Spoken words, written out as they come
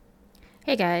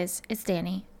Hey guys, it's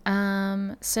Danny.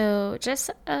 So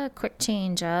just a quick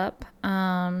change up.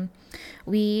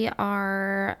 We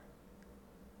are,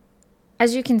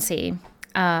 as you can see,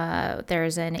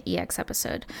 there's an EX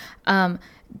episode.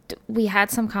 We had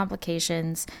some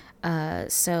complications,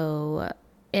 so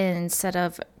instead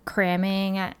of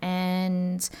cramming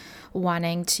and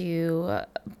wanting to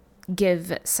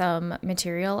give some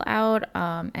material out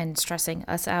and stressing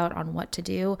us out on what to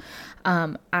do.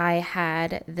 I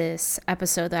had this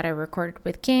episode that I recorded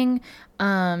with King.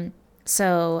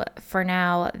 So for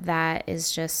now, that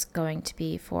is just going to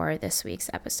be for this week's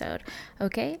episode.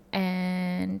 Okay.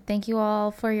 And thank you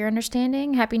all for your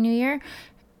understanding. Happy New Year.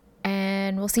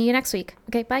 And we'll see you next week.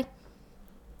 Okay. Bye.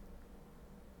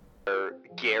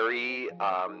 Gary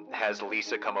has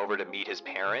Lisa come over to meet his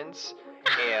parents,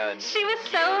 and She was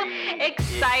so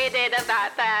excited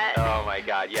about that. oh my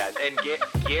god, yes. And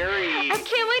Gary, I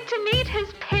can't wait to meet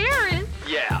his parents.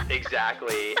 yeah,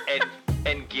 exactly.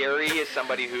 And Gary is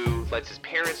somebody who lets his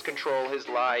parents control his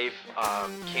life,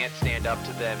 can't stand up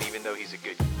to them, even though he's a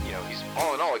good, he's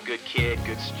all in all a good kid,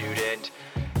 good student.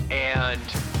 And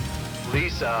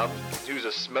Lisa, who's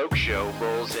a smoke show,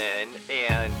 rolls in,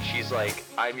 and she's like,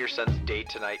 I'm your son's date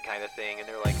tonight kind of thing. And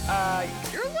they're like,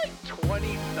 you're like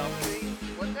 20-something.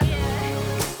 What the hell?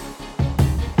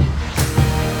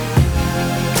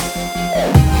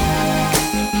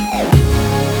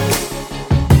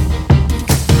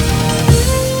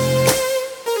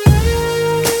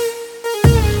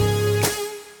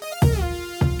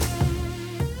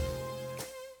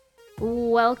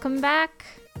 Welcome back.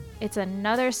 It's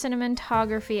another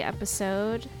Cinnamontography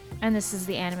episode, and this is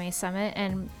the Anime Summit,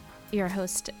 and your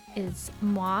host is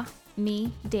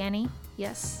me, Danny.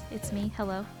 Yes, it's me.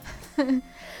 Hello.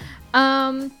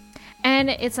 And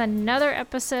it's another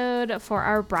episode for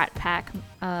our Brat Pack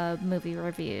movie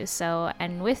review. So,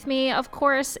 and with me, of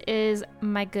course, is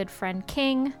my good friend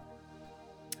King.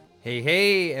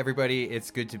 Hey, everybody,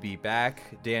 it's good to be back.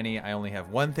 Danny, I only have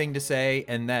one thing to say,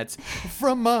 and that's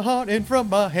from my heart and from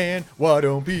my hand, why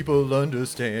don't people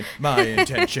understand my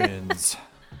intentions?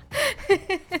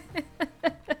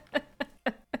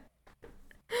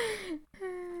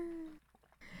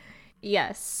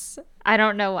 Yes, I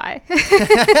don't know why.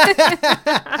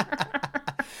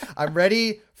 I'm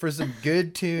ready for some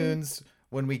good tunes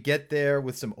when we get there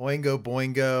with some Oingo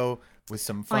Boingo, with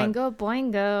some fun. Boingo,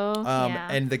 boingo. Yeah.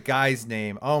 And the guy's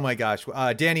name, oh my gosh,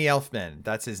 Danny Elfman,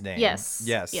 that's his name. Yes.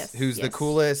 Who's the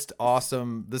coolest,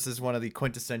 awesome. This is one of the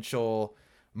quintessential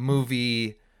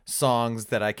movie songs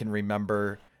that I can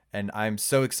remember, and I'm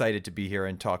so excited to be here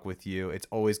and talk with you. It's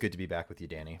always good to be back with you,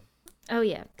 Danny. Oh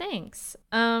yeah, thanks.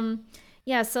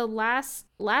 Yeah, so last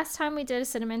time we did a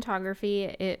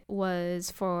cinematography, it was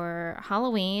for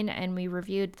Halloween, and we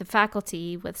reviewed The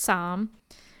Faculty with Sam.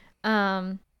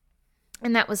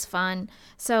 And that was fun.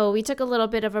 So we took a little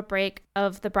bit of a break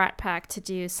of the Brat Pack to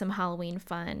do some Halloween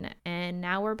fun, and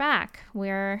now we're back.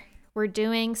 We're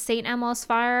doing St. Elmo's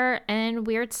Fire and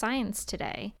Weird Science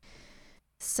today.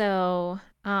 So,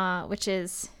 which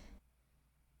is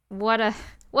what a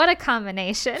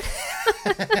combination.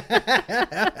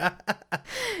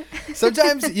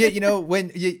 Sometimes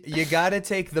when you gotta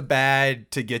take the bad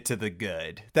to get to the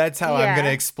good. That's how I'm gonna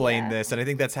explain this, and I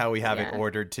think that's how we have it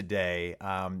ordered today.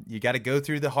 You gotta go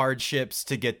through the hardships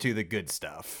to get to the good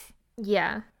stuff.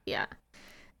 Yeah.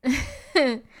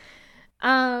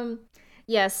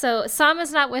 So Sam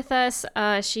is not with us.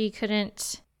 She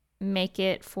couldn't make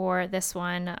it for this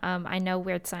one. I know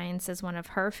Weird Science is one of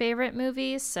her favorite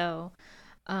movies, so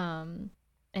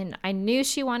and I knew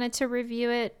she wanted to review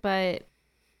it, but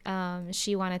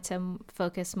she wanted to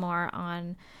focus more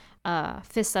on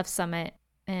Fist of Summit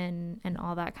and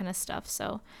all that kind of stuff,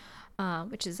 so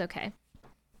which is okay.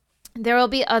 There will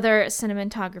be other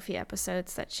cinematography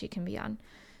episodes that she can be on.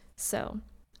 So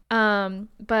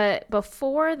but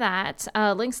before that,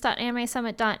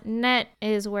 links.animesummit.net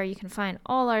is where you can find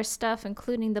all our stuff,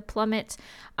 including the plummet.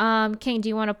 King, do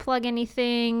you want to plug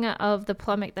anything of the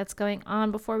plummet that's going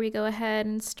on before we go ahead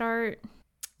and start?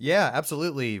 Yeah,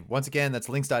 absolutely. Once again, that's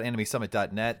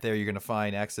links.animesummit.net. There you're going to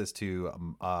find access to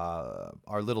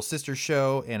our little sister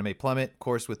show, Anime Plummet, of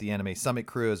course, with the Anime Summit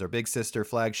crew as our big sister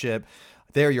flagship.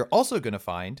 There you're also going to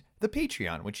find the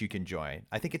Patreon, which you can join.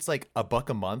 I think it's like $1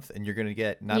 a month, and you're going to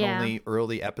get not only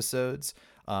early episodes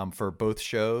for both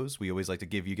shows. We always like to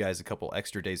give you guys a couple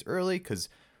extra days early because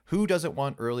who doesn't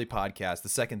want early podcasts? The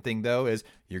second thing, though, is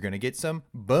you're going to get some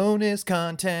bonus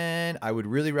content. I would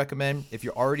really recommend, if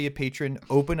you're already a patron,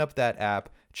 open up that app,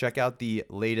 check out the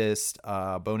latest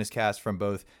bonus cast from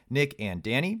both Nick and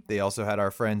Danny. They also had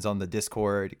our friends on the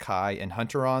Discord, Kai and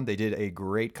Hunter, on. They did a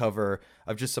great cover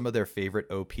of just some of their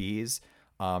favorite OPs.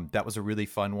 That was a really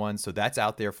fun one. So that's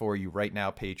out there for you right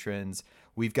now, patrons.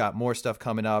 We've got more stuff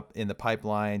coming up in the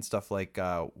pipeline. Stuff like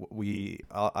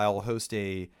I'll host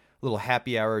a little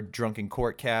happy hour drunken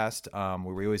court cast where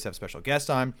we always have special guests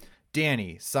on.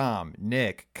 Danny, Sam,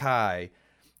 Nick, Kai,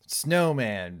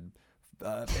 Snowman,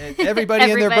 everybody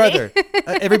and their brother,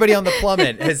 everybody on the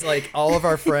plummet is like all of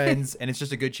our friends, and it's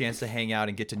just a good chance to hang out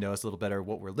and get to know us a little better,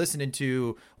 what we're listening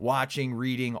to, watching,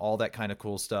 reading, all that kind of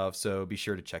cool stuff. So be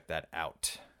sure to check that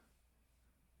out.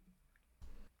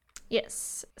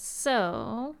 Yes.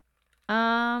 So,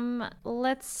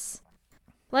 let's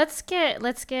get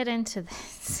into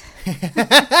this.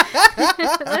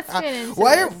 Let's get into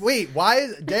why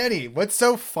is Danny? What's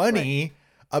so funny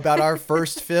about our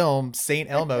first film, St.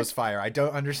 Elmo's Fire? I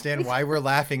don't understand why we're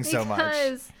laughing so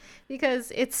much.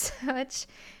 Because it's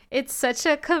such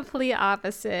a complete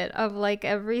opposite of like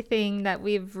everything that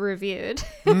we've reviewed.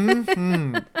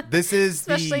 Mm-hmm. This is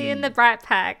especially in the Brat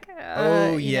Pack.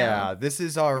 This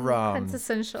is our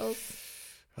quintessentials.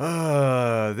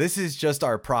 This is just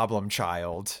our problem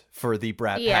child for the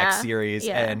Brat Pack series,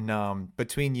 and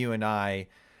between you and I,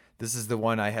 this is the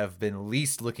one I have been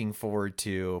least looking forward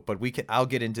to. But I'll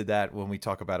get into that when we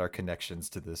talk about our connections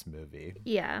to this movie.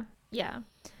 Yeah.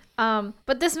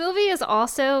 But this movie is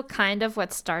also kind of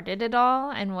what started it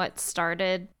all and what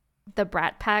started the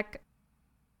Brat Pack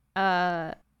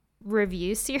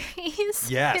review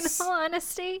series. Yes. In all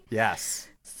honesty. Yes.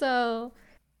 So,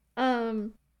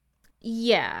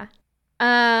 yeah.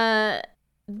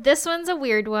 This one's a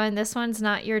weird one. This one's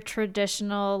not your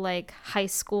traditional like high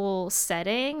school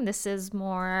setting. This is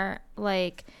more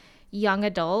like young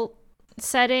adult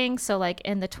setting. So like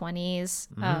in the 20s,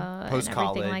 post-college, and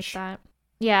everything like that.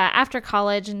 Yeah, after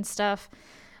college and stuff.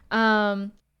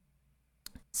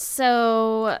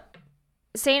 So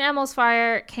St. Elmo's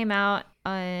Fire came out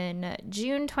on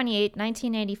June 28,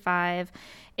 1985.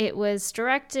 It was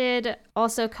directed,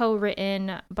 also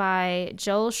co-written by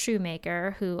Joel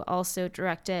Schumacher, who also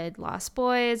directed Lost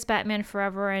Boys, Batman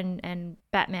Forever, and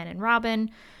Batman and Robin.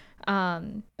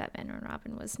 Batman and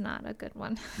Robin was not a good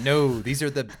one. No, these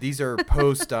are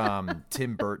post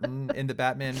Tim Burton in the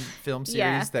Batman film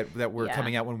series that were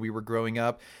coming out when we were growing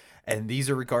up, and these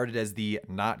are regarded as the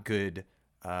not good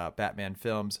Batman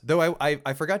films. Though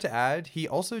I forgot to add, he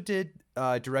also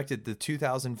directed the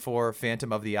 2004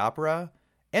 Phantom of the Opera,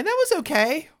 and that was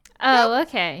okay.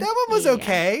 Okay. That one was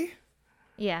okay.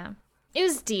 Yeah. It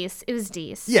was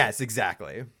decent. Yes,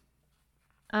 exactly.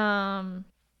 Yeah,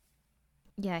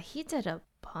 he did a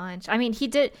bunch. I mean,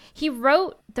 he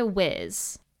wrote The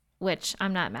Wiz, which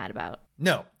I'm not mad about.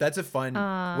 No, that's a fun,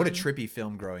 what a trippy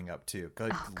film growing up too.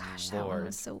 Good gosh, Lord. that one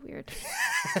was so weird.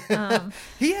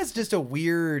 He has just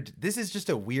this is just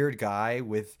a weird guy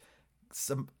with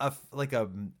some like a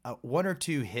one or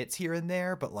two hits here and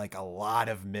there, but like a lot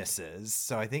of misses.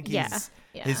 So I think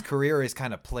his career is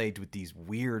kind of plagued with these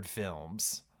weird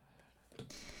films.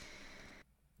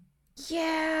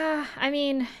 Yeah, I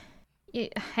mean,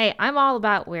 hey, I'm all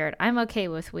about weird. I'm okay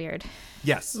with weird.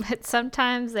 Yes. But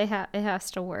sometimes it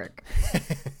has to work.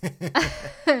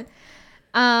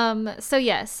 So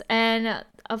yes, and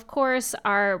of course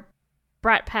our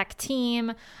Brat Pack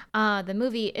team. The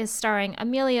movie is starring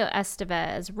Emilio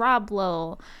Estevez, Rob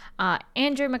Lowe,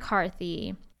 Andrew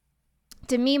McCarthy,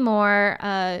 Demi Moore,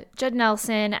 Judd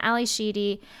Nelson, Ali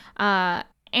Sheedy,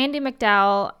 Andy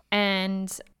McDowell,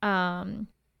 and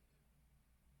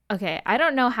okay, I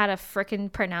don't know how to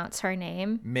frickin' pronounce her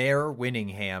name. Mare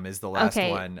Winningham is the last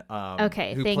one.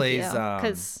 Who thank plays,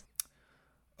 you.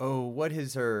 What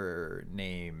is her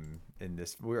name in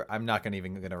this? I'm not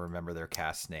even gonna remember their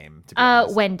cast name. To be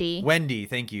honest. Wendy. Wendy,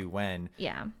 thank you, Wen.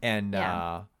 Yeah. And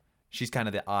she's kind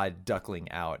of the odd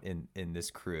duckling out in this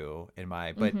crew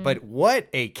but what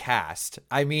a cast.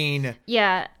 I mean,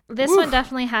 yeah, this one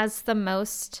definitely has the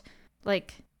most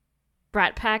like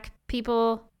Brat Pack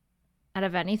people out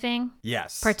of anything.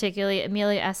 Yes. Particularly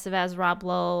Emilio Estevez, Rob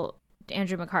Lowe,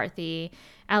 Andrew McCarthy,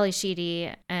 Ali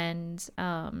Sheedy, and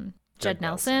Judd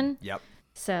Nelson. Yep.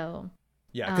 So.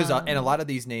 Yeah, because and a lot of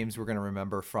these names we're going to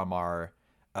remember from our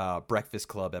Breakfast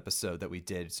Club episode that we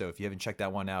did. So if you haven't checked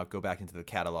that one out, go back into the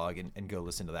catalog and go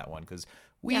listen to that one because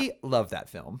we love that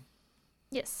film.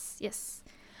 Yes.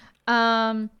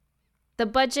 The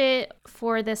budget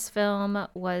for this film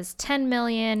was $10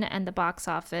 million, and the box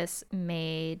office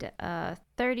made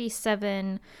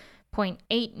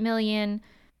 $37.8 million.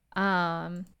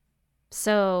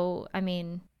 So I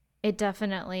mean, it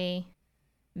definitely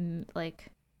like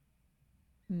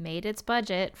made its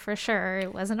budget for sure.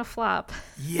 It wasn't a flop.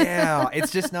 Yeah,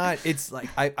 it's just not. It's like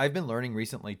I've been learning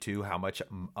recently too how much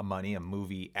money a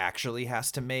movie actually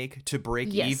has to make to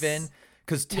break even. Yes.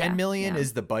 Because 10 million Yeah.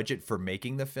 is the budget for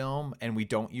making the film, and we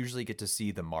don't usually get to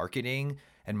see the marketing.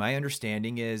 And my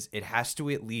understanding is it has to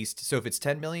at least, so if it's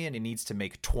 10 million, it needs to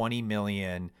make 20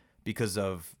 million because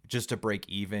of just to break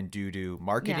even due to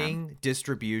marketing,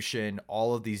 distribution,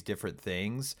 all of these different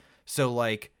things. So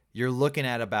like you're looking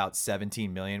at about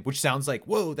 17 million, which sounds like,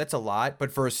 whoa, that's a lot.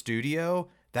 But for a studio,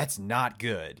 that's not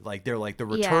good. Like they're like the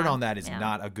return on that is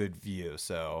not a good view.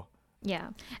 So yeah.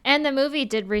 And the movie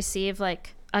did receive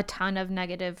like a ton of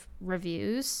negative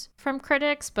reviews from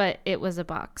critics, but it was a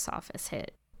box office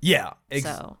hit. Yeah,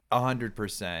 so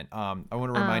 100%. I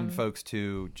want to remind folks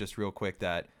too, just real quick,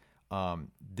 that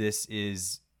this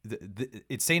is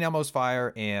it's St. Elmo's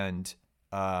Fire and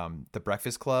The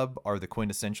Breakfast Club are the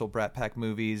quintessential Brat Pack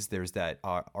movies. There's that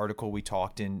article we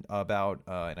talked about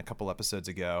in a couple episodes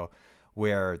ago,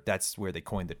 where that's where they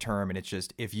coined the term. And it's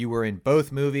just, if you were in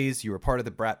both movies, you were part of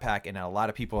the Brat Pack, and a lot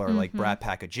of people are like Brat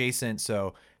Pack adjacent.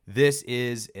 So this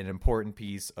is an important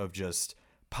piece of just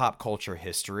pop culture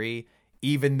history,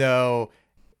 even though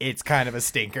it's kind of a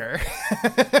stinker.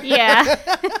 Yeah.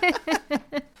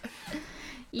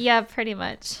 Yeah, pretty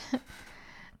much.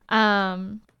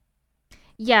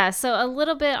 Yeah, so a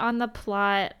little bit on the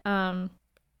plot.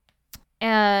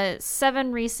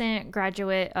 7 recent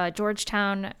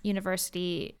Georgetown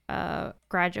University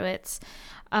graduates.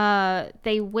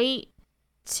 They wait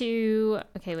to...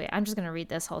 Okay, wait, I'm just going to read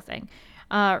this whole thing.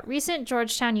 Recent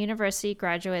Georgetown University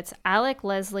graduates Alec,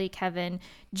 Leslie, Kevin,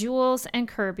 Jules, and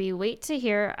Kirby wait to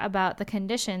hear about the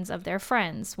conditions of their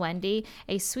friends. Wendy,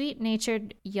 a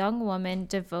sweet-natured young woman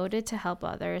devoted to help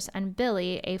others, and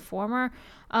Billy, a former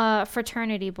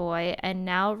fraternity boy and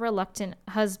now reluctant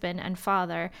husband and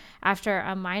father after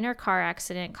a minor car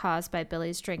accident caused by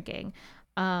Billy's drinking.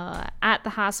 At the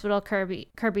hospital,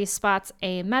 Kirby spots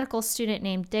a medical student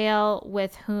named Dale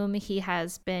with whom he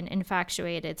has been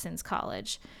infatuated since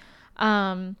college.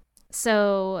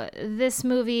 So this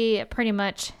movie pretty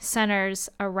much centers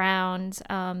around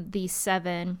these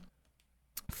 7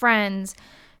 friends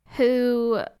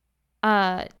who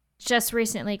just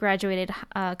recently graduated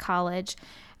college,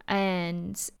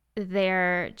 and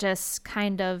they're just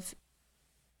kind of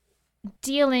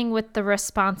dealing with the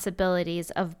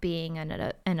responsibilities of being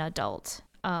an adult,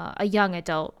 a young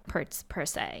adult per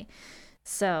se.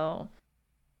 So,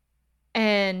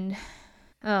 and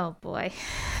oh boy.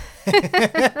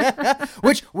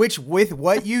 which with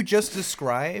what you just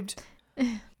described,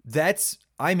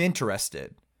 I'm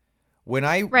interested. When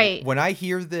I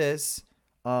hear this,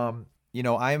 I'm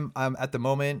at the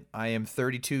moment I am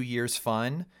 32 years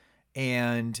fun,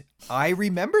 and I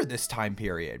remember this time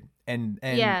period. And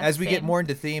yeah, as we same. get more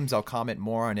into themes, I'll comment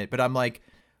more on it. But I'm like,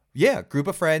 yeah, group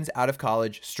of friends out of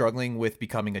college struggling with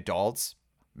becoming adults.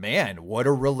 Man, what a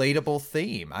relatable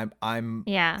theme. I'm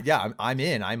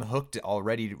in. I'm hooked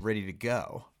already, ready to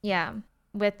go. Yeah.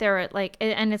 With their like,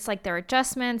 and it's like their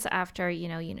adjustments after,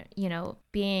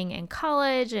 being in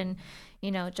college and,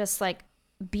 just like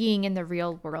being in the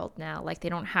real world now. Like they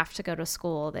don't have to go to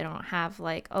school. They don't have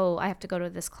like, oh, I have to go to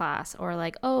this class, or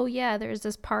like, oh yeah, there's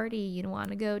this party, you want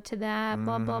to go to that,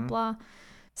 blah, blah, blah.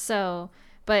 So,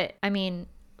 but I mean,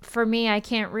 for me, I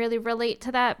can't really relate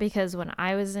to that because when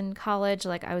I was in college,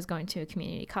 like I was going to a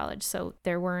community college, so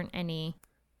there weren't any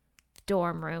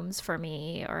dorm rooms for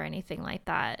me or anything like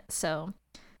that. So,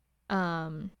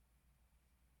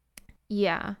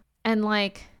 yeah. And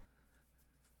like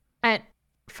at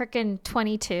freaking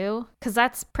 22, because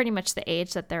that's pretty much the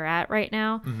age that they're at right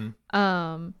now.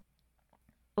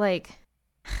 Like,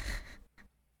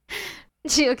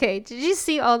 did you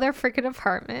see all their freaking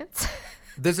apartments?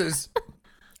 This is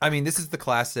the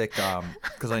classic,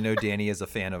 because I know Danny is a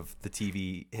fan of the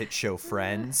TV hit show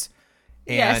Friends.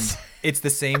 And yes. It's the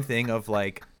same thing of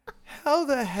like, how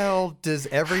the hell does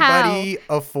everybody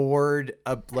afford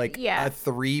a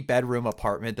 3-bedroom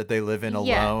apartment that they live in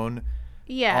alone?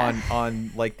 Yeah.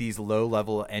 On like these low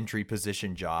level entry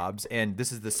position jobs. And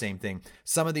this is the same thing.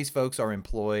 Some of these folks are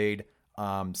employed.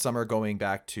 Some are going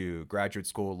back to graduate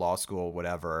school, law school,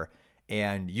 whatever.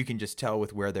 And you can just tell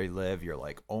with where they live, you're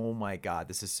like, oh my God,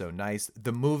 this is so nice.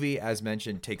 The movie, as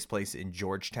mentioned, takes place in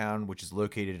Georgetown, which is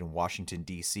located in Washington,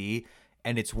 D.C.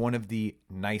 And it's one of the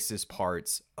nicest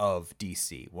parts of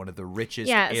D.C., one of the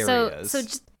richest areas. So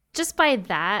just by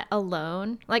that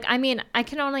alone, like, I mean, I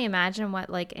can only imagine what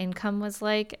like income was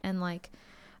like and like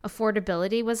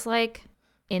affordability was like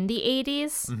in the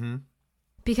 80s. Mm-hmm.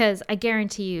 Because I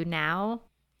guarantee you now,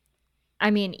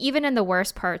 I mean, even in the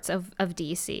worst parts of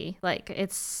DC, like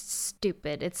it's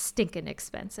stupid. It's stinking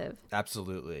expensive.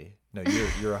 Absolutely. No,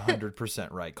 you're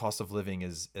 100% right. Cost of living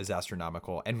is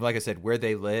astronomical. And like I said, where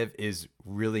they live is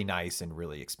really nice and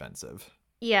really expensive.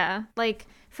 Yeah, like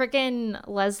freaking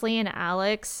Leslie and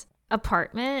Alex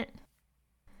apartment.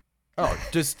 Oh,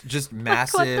 just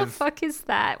massive. What the fuck is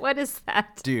that? What is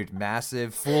that? Dude,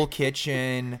 massive, full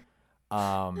kitchen,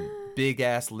 big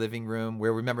ass living room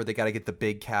where, remember, they got to get the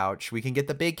big couch. We can get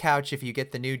the big couch if you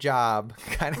get the new job.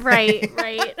 Kind of Right, thing.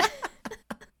 right.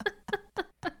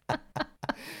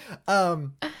 But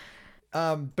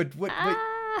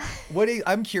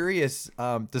I'm curious,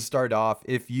 to start off,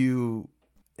 if you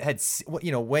had,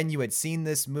 when you had seen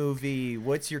this movie,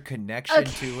 what's your connection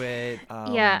to it?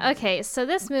 Yeah, okay. So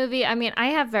this movie, I mean, I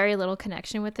have very little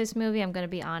connection with this movie. I'm going to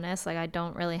be honest. Like, I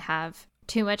don't really have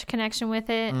too much connection with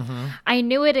it. Mm-hmm. I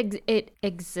knew it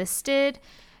existed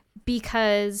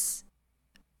because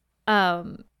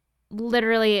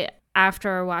literally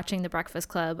after watching The Breakfast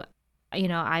Club,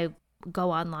 I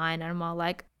go online and I'm all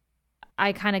like,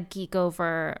 I kind of geek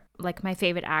over like my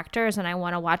favorite actors and I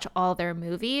want to watch all their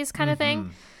movies kind of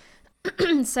thing.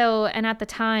 So, and at the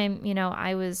time,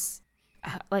 I was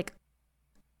like,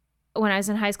 when I was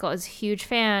in high school, I was a huge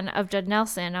fan of Judd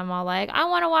Nelson. I'm all like, I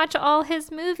want to watch all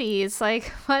his movies. Like,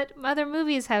 what other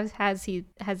movies has he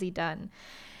done?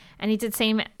 And he did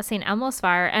St. Elmo's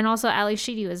Fire, and also Ali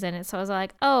Sheedy was in it. So I was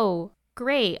like, oh,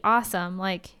 great, awesome,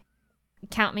 like,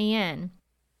 count me in.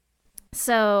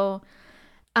 So,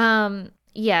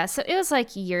 yeah, so it was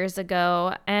like years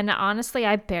ago, and honestly,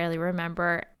 I barely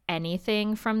remember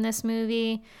anything from this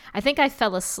movie. I think I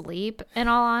fell asleep, in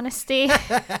all honesty,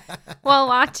 while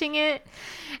watching it,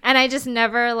 and I just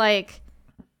never like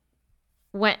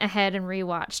went ahead and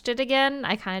rewatched it again.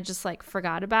 I kind of just like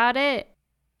forgot about it.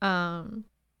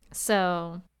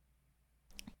 So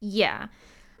yeah.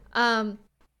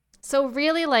 So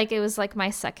really, like, it was like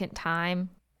my second time,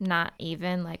 not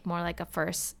even, like, more like a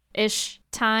first-ish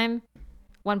time,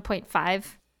 1.5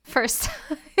 first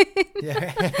time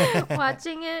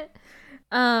watching it.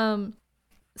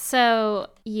 So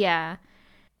yeah.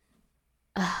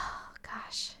 Oh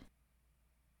gosh.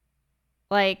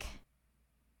 Like,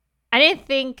 I didn't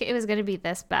think it was gonna be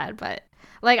this bad, but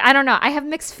like, I don't know. I have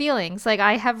mixed feelings. Like,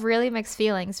 I have really mixed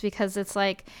feelings because it's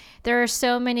like there are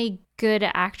so many good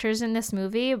actors in this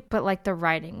movie, but like the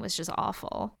writing was just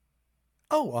awful.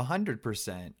 Oh,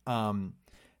 100%.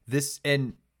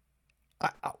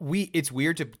 It's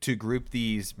weird to group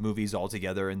these movies all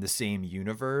together in the same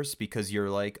universe because you're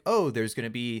like, oh, there's going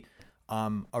to be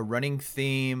a running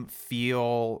theme,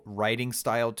 feel, writing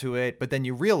style to it. But then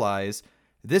you realize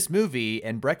this movie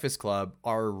and Breakfast Club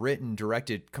are written,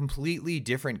 directed completely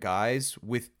different guys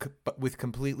with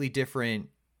completely different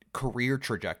career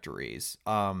trajectories.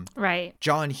 Right.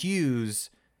 John Hughes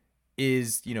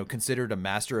is, considered a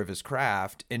master of his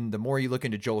craft. And the more you look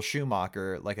into Joel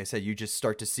Schumacher, like I said, you just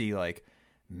start to see like,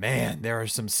 man, there are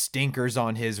some stinkers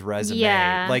on his resume.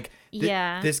 Yeah. Like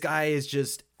Yeah. this guy is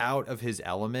just out of his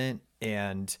element.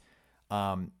 And,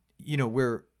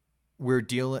 we're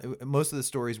dealing, most of the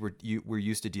stories we're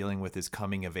used to dealing with is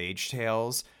coming of age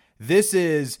tales. This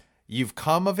is, you've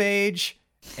come of age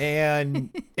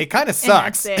and it kind of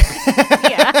sucks. And that's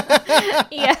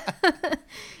it. Yeah.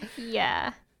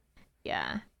 Yeah.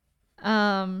 Yeah.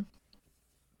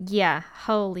 Yeah.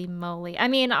 Holy moly. I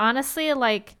mean, honestly,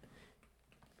 like,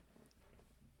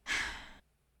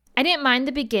 I didn't mind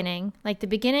the beginning. Like, the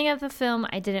beginning of the film,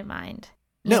 I didn't mind.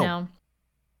 You know?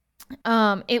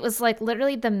 It was like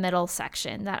literally the middle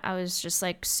section that I was just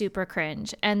like super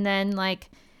cringe. And then like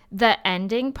the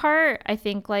ending part, I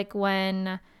think like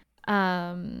when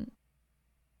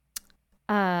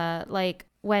like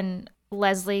when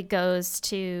Leslie goes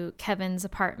to Kevin's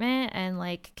apartment and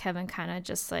like Kevin kind of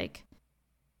just like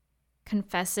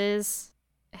confesses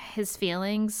his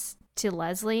feelings to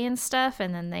Leslie and stuff,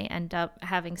 and then they end up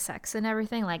having sex and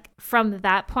everything. Like from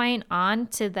that point on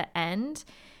to the end,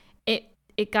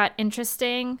 it got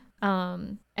interesting,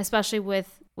 especially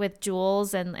with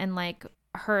Jules and like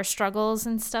her struggles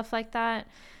and stuff like that.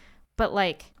 But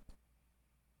like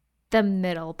the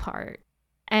middle part,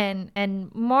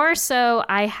 and more so,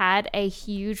 I had a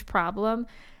huge problem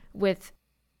with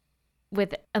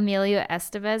Emilio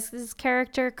Estevez's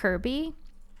character Kirby,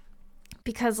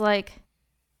 because like,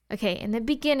 okay, in the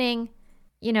beginning,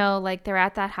 like they're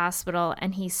at that hospital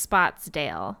and he spots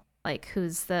Dale, like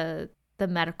who's the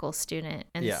medical student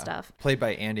and stuff. Played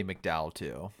by Andy McDowell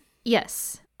too.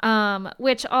 Yes.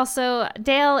 Which also,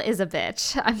 Dale is a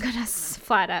bitch. I'm gonna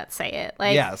flat out say it.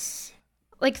 Like, yes.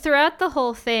 Like throughout the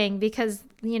whole thing, because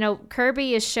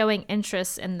Kirby is showing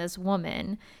interest in this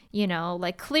woman. you know,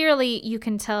 like clearly you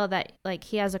can tell that like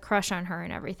he has a crush on her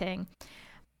and everything.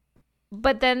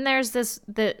 But then there's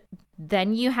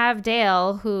then you have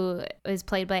Dale, who is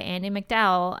played by Andy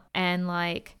McDowell, and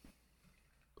like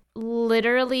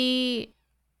literally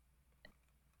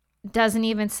doesn't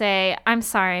even say, I'm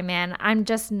sorry, man, I'm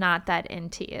just not that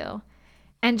into you.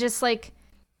 And just like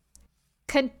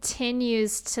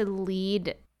continues to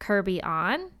lead Kirby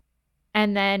on.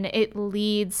 And then it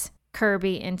leads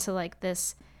Kirby into like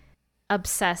this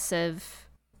obsessive,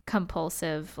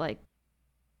 compulsive, like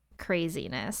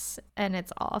craziness. And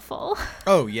it's awful.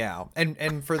 Oh yeah.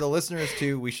 And for the listeners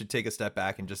too, we should take a step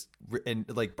back and just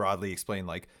like broadly explain,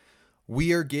 like,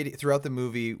 we are getting throughout the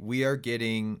movie, we are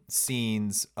getting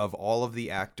scenes of all of the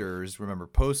actors, remember,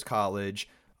 post college,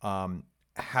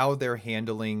 how they're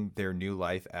handling their new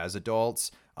life as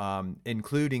adults,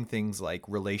 including things like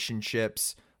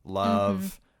relationships,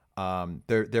 love,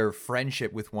 their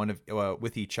friendship with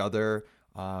with each other,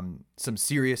 some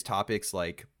serious topics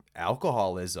like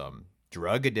alcoholism,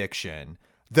 drug addiction.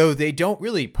 Though they don't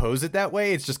really pose it that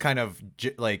way, it's just kind of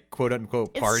like quote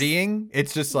unquote partying.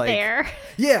 It's just like there.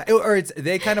 Yeah, or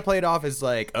they kind of play it off as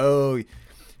like, oh,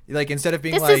 like instead of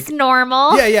being this like is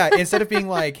normal. Yeah, instead of being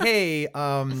like, hey,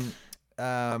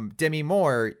 Demi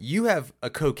Moore, you have a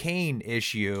cocaine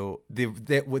issue.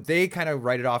 What they kind of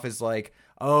write it off as like,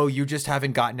 oh, you just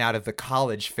haven't gotten out of the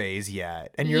college phase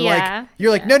yet, and you're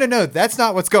like, no, that's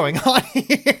not what's going on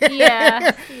here.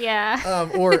 Yeah.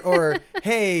 Or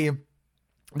hey,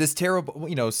 this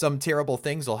terrible, some terrible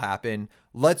things will happen.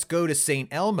 Let's go to St.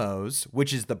 Elmo's,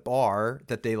 which is the bar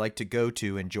that they like to go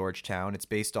to in Georgetown. It's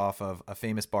based off of a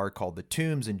famous bar called the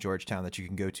Tombs in Georgetown that you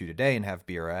can go to today and have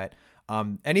beer at.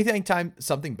 Anytime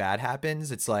something bad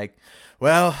happens, it's like,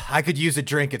 well, I could use a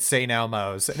drink at St.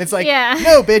 Elmo's. And it's like,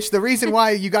 no, bitch, the reason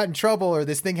why you got in trouble or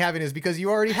this thing happened is because you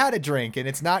already had a drink and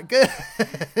it's not good.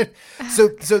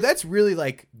 So that's really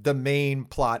like the main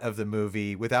plot of the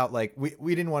movie without like,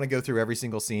 we didn't want to go through every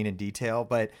single scene in detail,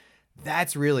 but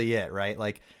that's really it, right?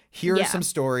 Like, here are some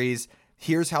stories.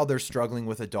 Here's how they're struggling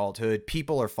with adulthood.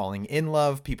 People are falling in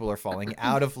love. People are falling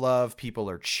out of love. People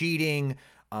are cheating.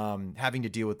 Having to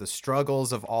deal with the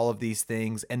struggles of all of these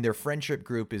things, and their friendship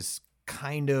group is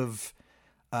kind of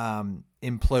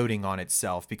imploding on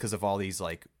itself because of all these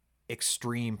like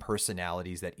extreme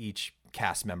personalities that each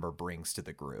cast member brings to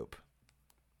the group.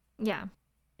 Yeah.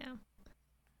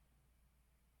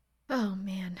 Oh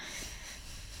man.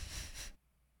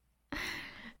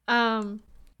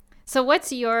 So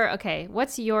what's your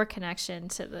connection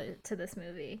to this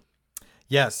movie?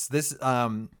 Yes, this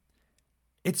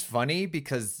it's funny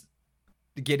because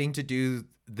getting to do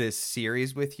this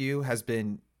series with you has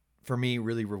been, for me,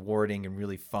 really rewarding and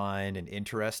really fun and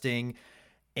interesting.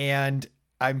 And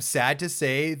I'm sad to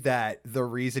say that the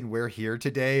reason we're here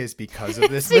today is because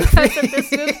of this movie. Because of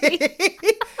this movie.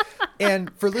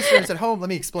 And for listeners at home, let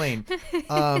me explain.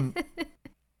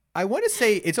 I want to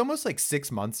say it's almost like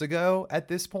 6 months ago at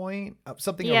this point,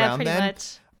 something around pretty then.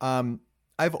 Much.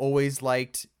 I've always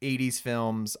liked 80s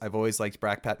films. I've always liked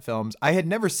Brat films. I had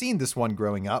never seen this one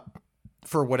growing up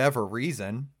for whatever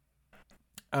reason.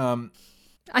 I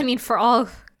mean, for all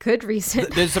good reasons.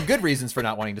 There's some good reasons for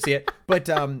not wanting to see it. But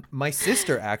my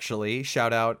sister, actually,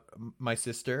 shout out my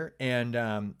sister,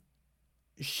 and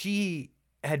she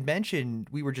had mentioned,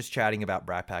 we were just chatting about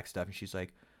Brat Pack stuff, and she's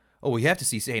like, oh, well, you have to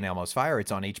see St. Elmo's Fire.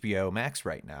 It's on HBO Max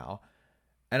right now.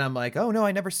 And I'm like, oh, no,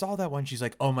 I never saw that one. She's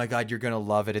like, oh, my God, you're going to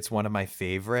love it. It's one of my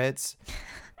favorites.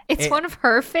 It's one of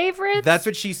her favorites? That's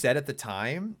what she said at the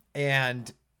time.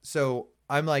 And so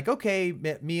I'm like, okay,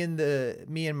 me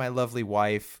and my lovely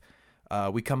wife,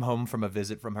 we come home from a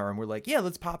visit from her and we're like, yeah,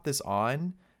 let's pop this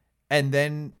on. And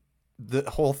then the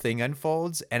whole thing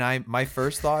unfolds. And my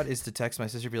first thought is to text my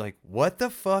sister, be like, what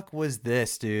the fuck was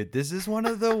this, dude? This is one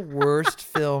of the worst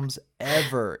films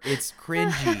ever. It's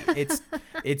cringy.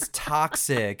 It's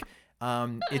toxic.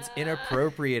 It's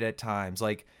inappropriate at times.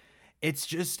 Like, it's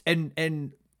just,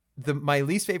 and my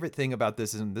least favorite thing about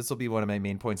this, and this will be one of my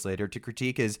main points later to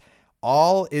critique, is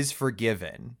all is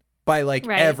forgiven by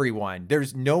everyone.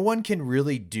 There's no one can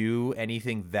really do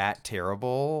anything that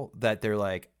terrible that they're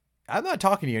like, I'm not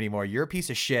talking to you anymore. You're a piece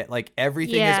of shit. Like,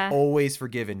 everything is always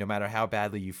forgiven, no matter how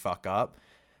badly you fuck up,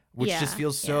 which just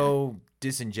feels so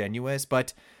disingenuous.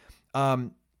 But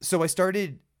so I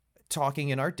started talking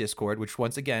in our Discord, which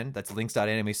once again, that's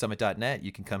links.animesummit.net.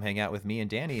 You can come hang out with me and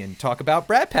Danny and talk about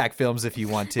Brat Pack films if you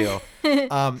want to.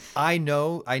 I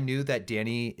knew that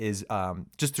Danny is,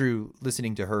 just through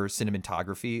listening to her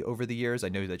Cinnamontography over the years, I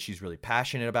know that she's really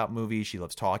passionate about movies. She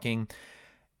loves talking.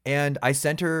 And I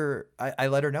sent her, I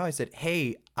let her know, I said,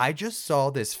 hey, I just saw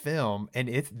this film and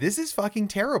this is fucking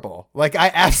terrible. Like,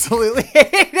 I absolutely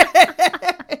hate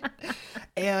it.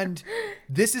 And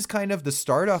this is kind of the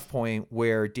start off point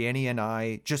where Danny and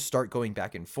I just start going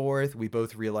back and forth. We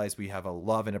both realize we have a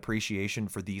love and appreciation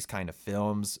for these kind of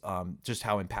films, just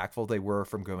how impactful they were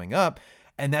from growing up.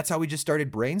 And that's how we just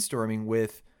started brainstorming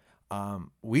with,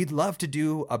 we'd love to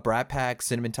do a Brat Pack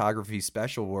cinematography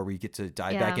special where we get to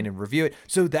dive back in and review it.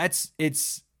 So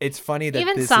it's funny that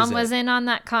even this Sam is was in on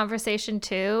that conversation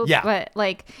too. Yeah. But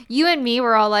like you and me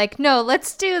were all like, no,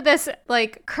 let's do this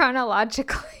like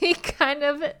chronologically kind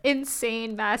of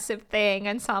insane, massive thing.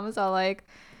 And Sam was all like,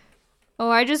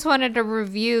 oh, I just wanted to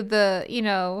review the,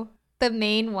 the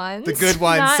main ones. The good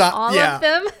ones. Not all of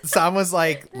them. Sam was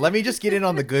like, let me just get in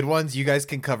on the good ones. You guys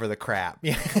can cover the crap.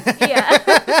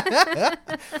 Yeah.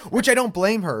 Which I don't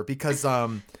blame her because,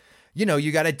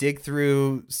 you got to dig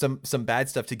through some bad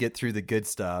stuff to get through the good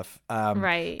stuff.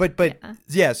 Right. But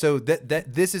yeah, so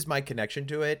that this is my connection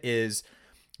to it is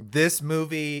this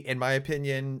movie, in my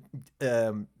opinion,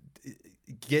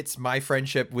 gets my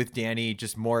friendship with Danny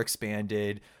just more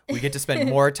expanded. We get to spend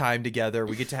more time together.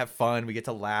 We get to have fun. We get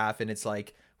to laugh. And it's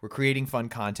like we're creating fun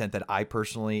content that I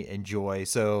personally enjoy.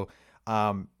 So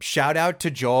shout out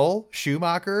to Joel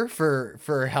Schumacher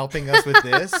for helping us with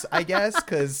this, I guess,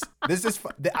 because this is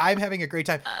I'm having a great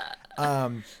time.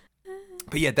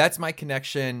 But yeah, that's my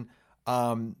connection.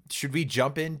 Should we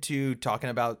jump into talking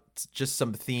about just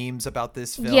some themes about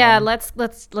this film? Yeah,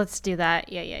 let's do that.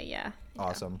 Yeah.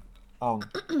 Awesome.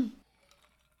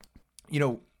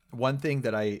 One thing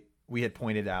that we had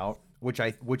pointed out,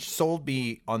 which sold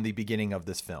me on the beginning of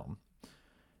this film.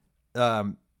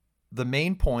 The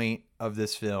main point of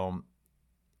this film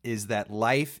is that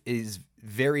life is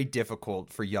very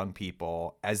difficult for young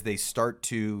people as they start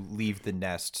to leave the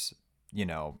nests, in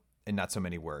not so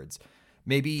many words.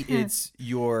 Maybe it's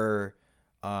your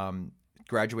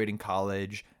graduating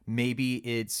college. Maybe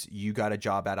it's you got a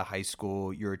job out of high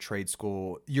school. You're a trade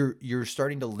school. You're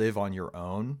starting to live on your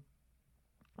own.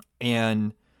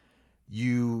 And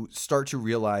you start to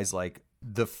realize like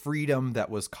the freedom that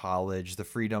was college, the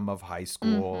freedom of high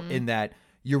school, in that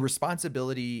your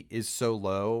responsibility is so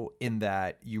low in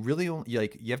that you really only,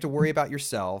 like, you have to worry about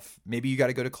yourself. Maybe you got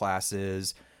to go to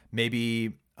classes.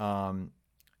 Maybe,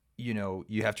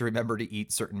 you have to remember to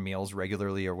eat certain meals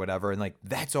regularly or whatever. And like,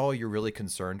 that's all you're really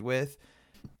concerned with.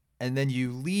 And then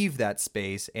you leave that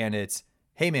space and it's,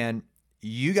 hey man,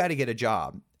 you got to get a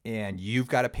job and you've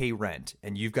got to pay rent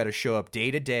and you've got to show up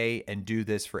day to day and do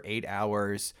this for 8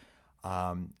 hours.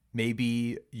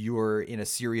 Maybe you're in a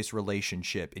serious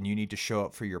relationship and you need to show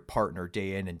up for your partner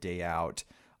day in and day out.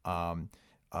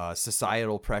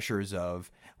 Societal pressures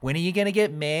of, when are you going to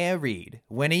get married?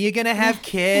 When are you going to have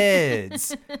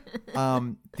kids?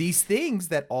 These things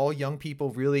that all young people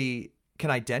really can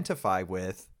identify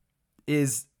with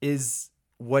is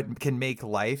what can make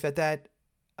life at that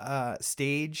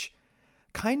stage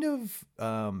kind of,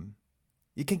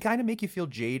 it can kind of make you feel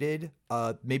jaded.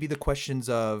 Maybe the questions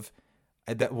of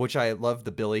that, which I love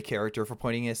the Billy character for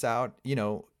pointing this out,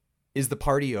 is the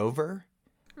party over?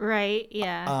 Right.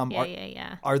 Yeah.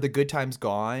 Yeah. Are the good times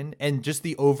gone? And just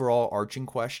the overall arching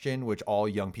question, which all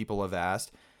young people have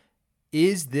asked,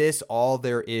 is this all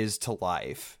there is to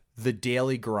life? The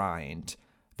daily grind,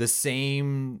 the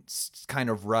same kind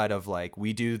of rut of like,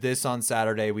 we do this on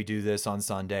Saturday, we do this on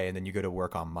Sunday, and then you go to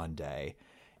work on Monday.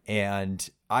 And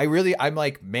I'm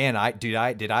like, man, did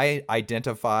I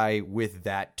identify with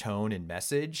that tone and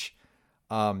message?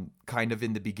 Kind of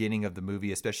in the beginning of the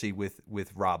movie, especially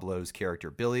with Rob Lowe's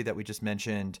character, Billy, that we just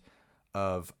mentioned,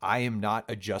 of I am not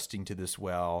adjusting to this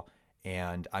well,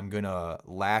 and I'm going to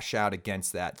lash out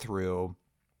against that through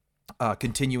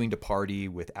continuing to party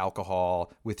with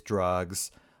alcohol, with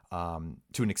drugs,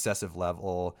 to an excessive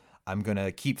level. I'm going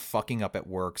to keep fucking up at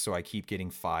work, so I keep getting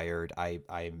fired.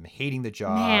 I'm hating the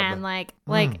job. Man, like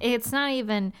it's not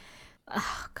even,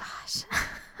 oh gosh.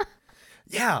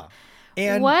 Yeah.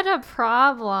 And what a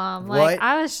problem. Like,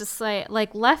 I was just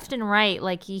like left and right,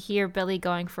 like you hear Billy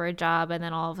going for a job and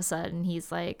then all of a sudden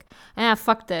he's like,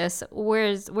 fuck this.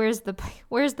 Where's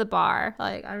the bar?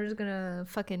 Like, I'm just gonna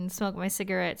fucking smoke my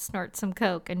cigarette, snort some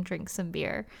Coke and drink some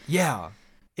beer. Yeah.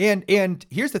 And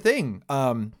here's the thing.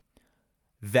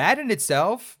 That in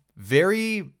itself,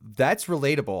 that's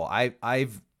relatable.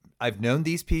 I've known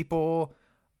these people.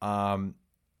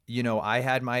 I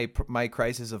had my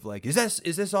crisis of like, is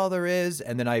this all there is?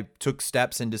 And then I took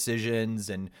steps and decisions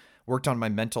and worked on my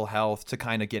mental health to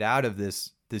kind of get out of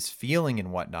this feeling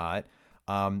and whatnot.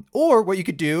 Or what you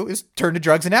could do is turn to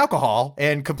drugs and alcohol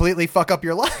and completely fuck up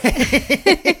your life.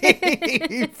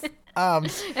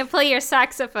 And play your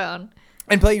saxophone.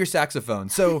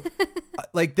 So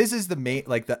like this is the main,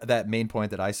 like that main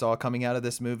point that I saw coming out of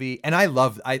this movie. And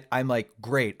I'm like,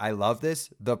 great. I love this.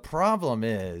 The problem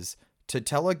is, to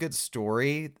tell a good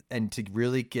story and to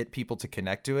really get people to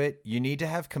connect to it, you need to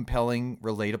have compelling,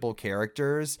 relatable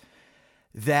characters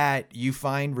that you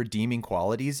find redeeming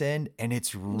qualities in. And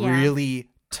it's really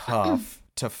tough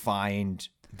to find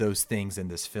those things in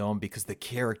this film because the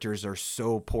characters are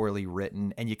so poorly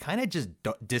written and you kind of just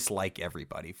dislike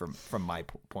everybody from my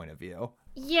point of view.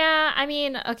 Yeah, I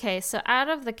mean, okay, so out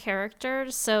of the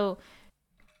characters, so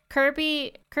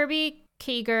Kirby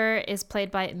Keeger is played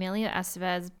by Emilio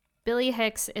Estevez. Billy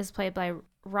Hicks is played by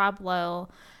Rob Lowe.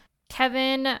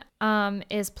 Kevin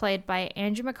is played by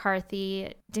Andrew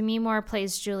McCarthy. Demi Moore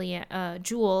plays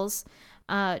Jules.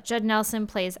 Judd Nelson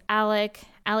plays Alec.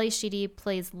 Ali Sheedy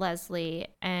plays Leslie.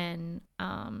 And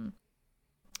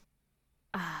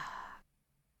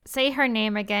say her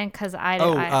name again, because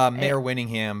Mayor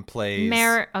Winningham plays...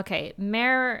 Mayor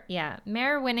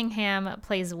Winningham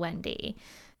plays Wendy.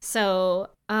 So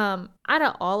out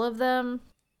of all of them,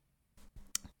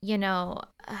 you know,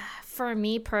 for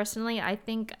me personally, I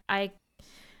think I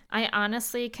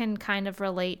honestly can kind of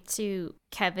relate to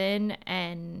Kevin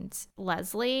and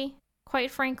Leslie, quite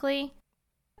frankly.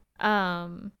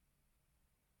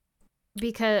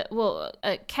 Because,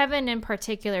 Kevin in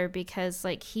particular, because,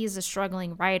 like, he's a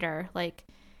struggling writer. Like,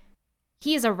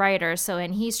 he's a writer,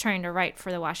 and he's trying to write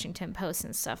for the Washington Post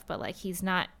and stuff, but, like, he's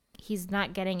not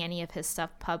getting any of his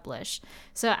stuff published.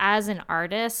 So as an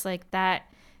artist, like,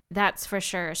 that's for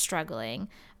sure struggling,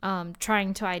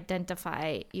 trying to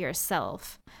identify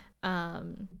yourself,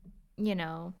 you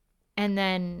know. And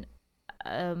then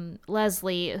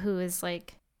Leslie, who is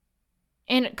like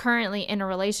currently in a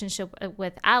relationship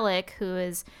with Alec, who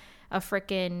is a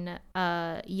freaking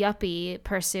yuppie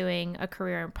pursuing a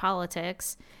career in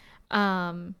politics.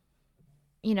 You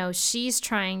know, she's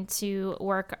trying to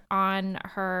work on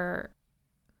her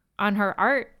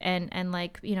art and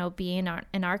like, you know, being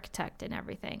an architect and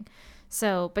everything.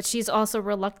 So, but she's also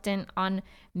reluctant on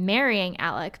marrying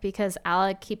Alec because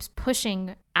Alec keeps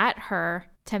pushing at her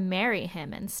to marry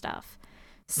him and stuff.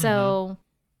 So,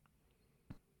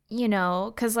 you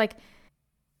know, because like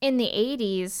in the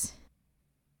 80s,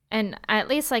 and at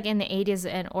least like in the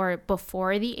 80s or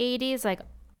before the 80s, like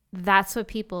that's what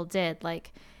people did.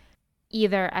 Like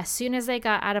either as soon as they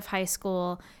got out of high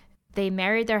school, they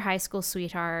married their high school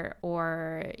sweetheart,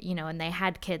 or, you know, and they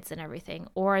had kids and everything,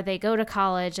 or they go to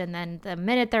college and then the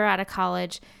minute they're out of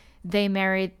college, they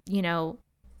marry, you know,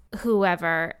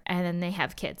 whoever, and then they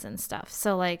have kids and stuff.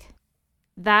 So like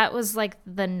that was like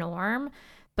the norm.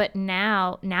 But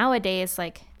nowadays,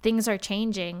 like things are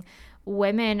changing.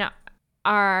 Women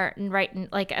are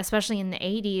like, especially in the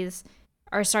 80s,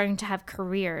 are starting to have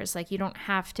careers. Like you don't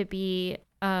have to be,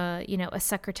 you know, a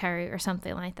secretary or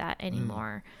something like that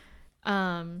anymore.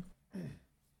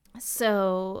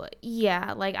 So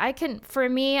yeah, like for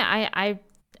me, I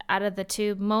out of the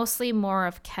two, mostly more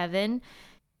of Kevin,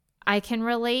 I can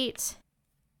relate.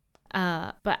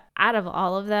 But out of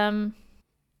all of them,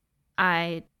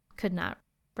 I could not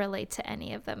relate to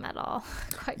any of them at all,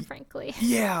 quite frankly.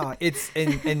 Yeah, it's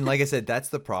and like I said, that's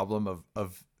the problem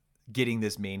of getting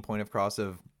this main point across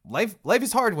of life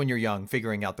is hard when you're young,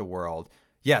 figuring out the world.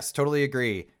 Yes, totally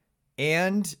agree.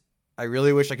 And I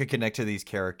really wish I could connect to these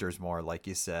characters more, like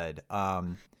you said.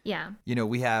 Yeah. You know,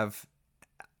 we have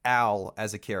Al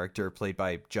as a character played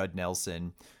by Judd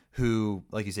Nelson, who,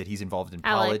 like you said, he's involved in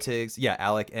politics. Yeah,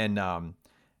 Alec, and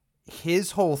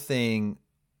his whole thing,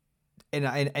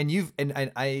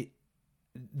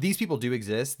 these people do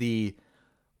exist. The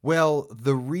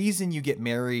reason you get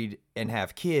married and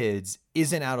have kids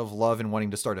isn't out of love and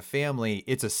wanting to start a family.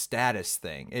 It's a status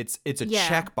thing. It's a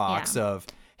checkbox of,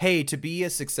 hey, to be a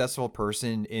successful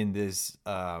person in this,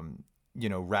 you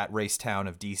know, rat race town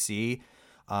of DC,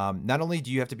 not only do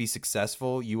you have to be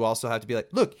successful, you also have to be like,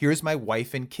 look, here's my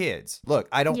wife and kids. Look,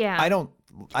 I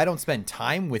don't spend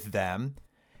time with them.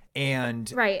 And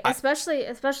right, especially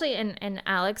in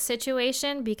Alec's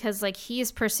situation, because like he's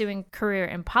pursuing career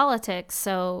in politics.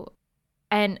 So,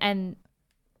 and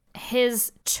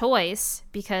his choice,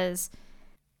 because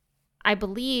I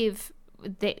believe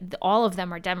all of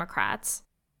them are Democrats.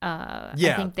 I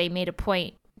think they made a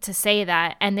point to say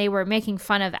that, and they were making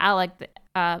fun of Alec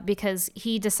because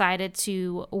he decided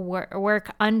to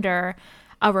work under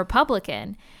a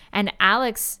Republican, and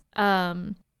Alex,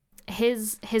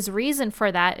 his reason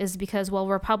for that is because, well,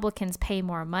 Republicans pay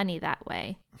more money that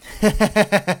way.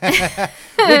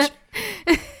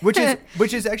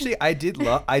 which is actually I did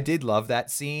love that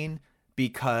scene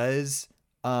because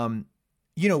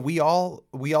we all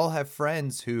have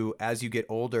friends who, as you get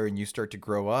older and you start to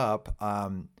grow up,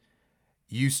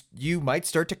 you might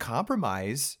start to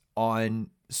compromise on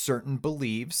certain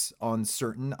beliefs, on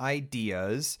certain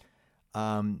ideas,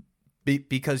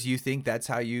 because you think that's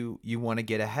how you want to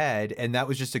get ahead. And that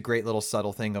was just a great little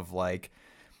subtle thing of like,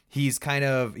 he's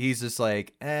just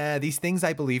like, these things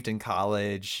I believed in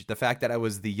college, the fact that I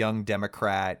was the young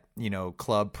Democrat,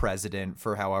 club president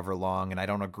for however long, and I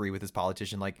don't agree with this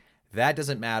politician, like, that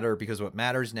doesn't matter, because what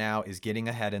matters now is getting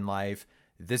ahead in life.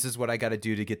 This is what I got to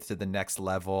do to get to the next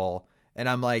level. And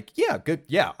I'm like, yeah, good.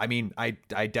 Yeah. I mean, I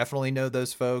definitely know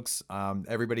those folks.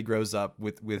 Everybody grows up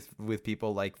with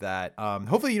people like that.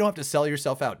 Hopefully you don't have to sell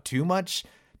yourself out too much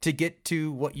to get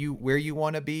to where you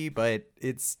want to be, but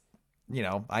it's,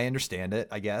 I understand it,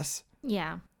 I guess.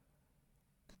 Yeah.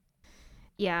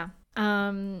 Yeah.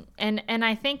 And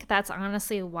I think that's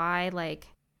honestly why, like,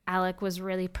 Alec was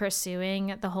really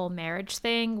pursuing the whole marriage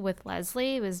thing with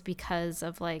Leslie, was because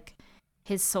of like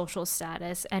his social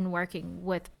status and working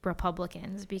with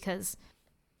Republicans, because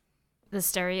the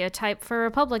stereotype for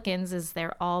Republicans is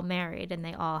they're all married and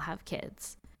they all have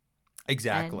kids.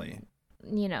 Exactly.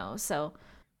 And, so,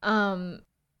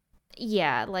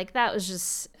 yeah, like that was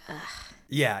just,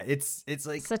 yeah, it's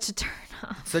like such a turn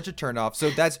off. Such a turn off.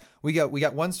 So we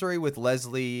got one story with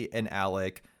Leslie and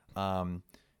Alec.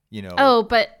 Oh,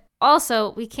 but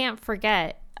also we can't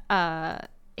forget,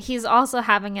 he's also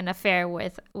having an affair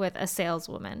with a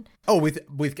saleswoman. Oh, with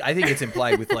I think it's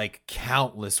implied with like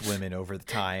countless women over the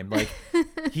time. Like,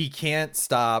 he can't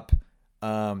stop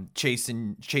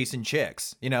chasing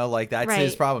chicks. Like, that's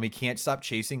his problem. He can't stop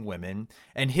chasing women.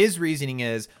 And his reasoning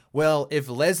is, well, if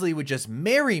Leslie would just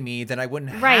marry me, then I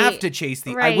wouldn't have to chase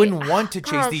I wouldn't want to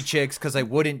chase these chicks because I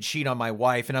wouldn't cheat on my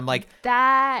wife. And I'm like,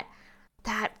 that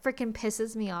freaking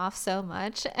pisses me off so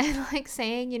much. And like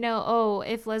saying, oh,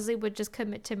 if Leslie would just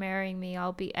commit to marrying me,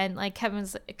 I'll be, and like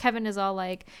Kevin is all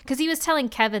like, because he was telling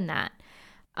Kevin that.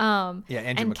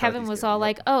 And Kevin was all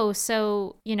like, oh,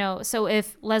 so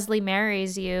if Leslie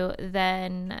marries you,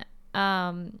 then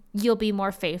you'll be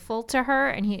more faithful to her.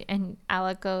 And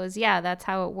Alec goes, yeah, that's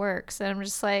how it works. And I'm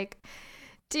just like,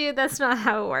 dude, that's not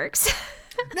how it works.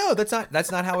 No,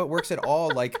 that's not how it works at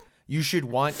all. Like, you should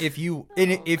want, if you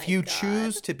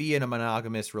choose to be in a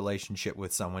monogamous relationship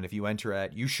with someone, if you enter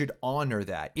it, you should honor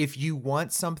that. If you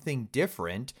want something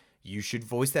different, you should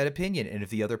voice that opinion. And if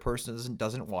the other person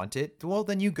doesn't want it, well,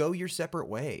 then you go your separate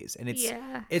ways. And it's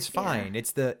fine.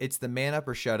 Yeah. It's the man up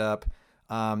or shut up.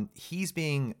 He's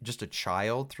being just a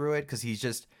child through it, because he's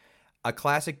just, a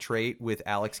classic trait with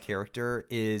Alec's character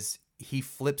is he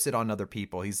flips it on other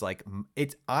people. He's like,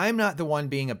 I'm not the one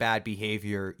being a bad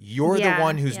behavior. You're the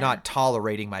one who's not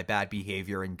tolerating my bad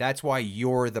behavior. And that's why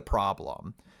you're the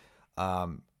problem.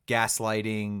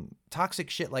 Gaslighting,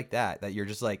 toxic shit like that you're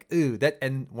just like, ooh, that.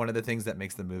 And one of the things that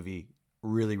makes the movie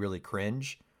really, really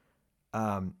cringe.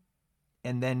 And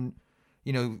then,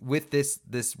 with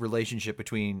this relationship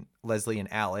between Leslie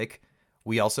and Alec,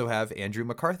 we also have Andrew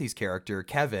McCarthy's character,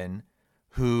 Kevin,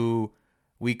 who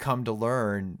we come to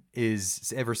learn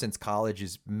is, ever since college,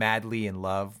 is madly in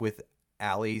love with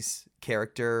Allie's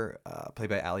character, played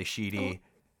by Ali Sheedy.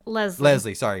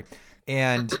 Leslie, sorry.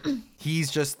 And he's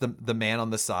just the man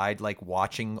on the side, like,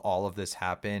 watching all of this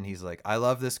happen. He's like, I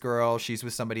love this girl. She's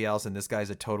with somebody else, and this guy's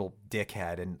a total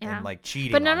dickhead and like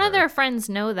cheating. But none of their friends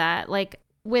know that. Like,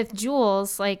 with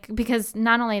Jules, like, because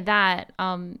not only that,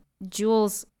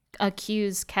 Jules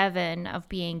accused Kevin of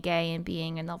being gay and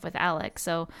being in love with Alec.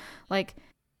 So, like,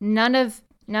 none of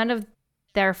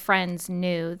their friends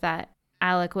knew that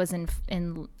Alec was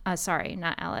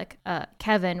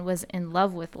Kevin was in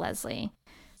love with Leslie.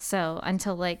 So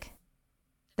until like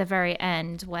the very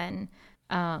end, when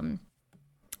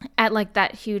at like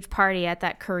that huge party at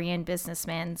that Korean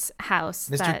businessman's house,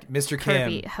 Mr.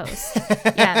 Kirby Kim hosts.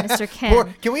 Yeah, Mr.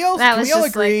 Kim. Can we all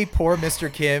agree? Like, poor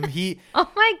Mr. Kim.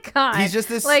 Oh my God. He's just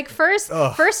this. Like, first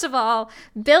of all,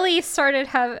 Billy started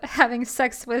having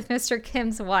sex with Mr.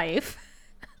 Kim's wife.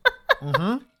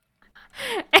 Mm-hmm.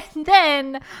 And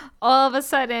then all of a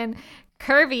sudden,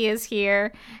 Kirby is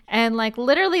here and like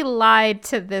literally lied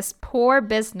to this poor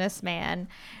businessman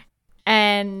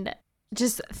and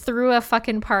just threw a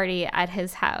fucking party at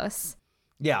his house.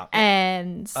 Yeah.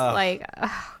 And like,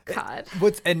 oh God.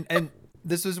 And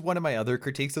this was one of my other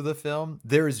critiques of the film.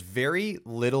 There is very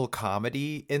little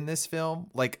comedy in this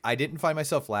film. Like, I didn't find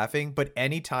myself laughing, but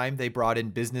anytime they brought in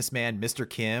businessman Mr.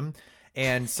 Kim,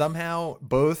 and somehow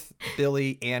both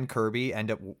Billy and Kirby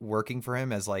end up working for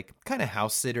him as like kind of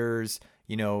house sitters,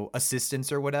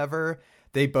 assistants or whatever,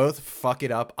 they both fuck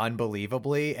it up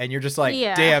unbelievably, and you're just like,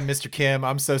 Yeah. damn, Mr. Kim,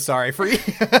 I'm so sorry for you.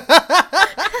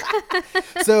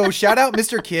 So shout out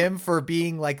Mr. Kim for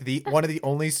being like one of the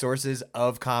only sources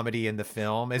of comedy in the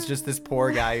film. It's just this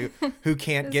poor guy who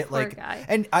can't This get poor like, guy.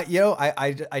 and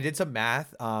I did some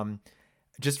math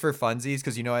just for funsies,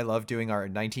 because I love doing our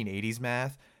 1980s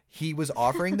math. He was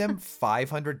offering them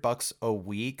 $500 a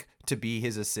week to be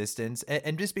his assistants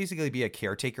and just basically be a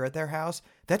caretaker at their house.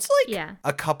 That's like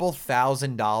a couple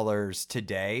 $1,000s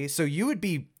today. So you would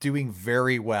be doing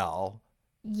very well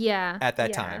at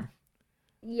that time.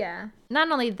 Yeah.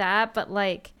 Not only that, but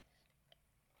like,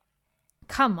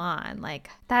 come on. Like,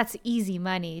 that's easy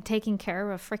money. Taking care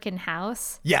of a freaking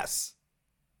house. Yes.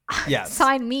 Yes.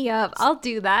 Sign me up. I'll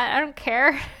do that. I don't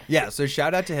care. Yeah. So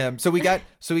shout out to him. So we got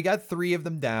 3 of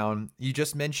them down. You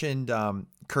just mentioned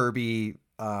Kirby,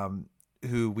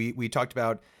 who we talked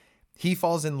about. He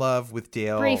falls in love with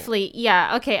Dale. Briefly.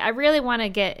 Yeah. Okay. I really want to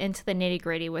get into the nitty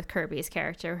gritty with Kirby's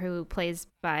character, who plays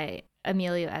by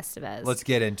Emilio Estevez. Let's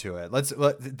get into it.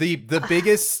 The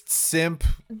biggest simp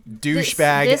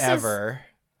douchebag ever.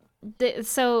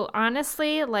 So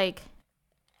honestly, like,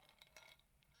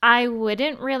 I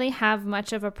wouldn't really have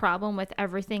much of a problem with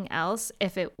everything else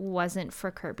if it wasn't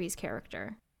for Kirby's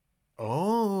character.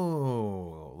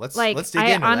 Oh, let's dig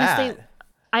into that.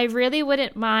 I really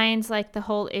wouldn't mind like the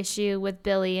whole issue with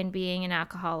Billy and being an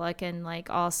alcoholic, and like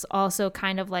also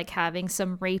kind of like having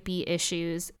some rapey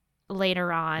issues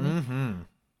later on.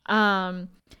 Mm-hmm.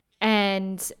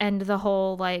 And the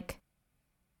whole like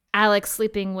Alex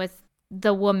sleeping with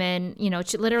the woman,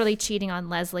 literally cheating on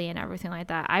Leslie and everything like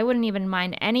that. I wouldn't even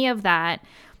mind any of that.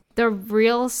 The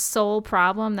real sole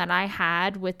problem that I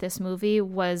had with this movie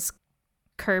was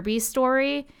Kirby's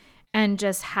story and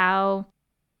just how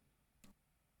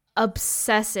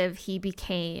obsessive he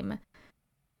became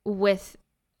with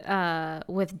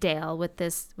Dale, with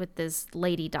this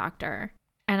lady doctor.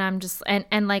 And I'm just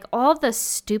and like all the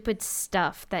stupid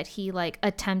stuff that he like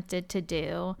attempted to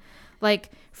do,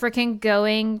 like freaking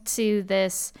going to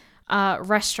this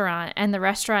restaurant and the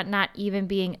restaurant not even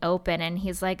being open, and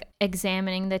he's like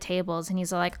examining the tables and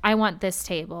he's like, I want this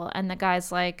table, and the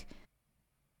guy's like,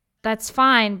 that's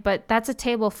fine, but that's a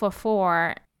table for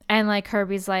 4. And like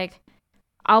Kirby's like,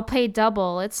 I'll pay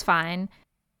double, it's fine.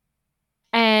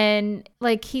 And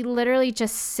like he literally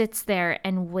just sits there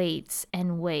and waits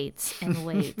and waits and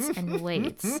waits and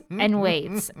waits and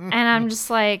waits. And I'm just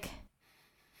like,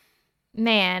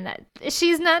 man,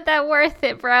 she's not that worth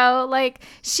it, bro. Like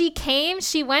she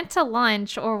went to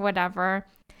lunch or whatever,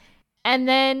 and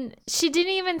then she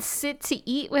didn't even sit to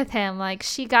eat with him. Like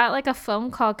she got like a phone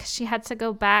call because she had to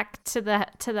go back to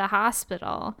the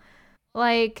hospital.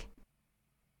 Like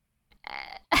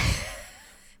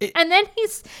and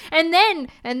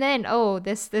then oh,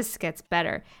 this gets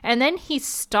better. And then he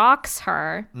stalks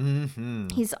her. Mm-hmm.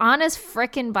 He's on his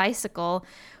frickin' bicycle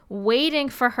waiting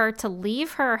for her to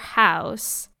leave her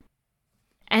house,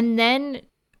 and then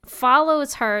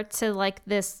follows her to like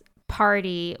this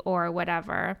party or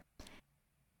whatever,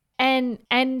 and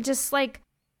just like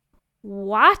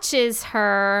watches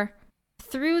her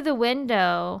through the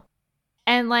window,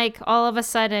 and like all of a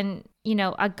sudden,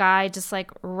 a guy just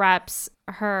like wraps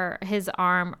his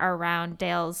arm around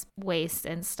Dale's waist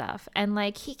and stuff, and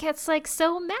like he gets like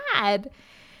so mad.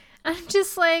 I'm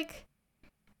just like,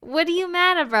 what are you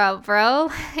mad about,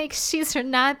 bro? Like she's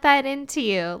not that into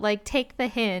you. Like take the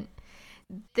hint.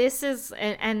 This is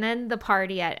and then the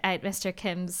party at Mr.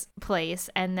 Kim's place,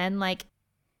 and then like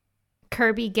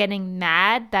Kirby getting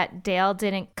mad that Dale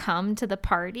didn't come to the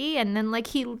party, and then like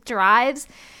he drives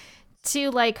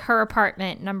to like her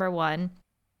apartment, number 1,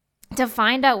 to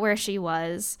find out where she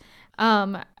was.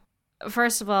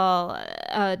 First of all,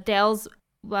 Dale's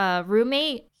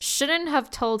roommate shouldn't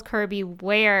have told Kirby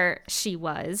where she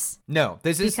was. No,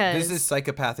 this is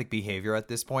psychopathic behavior at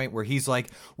this point, where he's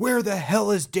like, where the hell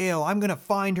is Dale? I'm gonna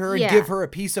find her and give her a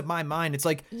piece of my mind. It's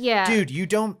like, dude, you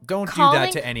don't do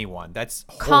that to anyone. That's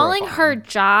horrifying. Calling her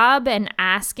job and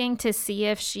asking to see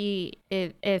if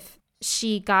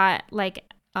she got like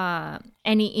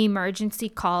any emergency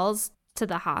calls to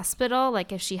the hospital,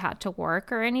 like if she had to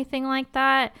work or anything like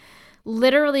that.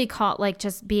 Literally called, like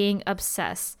just being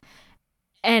obsessed.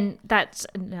 And that's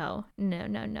no,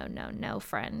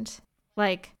 friend.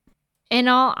 Like, in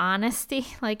all honesty,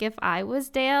 like if I was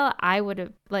Dale, I would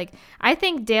have I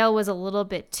think Dale was a little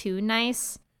bit too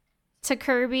nice to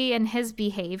Kirby and his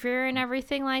behavior and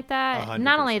everything like that. 100%.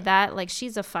 Not only that, like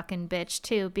she's a fucking bitch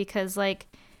too, because like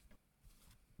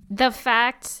the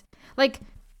fact, like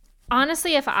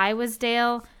honestly, if I was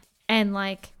Dale and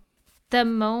like the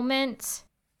moment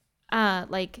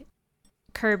like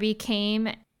Kirby came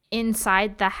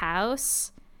inside the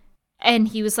house, and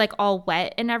he was like all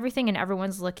wet and everything, and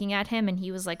everyone's looking at him, and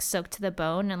he was like soaked to the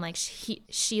bone, and like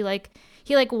he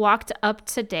like walked up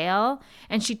to Dale,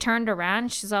 and she turned around,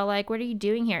 and she's all like, "What are you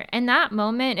doing here?" In that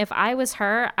moment, if I was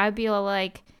her, I'd be all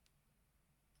like,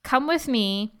 "Come with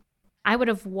me." I would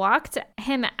have walked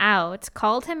him out,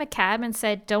 called him a cab, and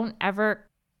said, "Don't ever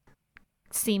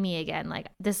see me again. Like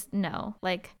this, no.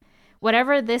 Like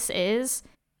whatever this is,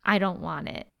 I don't want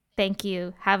it. Thank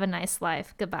you. Have a nice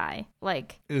life. Goodbye."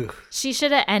 Like, Ugh. she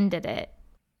should have ended it.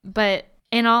 But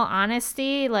in all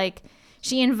honesty, like,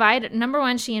 number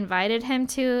one, she invited him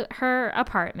to her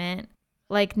apartment,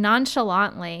 like,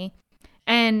 nonchalantly.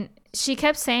 And she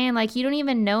kept saying, like, "You don't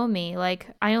even know me. Like,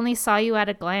 I only saw you at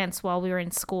a glance while we were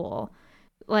in school."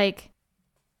 Like,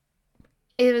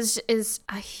 is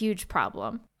a huge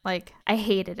problem. Like, I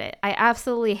hated it. I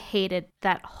absolutely hated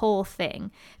that whole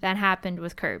thing that happened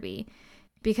with Kirby.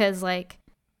 Because, like,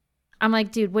 I'm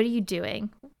like, dude, what are you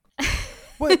doing?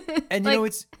 What? And you Like- know,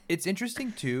 it's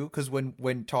interesting too, because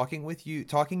when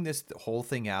talking this whole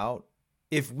thing out,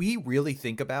 if we really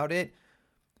think about it,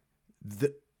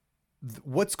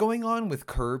 what's going on with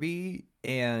Kirby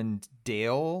and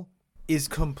Dale is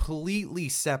completely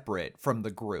separate from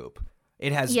the group.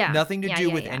 It has nothing to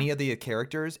do with any of the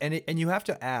characters, and you have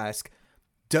to ask,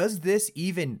 what does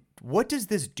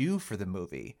this do for the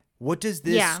movie? What does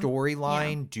this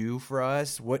storyline do for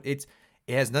us? It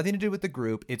has nothing to do with the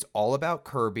group. It's all about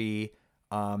Kirby.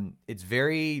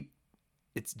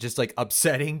 It's just like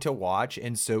upsetting to watch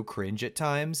and so cringe at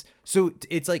times. So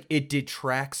it's like it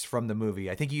detracts from the movie.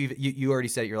 I think you already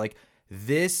said it. You're like,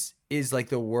 this is like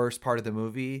the worst part of the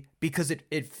movie because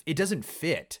it doesn't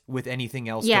fit with anything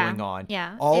else going on.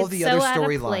 Yeah. All It's the so other out of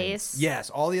storylines. place. Yes,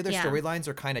 all the other storylines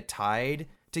are kind of tied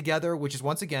together, which is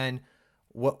once again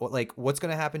what's going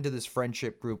to happen to this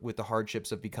friendship group with the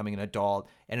hardships of becoming an adult,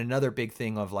 and another big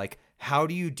thing of like, how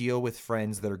do you deal with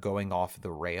friends that are going off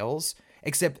the rails?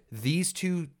 Except these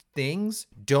two things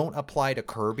don't apply to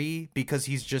Kirby because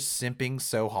he's just simping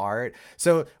so hard.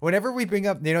 So whenever we bring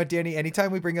up, Danny,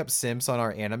 anytime we bring up simps on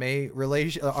our anime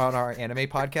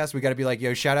podcast, we got to be like,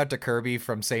 yo, shout out to Kirby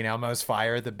from St. Elmo's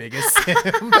Fire, the biggest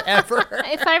simp ever.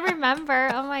 If I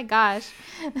remember, oh my gosh.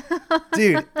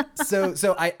 Dude,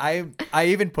 so I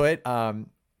even put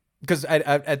because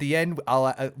at the end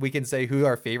we can say who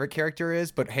our favorite character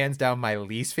is, but hands down my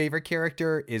least favorite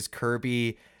character is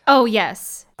Kirby. Oh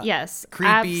yes,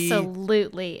 creepy.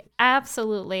 absolutely. Yes,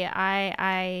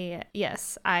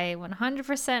 I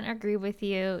 100% agree with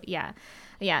you. Yeah,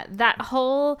 that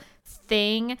whole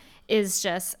thing is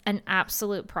just an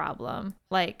absolute problem.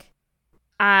 Like,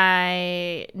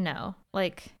 it's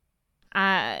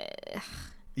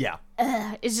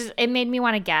just, it made me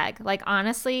want to gag. Like,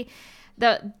 honestly,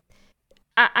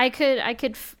 I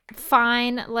could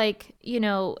find, like,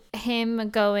 him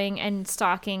going and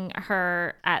stalking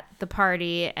her at the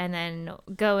party, and then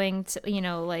going to,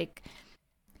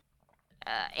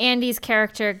 Andy's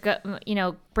character,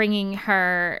 bringing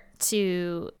her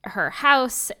to her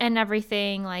house and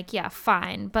everything. Like, yeah,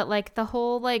 fine. But, like, the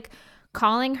whole, like,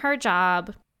 calling her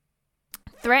job,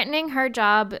 threatening her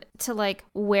job to, like,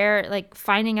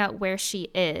 finding out where she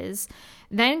is,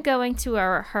 then going to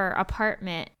her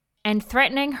apartment and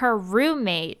threatening her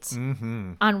roommate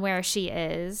on where she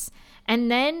is, and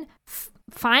then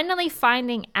finally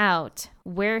finding out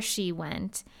where she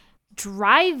went,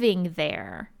 driving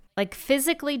there, like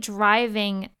physically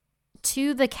driving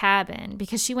to the cabin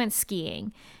because she went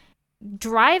skiing,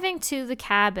 driving to the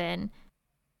cabin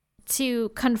to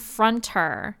confront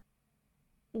her.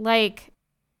 Like,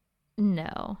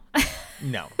 no.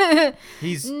 No.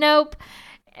 Nope.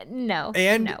 No.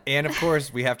 And of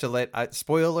course we have to let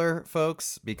spoiler,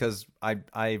 folks, because I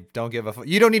don't give a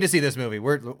you don't need to see this movie.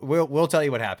 We'll tell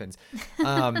you what happens.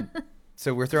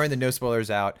 So we're throwing the no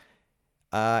spoilers out.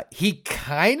 He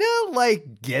kind of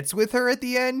like gets with her at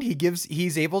the end.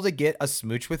 He's able to get a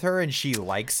smooch with her, and she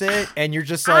likes it, and you're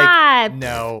just like,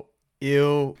 no,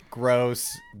 ew,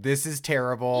 gross. This is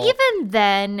terrible.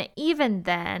 Even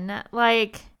then,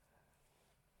 like,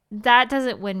 that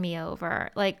doesn't win me over.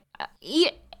 Like,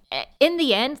 in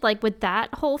the end, like, with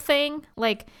that whole thing,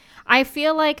 like, I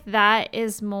feel like that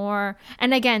is more,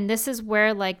 and again, this is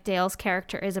where, like, Dale's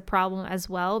character is a problem as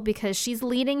well, because she's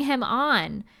leading him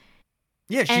on.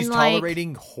 Yeah, she's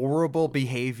tolerating horrible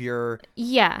behavior.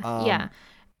 Yeah.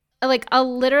 Like,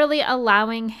 literally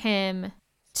allowing him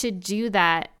to do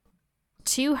that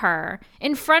to her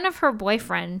in front of her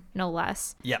boyfriend, no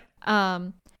less. Yep.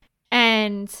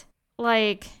 And,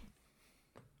 like,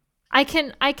 I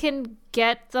can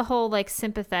get the whole, like,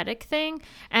 sympathetic thing,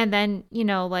 and then,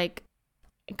 like,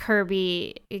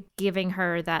 Kirby giving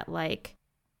her that like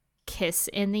kiss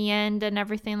in the end and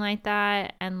everything like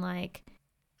that. And like,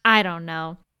 I don't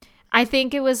know. I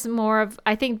think it was more of,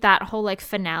 I think that whole like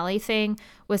finale thing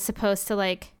was supposed to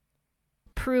like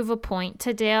prove a point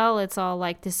to Dale. It's all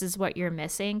like, this is what you're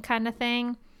missing kind of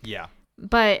thing. Yeah.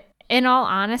 But in all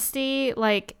honesty,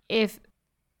 like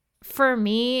for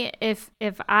me, if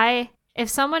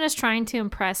someone is trying to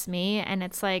impress me and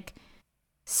it's like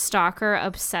stalker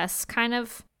obsessed kind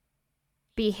of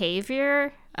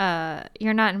behavior,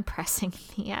 you're not impressing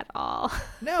me at all.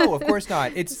 No, of course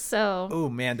not. It's so, oh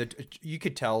man, you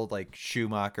could tell like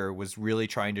Schumacher was really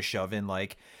trying to shove in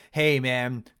like, hey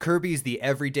man, Kirby's the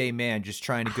everyday man just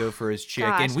trying to go for his chick,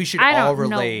 gosh, and we should I all don't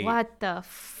relate. know what the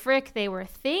frick they were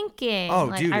thinking. Oh,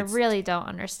 like, dude, I really don't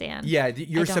understand. Yeah,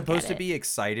 you're don't supposed get to it. be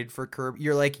excited for Kirby.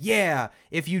 You're like, yeah,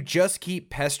 if you just keep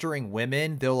pestering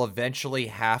women, they'll eventually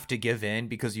have to give in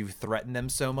because you've threatened them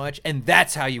so much, and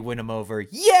that's how you win them over.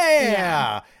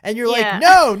 Yeah, and you're Yeah. like,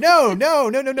 no,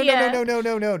 Yeah.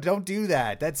 no, don't do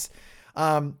that. That's,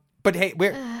 but hey,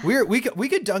 we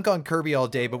could dunk on Kirby all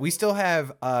day, but we still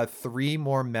have 3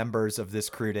 more members of this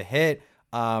crew to hit.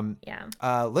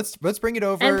 Let's bring it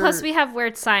over. And plus we have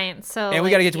weird science, so and we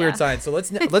like, got to get to yeah. weird science. So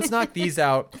let's knock these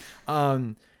out.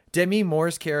 Demi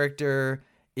Moore's character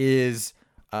is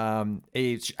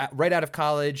right out of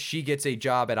college. She gets a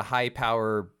job at a high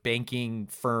power banking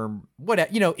firm.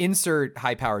 Insert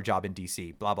high power job in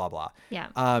DC. Blah blah blah.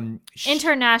 Yeah.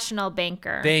 International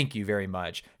banker. Thank you very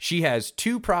much. She has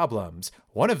 2 problems.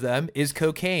 One of them is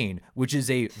cocaine, which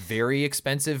is a very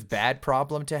expensive, bad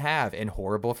problem to have and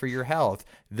horrible for your health.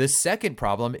 The second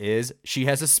problem is she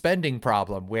has a spending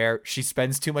problem where she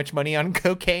spends too much money on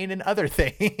cocaine and other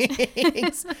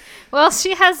things. Well,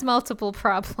 she has multiple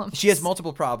problems. She has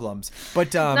multiple problems,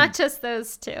 but not just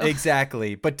those 2.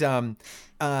 Exactly. But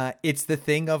it's the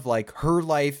thing of like her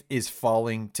life is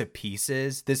falling to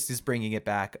pieces. This is bringing it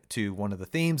back to one of the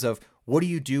themes of what do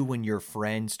you do when your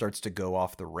friend starts to go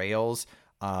off the rails?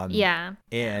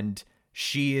 And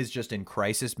she is just in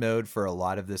crisis mode for a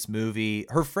lot of this movie.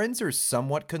 Her friends are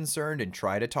somewhat concerned and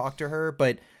try to talk to her,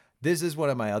 but this is one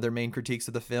of my other main critiques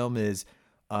of the film is,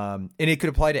 and it could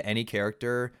apply to any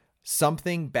character.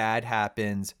 Something bad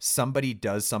happens. Somebody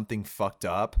does something fucked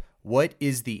up. What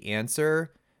is the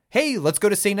answer? Hey, let's go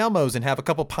to St. Elmo's and have a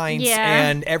couple pints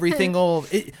and everything will,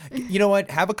 you know what?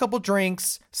 Have a couple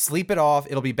drinks, sleep it off.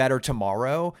 It'll be better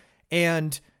tomorrow.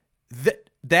 And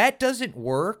that doesn't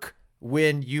work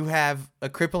when you have a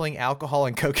crippling alcohol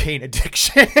and cocaine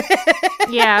addiction.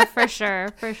 Yeah, for sure.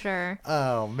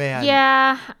 Oh, man.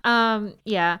 Yeah.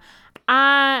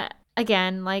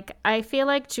 Again, like, I feel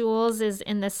like Jules is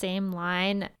in the same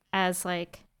line as,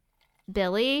 like,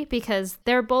 Billy because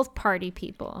they're both party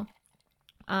people.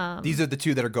 These are the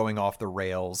 2 that are going off the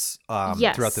rails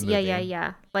yes, throughout the movie.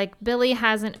 Yeah. Like Billy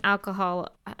has an alcohol,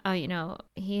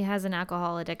 he has an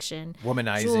alcohol addiction.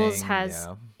 Womanizing. Jules has,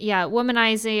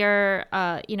 womanizer.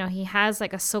 He has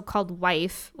like a so-called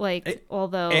wife, like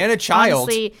although and a child.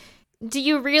 Honestly, do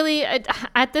you really?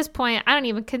 At this point, I don't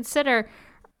even consider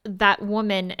that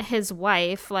woman his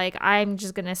wife. Like I'm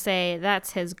just gonna say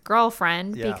that's his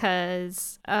girlfriend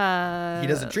because he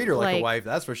doesn't treat her like a wife,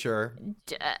 that's for sure.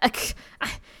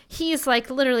 He's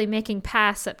like literally making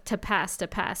pass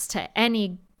to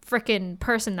any freaking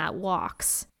person that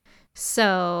walks.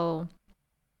 So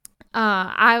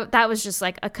that was just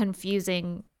like a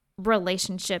confusing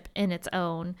relationship in its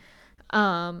own.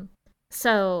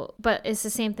 So, but it's the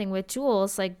same thing with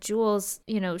Jules. Like Jules,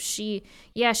 she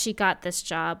got this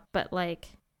job, but like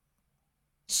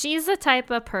she's the type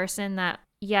of person that,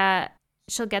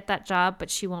 she'll get that job, but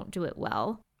she won't do it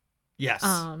well. Yes.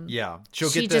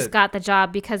 She just got the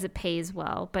job because it pays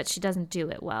well, but she doesn't do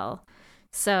it well.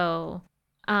 So,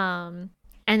 and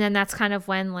then that's kind of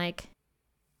when like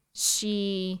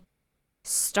she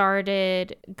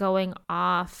started going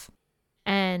off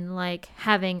and like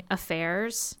having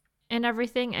affairs and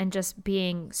everything and just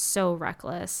being so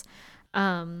reckless.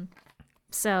 And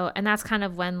that's kind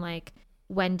of when like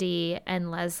Wendy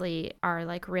and Leslie are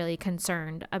like really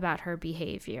concerned about her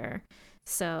behavior.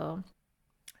 So,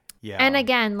 yeah. And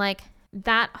again, like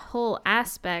that whole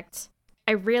aspect,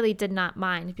 I really did not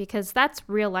mind because that's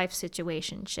real life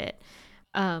situation shit.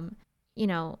 I'm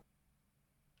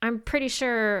pretty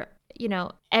sure,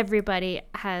 everybody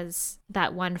has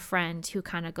that one friend who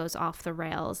kind of goes off the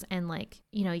rails and like,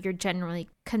 you're generally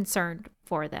concerned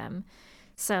for them.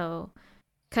 So,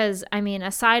 because I mean,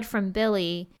 aside from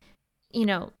Billy,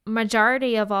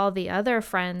 majority of all the other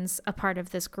friends a part of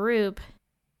this group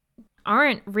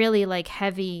aren't really like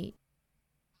heavy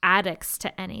addicts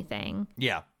to anything.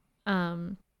 Yeah.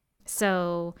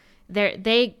 So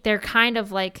they're kind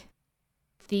of like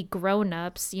the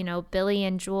grown-ups, you know. Billy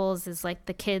and Jules is like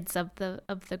the kids of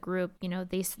the group, you know.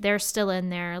 They're still in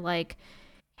their like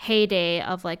heyday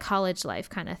of like college life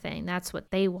kind of thing. That's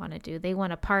what they want to do. They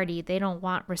want to party. They don't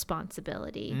want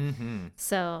responsibility.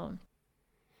 So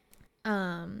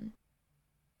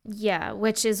yeah,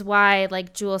 which is why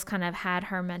like Jules kind of had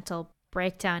her mental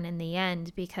breakdown in the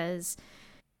end, because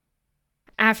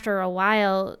after a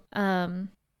while,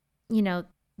 you know,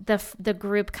 the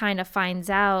group kind of finds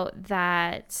out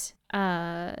that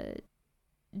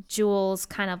Jules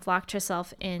kind of locked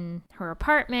herself in her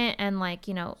apartment, and like,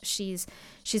 you know, she's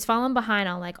fallen behind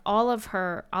on like all of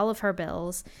her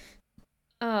bills.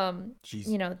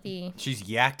 You know, she's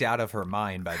yacked out of her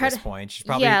mind by this point. She's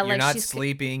probably, you're not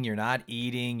sleeping, you're not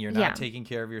eating, you're not taking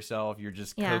care of yourself, you're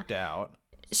just coked out.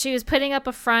 She was putting up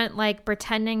a front, like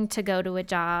pretending to go to a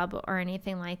job or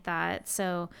anything like that.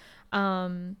 So,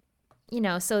 you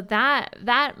know, so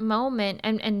that moment,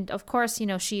 and of course, you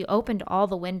know, she opened all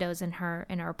the windows in her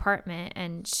apartment,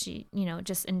 and she, you know,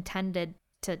 just intended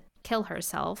to kill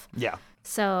herself. Yeah.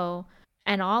 So,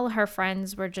 and all her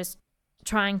friends were just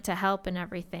trying to help and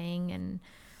everything,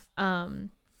 and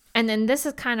then this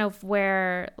is kind of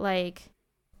where like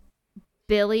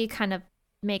Billy kind of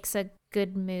makes a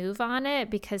good move on it,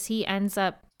 because he ends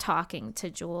up talking to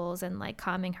Jules and like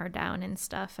calming her down and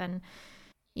stuff, and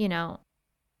you know,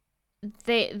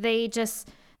 they just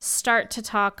start to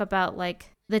talk about like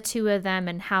the two of them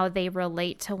and how they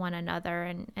relate to one another,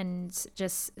 and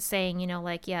just saying, you know,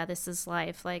 like, yeah, this is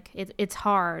life, like it's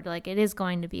hard, like it is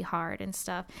going to be hard and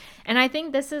stuff. And I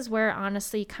think this is where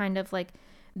honestly kind of like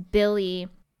Billy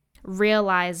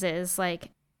realizes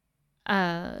like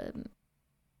I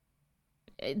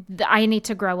need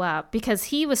to grow up, because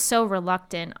he was so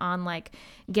reluctant on like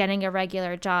getting a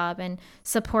regular job and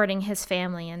supporting his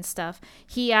family and stuff.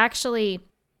 He actually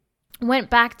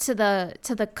went back to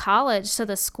the college, to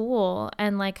the school,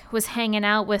 and like was hanging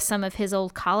out with some of his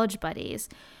old college buddies,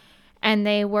 and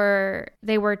they were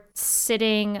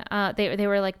sitting they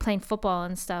were like playing football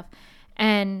and stuff,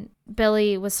 and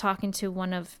Billy was talking to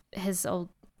one of his old,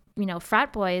 you know,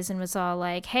 frat boys, and was all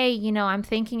like, hey, you know, I'm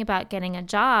thinking about getting a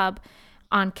job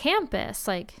on campus,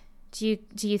 like do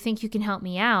you think you can help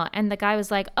me out? And the guy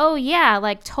was like, oh yeah,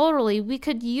 like totally, we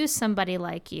could use somebody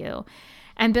like you.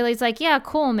 And Billy's like, yeah,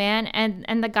 cool, man.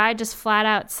 And the guy just flat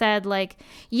out said like,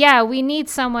 yeah, we need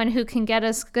someone who can get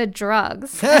us good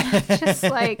drugs. Just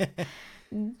like,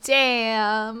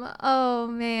 damn, oh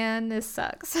man, this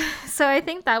sucks. So I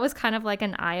think that was kind of like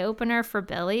an eye opener for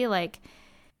Billy, like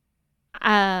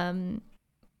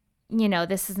you know,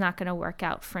 this is not going to work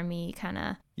out for me, kind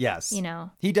of. Yes. You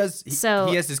know. He does.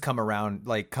 He has this come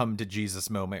to Jesus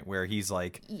moment where he's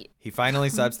like, he finally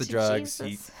stops the drugs.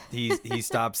 He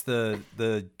stops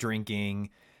the drinking,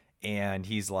 and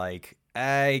he's like,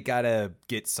 I gotta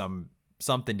get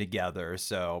something together.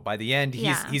 So by the end,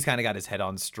 he's kind of got his head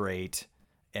on straight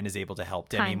and is able to help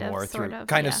Demi Moore sort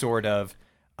of,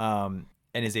 and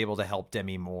is able to help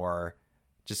Demi Moore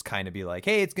just kind of be like,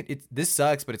 hey, it's this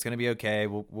sucks, but it's gonna be okay.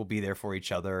 We'll be there for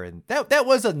each other, and that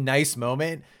was a nice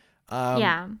moment.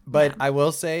 But I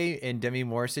will say, in Demi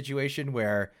Moore's situation,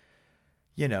 where,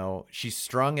 you know, she's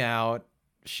strung out,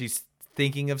 she's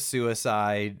thinking of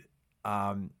suicide,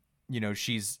 you know,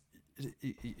 she's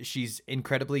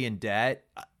incredibly in debt.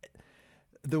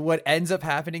 What ends up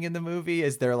happening in the movie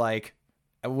is they're like,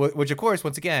 which of course,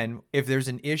 once again, if there's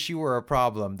an issue or a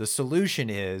problem, the solution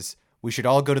is, we should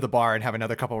all go to the bar and have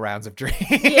another couple rounds of drinks.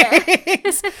 Yeah.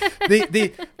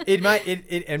 In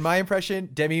my impression,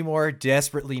 Demi Moore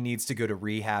desperately needs to go to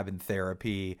rehab and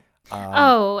therapy.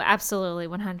 Oh, absolutely,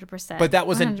 100%. But that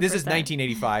wasn't. 100%. This is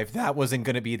 1985. That wasn't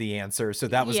going to be the answer. So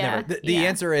that was never. The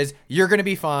answer is, you're going to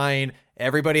be fine.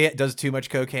 Everybody does too much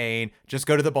cocaine. Just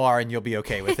go to the bar and you'll be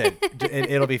okay with it.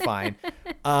 It'll be fine.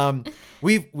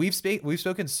 We've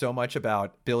spoken so much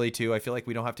about Billy too. I feel like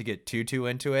we don't have to get too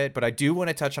into it, but I do want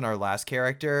to touch on our last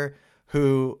character,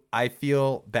 who I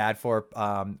feel bad for.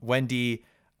 Wendy,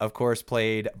 of course,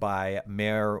 played by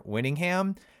Mare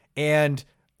Winningham, and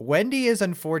Wendy is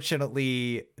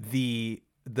unfortunately the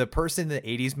person in the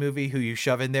 80s movie who you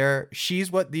shove in there. She's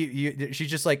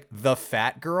she's just like the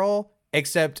fat girl,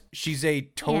 except she's a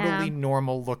totally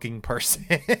normal looking person.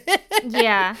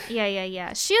 Yeah.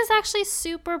 She was actually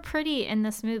super pretty in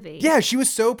this movie. Yeah, she was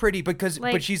so pretty,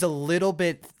 but she's a little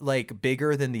bit like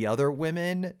bigger than the other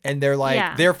women, and they're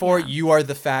like, therefore you are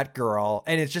the fat girl.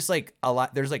 And it's just like a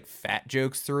lot, there's like fat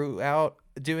jokes throughout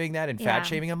doing that and fat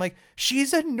shaming. I'm like,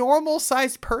 she's a normal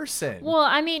sized person. Well,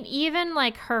 I mean, even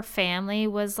like her family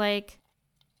was like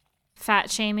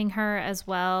fat shaming her as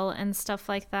well and stuff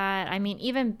like that. I mean,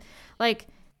 even like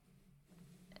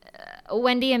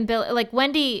Wendy and Billy, like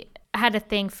Wendy had a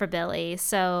thing for Billy,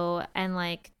 so, and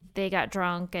like they got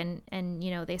drunk and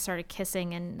you know, they started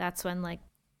kissing, and that's when like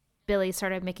Billy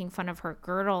started making fun of her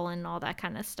girdle and all that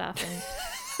kind of stuff, and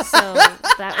so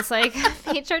that was like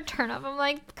a major turn off. I'm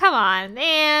like, come on,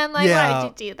 man, like why did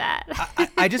you do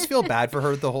that? I just feel bad for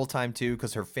her the whole time too,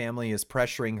 because her family is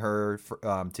pressuring her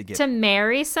to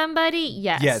marry somebody.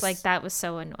 Yes, like that was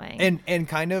so annoying. And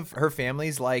kind of her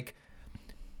family's like,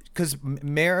 because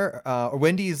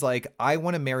Wendy's like, I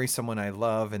want to marry someone I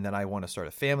love and then I want to start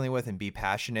a family with and be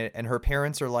passionate. And her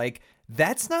parents are like,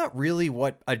 that's not really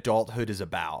what adulthood is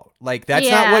about. Like, that's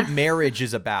not what marriage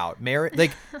is about.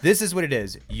 Like, this is what it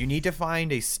is. You need to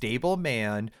find a stable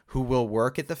man who will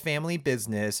work at the family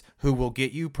business, who will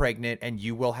get you pregnant, and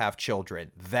you will have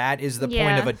children. That is the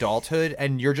point of adulthood.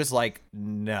 And you're just like,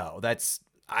 no,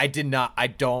 I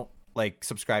don't like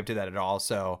subscribe to that at all.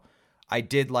 So I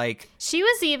did like. She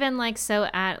was even like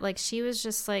she was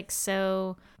just like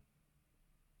so.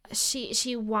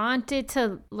 She wanted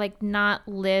to like not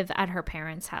live at her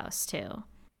parents' house too.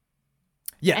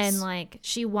 Yes. And like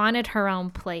she wanted her own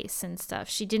place and stuff.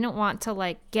 She didn't want to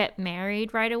like get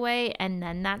married right away and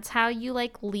then that's how you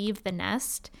like leave the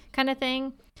nest kind of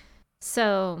thing.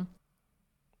 So,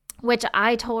 which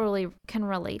I totally can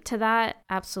relate to that,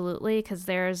 absolutely, because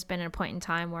there's been a point in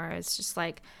time where it's just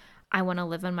like I want to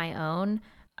live on my own.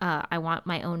 I want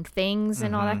my own things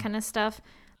and all that kind of stuff.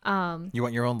 You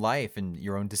want your own life and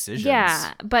your own decisions.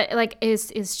 Yeah, but like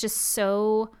it's just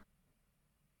so.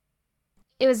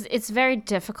 It's very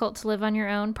difficult to live on your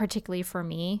own, particularly for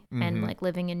me, and like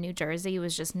living in New Jersey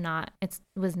was just not. It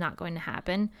was not going to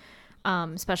happen,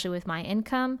 especially with my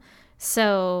income.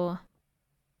 So,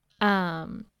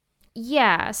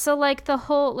 yeah. So like the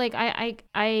whole like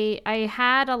I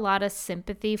had a lot of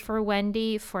sympathy for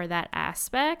Wendy for that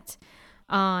aspect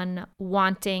on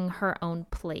wanting her own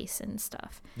place and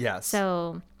stuff. Yes.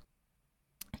 So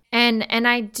and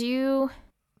I did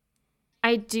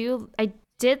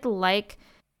like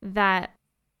that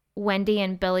Wendy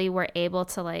and Billy were able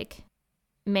to like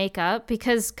make up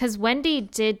because Wendy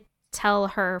did tell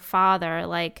her father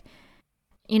like,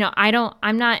 you know,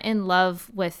 I'm not in love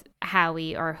with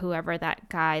Howie or whoever that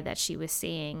guy that she was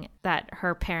seeing that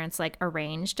her parents like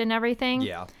arranged and everything.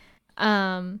 Yeah.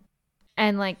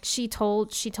 And like she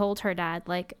told her dad,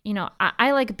 like, you know,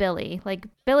 I like Billy. Like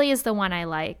Billy is the one I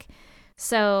like.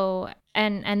 So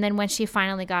and then when she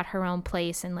finally got her own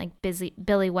place and like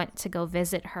Billy went to go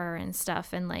visit her and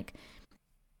stuff and like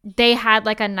they had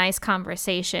like a nice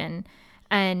conversation.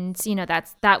 And you know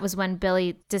that was when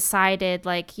Billy decided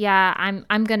like, yeah,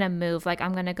 I'm gonna move, like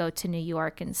I'm gonna go to New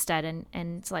York instead,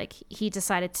 and like he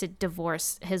decided to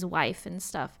divorce his wife and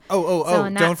stuff.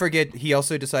 Don't forget he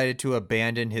also decided to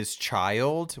abandon his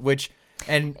child,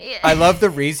 and I love the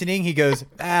reasoning. He goes,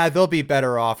 they'll be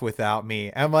better off without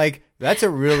me. I'm like, that's a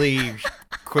really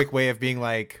quick way of being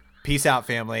like, peace out,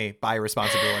 family, bye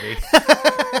responsibility.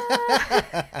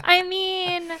 I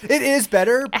mean, it is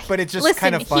better, but it's just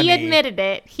kind of funny. He admitted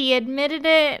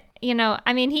it. You know,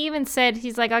 I mean, he even said,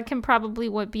 he's like, I can probably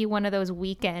be one of those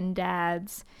weekend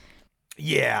dads.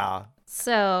 Yeah.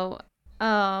 So,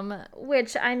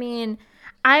 which I mean,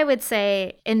 I would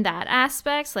say in that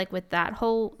aspect, like with that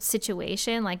whole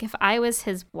situation, like if I was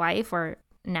his wife or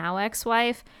now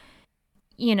ex-wife,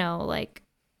 you know, like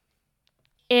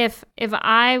if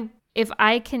I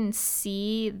can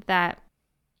see that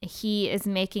he is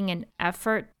making an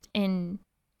effort in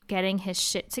getting his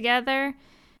shit together,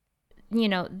 you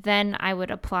know, then I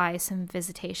would apply some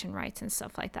visitation rights and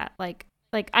stuff like that. Like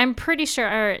I'm pretty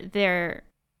sure there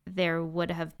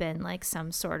would have been like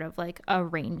some sort of like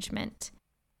arrangement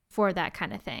for that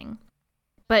kind of thing.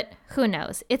 But who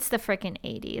knows? It's the freaking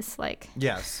 80s. Like,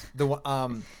 yes. The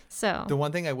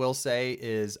one thing I will say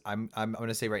is I'm going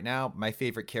to say right now, my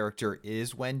favorite character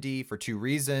is Wendy for two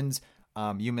reasons.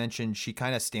 You mentioned she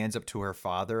kind of stands up to her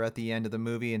father at the end of the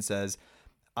movie and says,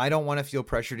 I don't want to feel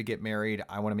pressure to get married.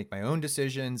 I want to make my own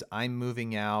decisions. I'm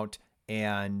moving out.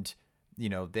 And, you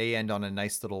know, they end on a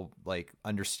nice little like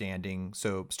understanding.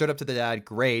 So stood up to the dad.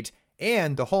 Great.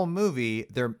 And the whole movie,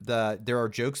 there are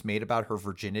jokes made about her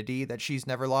virginity that she's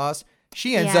never lost.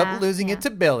 She ends up losing it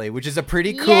to Billy, which is a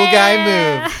pretty cool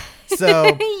guy move.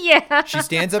 So she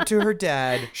stands up to her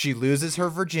dad. She loses her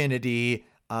virginity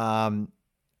to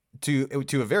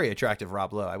a very attractive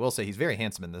Rob Lowe. I will say he's very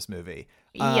handsome in this movie.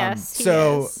 Yes, he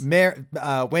so is.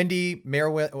 Wendy, Mayor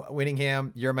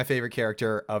Winningham, you're my favorite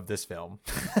character of this film.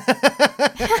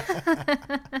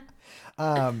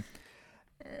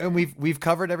 And we've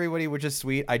covered everybody, which is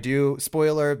sweet.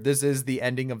 Spoiler, this is the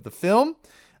ending of the film.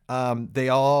 They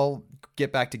all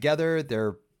get back together.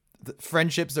 The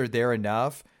friendships are there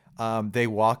enough. They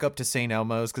walk up to St.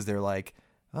 Elmo's because they're like,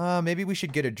 maybe we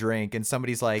should get a drink. And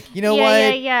somebody's like, you know Yeah,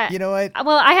 what? yeah. You know what?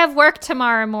 Well, I have work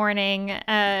tomorrow morning.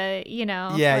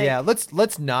 Yeah.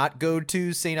 Let's not go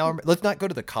to St. Elmo. Let's not go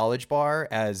to the college bar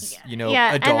as,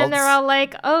 Yeah, adults. and then they're all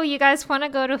like, "Oh, you guys want to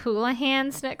go to Hula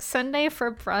Hands next Sunday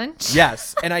for brunch?"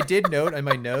 Yes. And I did note in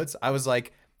my notes, I was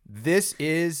like, this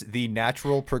is the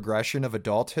natural progression of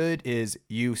adulthood is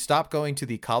you stop going to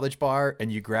the college bar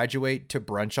and you graduate to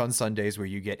brunch on Sundays where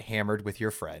you get hammered with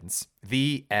your friends.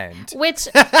 The end. Which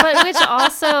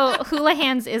also Hula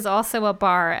Hands is also a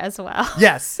bar as well.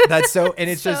 Yes, that's so, and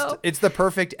it's So- it's the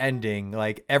perfect ending.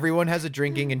 Like everyone has a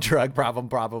drinking and drug problem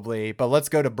probably, but let's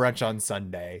go to brunch on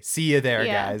Sunday. See you there,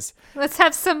 guys. Let's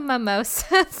have some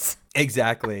mimosas.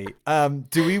 Exactly.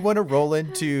 Do we want to roll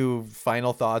into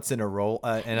final thoughts and a score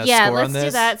on this? Yeah, let's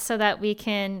do that so that we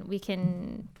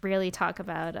can really talk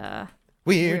about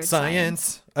Weird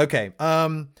science. Okay.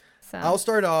 So. I'll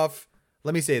start off.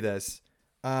 Let me say this.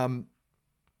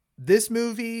 This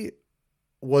movie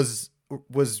was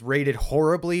rated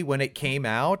horribly when it came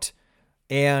out,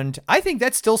 and I think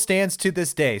that still stands to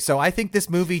this day. So I think this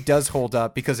movie does hold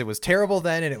up because it was terrible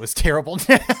then and it was terrible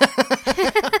now.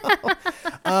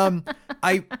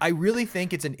 I really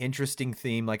think it's an interesting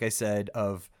theme, like I said,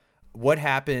 of what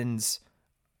happens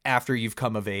after you've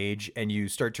come of age and you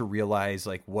start to realize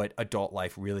like what adult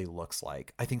life really looks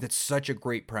like. I think that's such a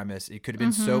great premise. It could have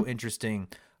been so interesting.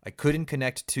 I couldn't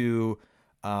connect to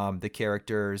the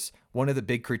characters. One of the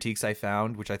big critiques I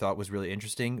found, which I thought was really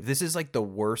interesting, this is like the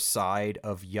worst side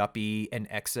of yuppie and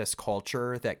excess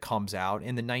culture that comes out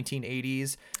in the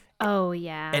 1980s. Oh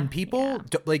yeah. And people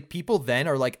people then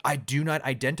are like, I do not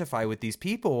identify with these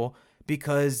people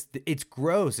because it's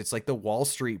gross. It's like the Wall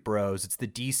Street bros. It's the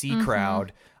DC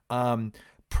crowd.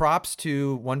 Props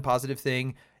to one positive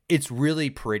thing. It's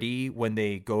really pretty when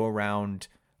they go around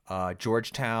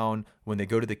Georgetown, when they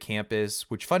go to the campus,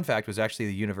 which fun fact was actually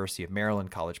the University of Maryland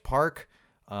College Park.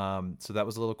 So that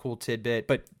was a little cool tidbit,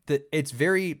 but there's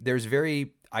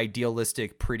very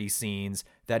idealistic, pretty scenes.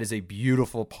 That is a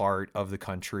beautiful part of the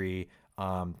country.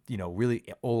 Really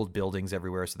old buildings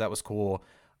everywhere. So that was cool.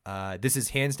 This is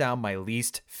hands down my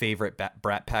least favorite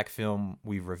Brat Pack film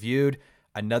we've reviewed.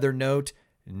 Another note,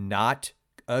 not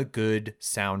a good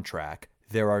soundtrack.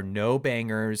 There are no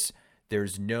bangers.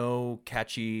 There's no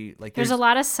catchy, there's a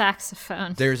lot of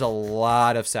saxophone. There's a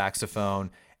lot of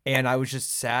saxophone. And I was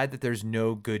just sad that there's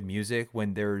no good music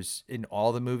when there's, in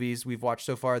all the movies we've watched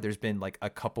so far, there's been like a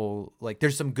couple, like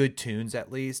there's some good tunes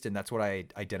at least. And that's what I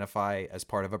identify as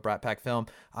part of a Brat Pack film.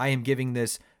 I am giving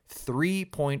this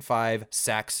 3.5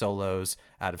 sax solos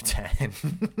out of 10.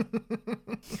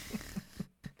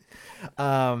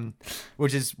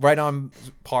 Which is right on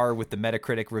par with the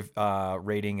Metacritic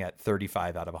rating at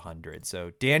 35 out of 100.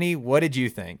 So Danny, what did you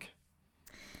think?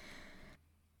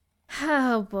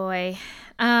 Oh boy.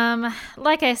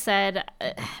 Like I said,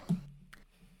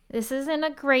 this isn't a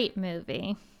great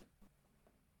movie.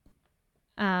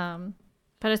 But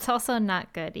it's also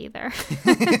not good either.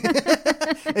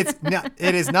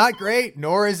 It is not great,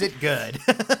 nor is it good.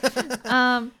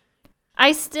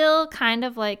 I still kind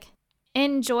of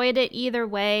enjoyed it either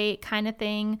way kind of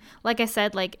thing. Like I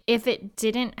said, if it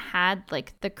didn't had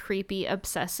the creepy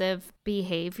obsessive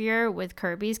behavior with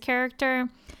Kirby's character,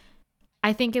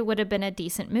 I think it would have been a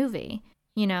decent movie.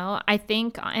 I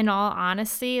think in all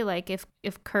honesty,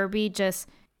 if Kirby just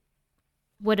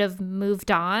would have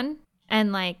moved on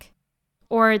and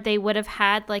or they would have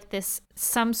had this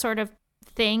some sort of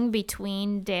thing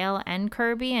between Dale and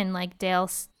Kirby, and Dale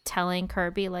telling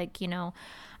Kirby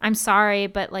I'm sorry,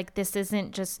 but this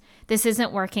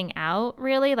isn't working out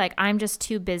really. I'm just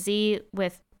too busy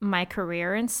with my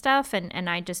career and stuff, and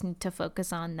I just need to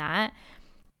focus on that.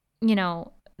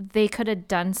 They could have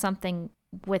done something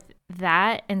with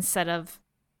that instead of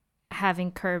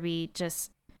having Kirby just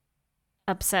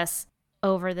obsess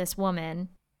over this woman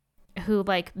who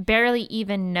barely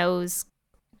even knows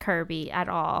Kirby at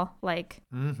all.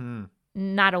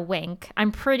 Not a wink.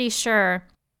 I'm pretty sure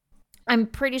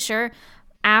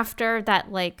after that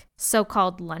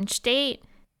so-called lunch date,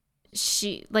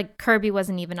 she Kirby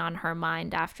wasn't even on her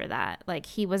mind after that.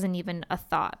 He wasn't even a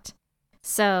thought.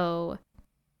 So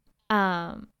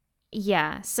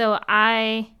yeah, so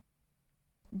I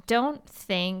don't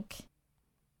think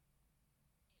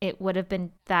it would have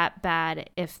been that bad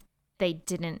if they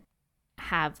didn't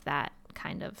have that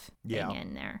kind of thing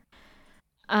in there.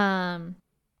 I'm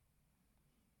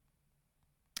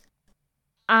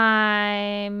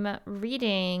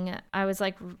reading, I'm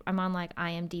on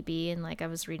IMDb, and I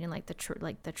was reading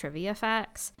the trivia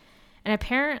facts, and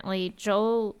apparently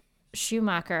Joel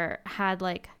Schumacher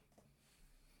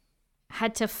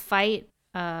had to fight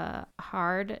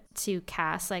hard to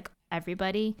cast like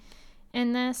everybody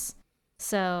in this.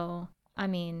 So, I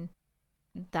mean,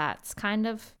 that's kind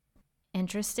of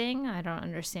interesting. I don't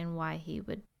understand why he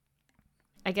would.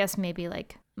 I guess maybe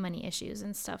like money issues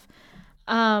and stuff.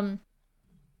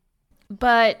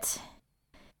 But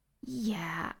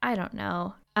yeah, I don't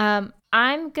know.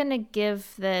 I'm gonna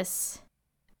give this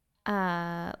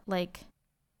like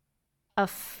a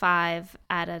 5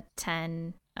 out of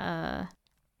 10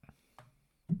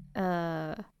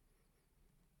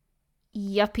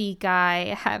 yuppie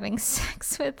guy having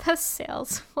sex with a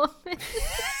saleswoman.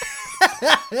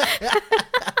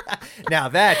 Now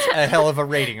that's a hell of a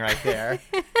rating right there.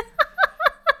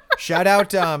 Shout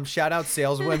out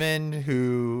saleswomen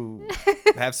who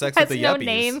have sex with the no yuppies.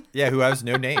 Name. Yeah, who has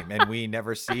no name and we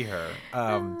never see her.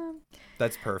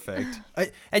 That's perfect.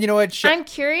 And you know what? I'm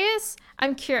curious.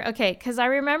 Okay, because I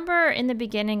remember in the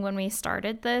beginning when we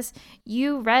started this,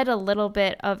 you read a little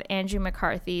bit of Andrew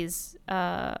McCarthy's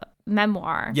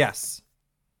memoir. Yes.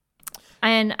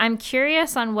 And I'm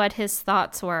curious on what his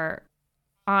thoughts were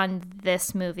on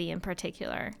this movie in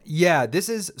particular. Yeah, this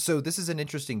is an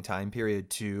interesting time period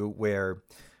too, where,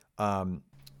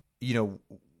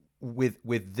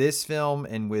 with this film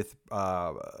and with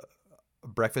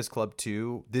Breakfast Club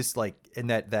 2, this like,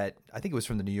 and that I think it was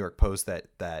from the New York Post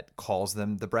that calls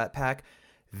them the Brat Pack.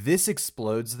 This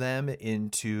explodes them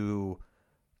into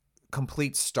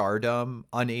complete stardom,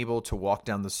 unable to walk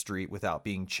down the street without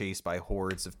being chased by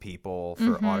hordes of people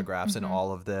for autographs and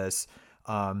all of this.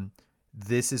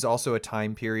 This is also a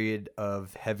time period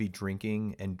of heavy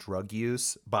drinking and drug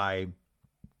use by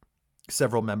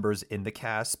several members in the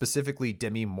cast. Specifically,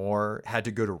 Demi Moore had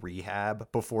to go to rehab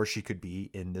before she could be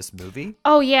in this movie.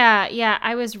 Oh, yeah. Yeah.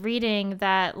 I was reading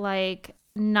that, like,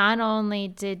 not only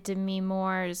did Demi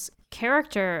Moore's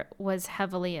character was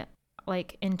heavily,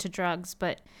 like, into drugs,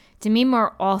 but Demi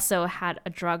Moore also had a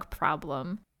drug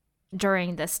problem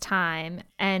during this time.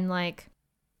 And, like,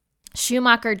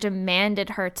 Schumacher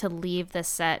demanded her to leave the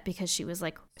set because she was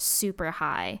like super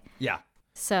high. Yeah.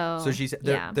 So she's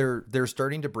they're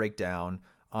starting to break down.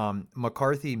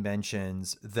 McCarthy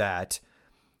mentions that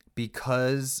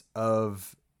because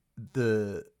of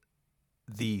the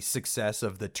success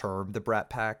of the term the Brat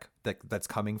Pack that's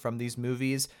coming from these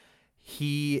movies,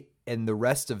 he and the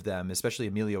rest of them, especially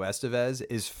Emilio Estevez,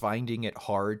 is finding it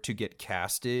hard to get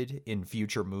casted in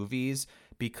future movies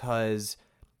because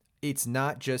it's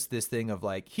not just this thing of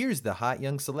like, here's the hot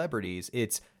young celebrities.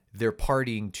 It's they're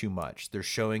partying too much. They're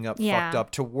showing up fucked up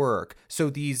to work.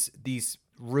 So these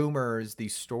rumors,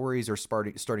 these stories are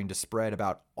starting to spread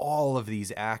about all of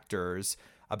these actors,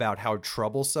 about how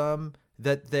troublesome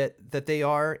that they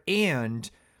are,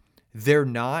 and they're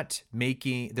not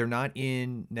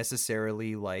in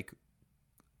necessarily like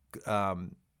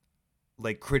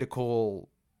critical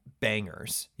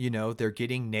bangers, they're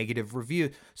getting negative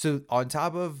reviews. So on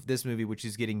top of this movie, which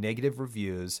is getting negative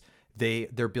reviews,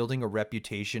 they're building a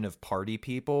reputation of party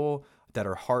people that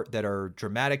are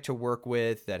dramatic to work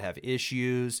with, that have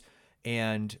issues.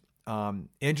 And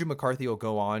Andrew McCarthy will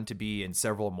go on to be in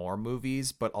several more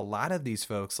movies, but a lot of these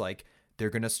folks, like, they're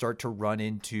going to start to run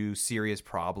into serious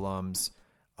problems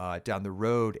down the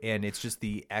road. And it's just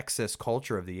the excess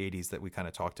culture of the 80s that we kind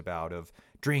of talked about, of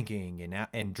drinking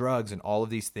and drugs and all of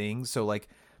these things. So like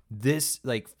this,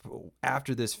 like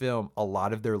after this film, a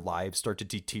lot of their lives start to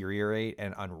deteriorate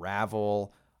and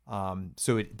unravel.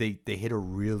 So they hit a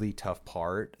really tough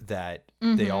part that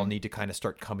they all need to kind of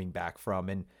start coming back from.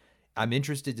 And I'm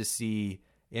interested to see,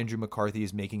 Andrew McCarthy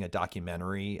is making a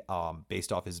documentary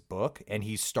based off his book, and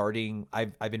he's starting.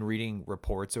 I've been reading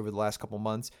reports over the last couple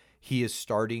months. He is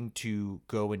starting to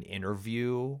go and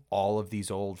interview all of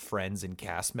these old friends and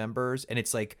cast members, and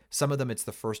it's like some of them, it's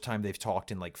the first time they've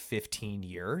talked in like 15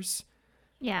 years.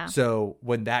 Yeah. So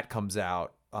when that comes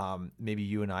out, maybe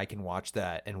you and I can watch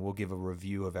that, and we'll give a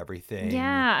review of everything.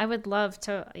 Yeah, I would love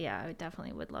to. Yeah, I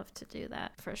definitely would love to do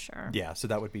that for sure. Yeah, so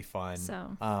that would be fun.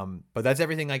 So, but that's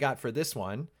everything I got for this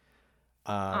one.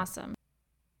 Awesome.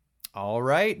 All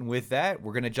right, and with that,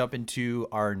 we're gonna jump into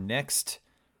our next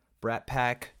Brat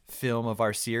Pack film of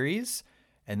our series,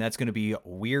 and that's gonna be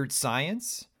Weird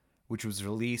Science, which was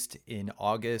released in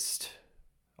August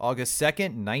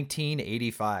 2nd,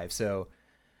 1985. So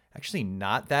actually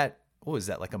not that. What was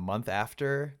that, like a month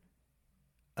after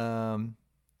St.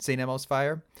 Elmo's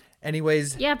Fire?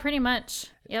 Anyways, yeah, pretty much.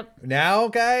 Yep. Now,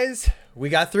 guys, we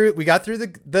got through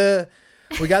the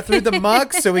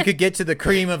muck so we could get to the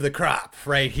cream of the crop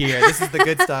right here. This is the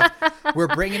good stuff. We're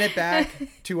bringing it back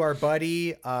to our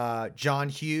buddy John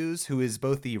Hughes, who is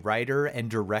both the writer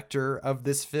and director of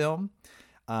this film.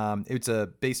 It's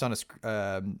based on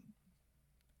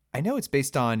I know it's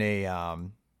based on I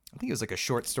think it was like a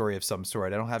short story of some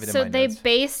sort. I don't have it in So my they notes.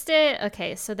 based it.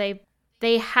 Okay, so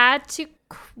they had to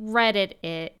credit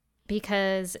it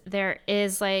because there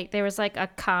was like a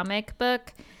comic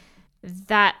book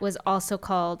that was also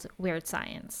called Weird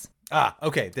Science. Ah,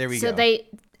 okay, there we So go. they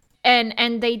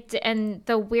and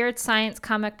the Weird Science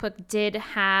comic book did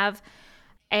have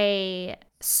a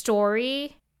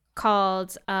story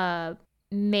called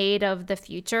Made of the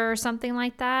Future or something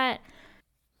like that.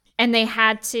 And they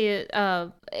had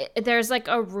to there's like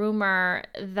a rumor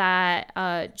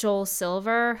that Joel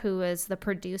Silver, who is the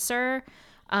producer,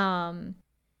 um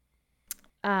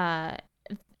uh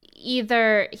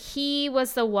either he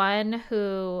was the one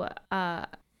who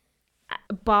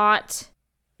bought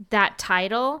that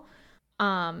title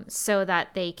so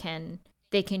that they can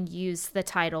use the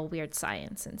title Weird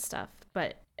Science and stuff.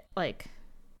 But like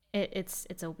it's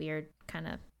a weird kind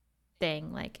of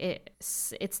thing. Like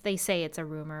it's they say it's a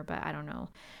rumor, but I don't know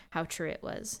how true it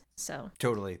was. So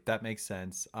Totally, that makes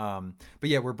sense. But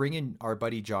yeah, we're bringing our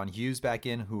buddy John Hughes back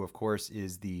in, who of course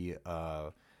is the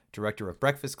director of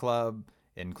Breakfast Club,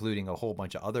 including a whole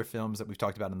bunch of other films that we've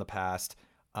talked about in the past.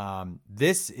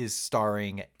 This is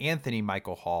starring Anthony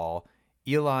Michael Hall,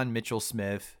 Elon Mitchell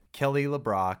Smith, Kelly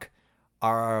LeBrock.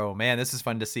 Oh man, this is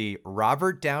fun to see.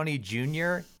 Robert Downey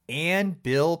Jr. and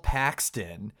Bill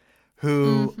Paxton,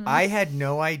 who I had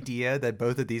no idea that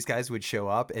both of these guys would show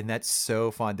up, and that's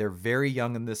so fun. They're very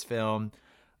young in this film.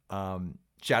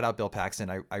 Shout out Bill Paxton.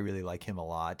 I really like him a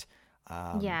lot.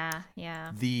 yeah.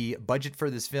 The budget for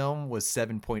this film was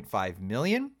 7.5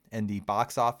 million and the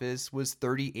box office was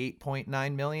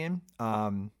 38.9 million.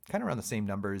 Kind of around the same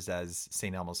numbers as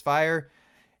St. Elmo's Fire.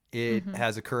 It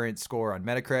has a current score on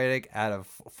Metacritic out of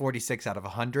 46 out of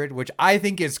 100, which I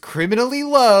think is criminally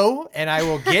low, and I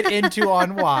will get into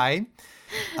on why.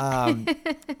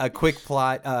 A quick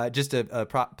plot, just a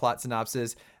plot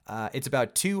synopsis. It's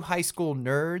about two high school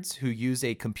nerds who use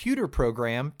a computer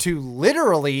program to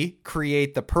literally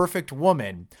create the perfect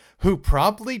woman who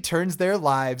promptly turns their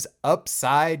lives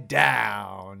upside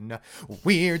down.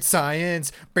 Weird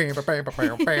Science. I'll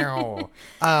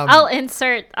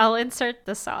insert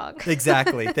the song.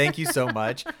 Exactly. Thank you so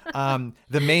much.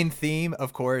 The main theme,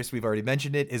 of course, we've already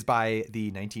mentioned it, is by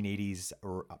the 1980s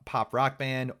pop rock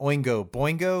band Oingo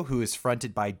Boingo, who is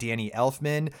fronted by Danny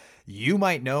Elfman. You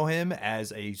might know him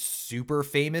as a super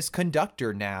famous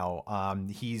conductor now.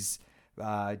 He's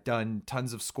done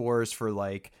tons of scores for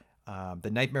like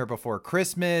The Nightmare Before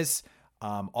Christmas,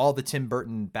 all the Tim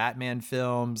Burton Batman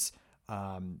films,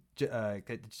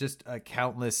 just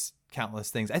countless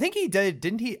things. I think he did,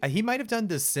 didn't he? He might have done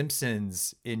the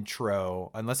Simpsons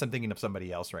intro, unless I'm thinking of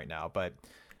somebody else right now. But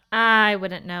I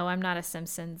wouldn't know. I'm not a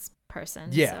Simpsons person.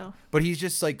 yeah, So. but he's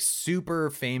just like super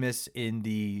famous in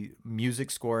the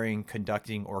music scoring,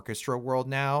 conducting orchestra world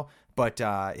now. But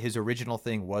his original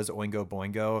thing was Oingo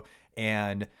Boingo,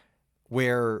 and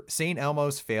where St.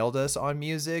 Elmo's failed us on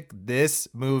music, this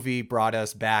movie brought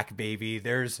us back, baby.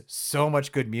 There's so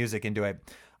much good music into it.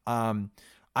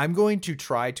 I'm going to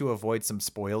try to avoid some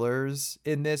spoilers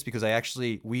in this because I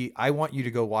want you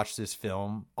to go watch this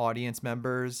film, audience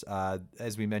members.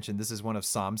 As we mentioned, this is one of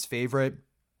Sam's favorite.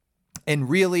 And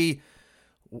really,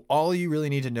 all you really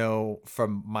need to know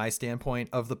from my standpoint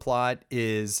of the plot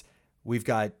is we've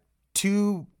got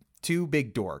two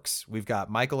big dorks. We've got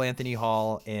Michael Anthony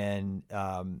Hall and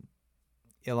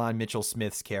Elon Mitchell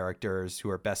Smith's characters, who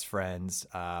are best friends,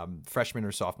 freshmen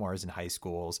or sophomores in high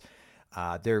schools.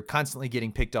 They're constantly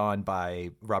getting picked on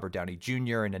by Robert Downey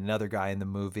Jr. and another guy in the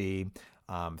movie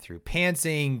through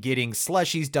pantsing, getting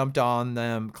slushies dumped on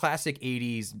them, classic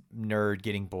 80s nerd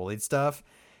getting bullied stuff.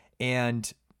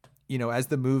 And, you know, as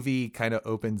the movie kind of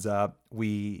opens up,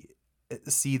 we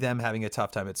see them having a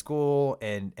tough time at school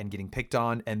and getting picked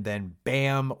on. And then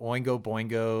bam, Oingo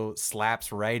Boingo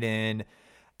slaps right in.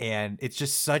 And it's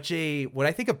just when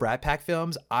I think of Brat Pack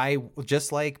films, I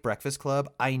just like Breakfast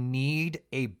Club, I need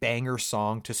a banger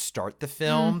song to start the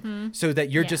film so that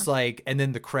you're just like, and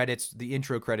then the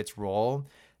intro credits roll.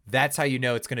 That's how you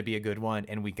know it's going to be a good one.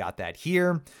 And we got that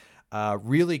here.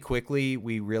 Really quickly,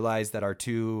 we realized that our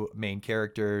two main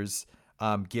characters,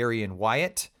 Gary and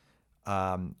Wyatt,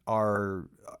 have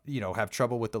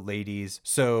trouble with the ladies.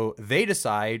 So they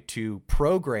decide to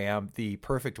program the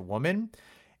perfect woman.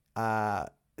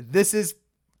 This is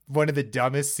one of the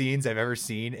dumbest scenes I've ever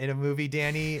seen in a movie,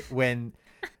 Danny, when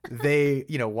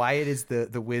Wyatt is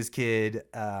the whiz kid,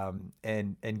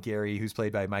 and Gary, who's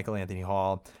played by Michael Anthony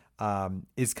Hall,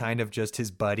 is kind of just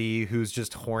his buddy who's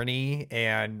just horny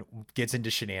and gets into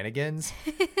shenanigans.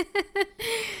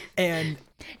 And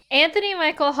Anthony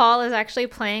Michael Hall is actually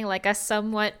playing like a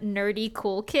somewhat nerdy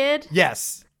cool kid.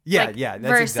 yes, Yeah, Like, yeah, that's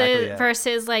versus exactly it.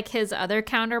 versus like his other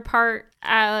counterpart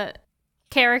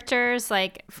characters,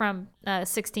 like from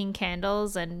 16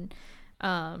 Candles and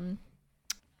The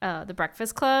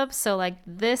Breakfast Club. So like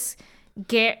this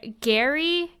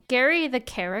Gary the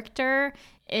character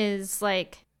is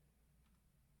like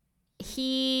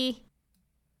he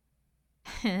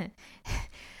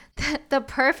the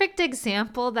perfect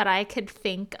example that I could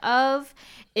think of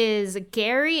is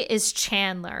Gary is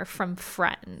Chandler from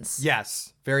Friends.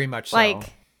 Yes, very much so.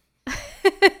 Like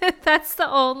that's the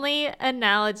only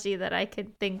analogy that I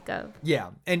could think of. Yeah,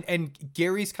 and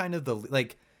Gary's kind of the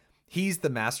like he's the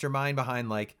mastermind behind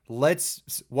like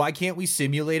why can't we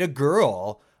simulate a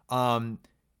girl?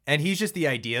 And he's just the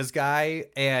ideas guy,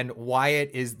 and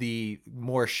Wyatt is the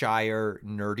more shyer,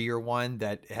 nerdier one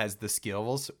that has the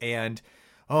skills. And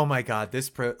oh my god,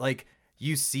 like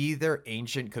you see their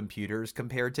ancient computers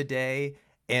compared today,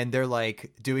 and they're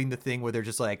like doing the thing where they're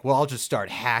just like, well, I'll just start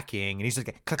hacking, and he's just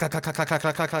like, clack, clack, clack, clack, clack,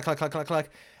 clack, clack, clack, clack, clack, clack.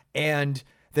 And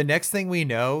the next thing we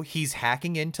know, he's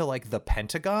hacking into like the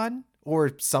Pentagon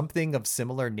or something of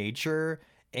similar nature.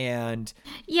 And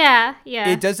yeah,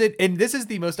 it doesn't, and this is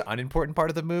the most unimportant part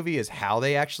of the movie is how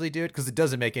they actually do it, because it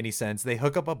doesn't make any sense. They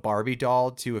hook up a Barbie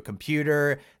doll to a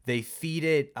computer, they feed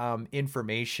it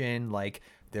information, like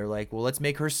they're like, well, let's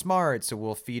make her smart, so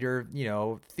we'll feed her,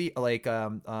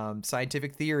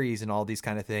 scientific theories and all these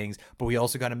kind of things, but we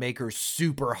also got to make her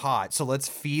super hot, so let's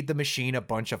feed the machine a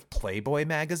bunch of Playboy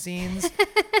magazines.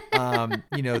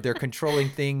 They're controlling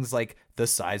things like the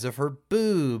size of her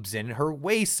boobs and her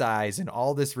waist size and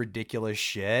all this ridiculous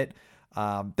shit.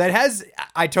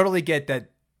 I totally get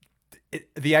that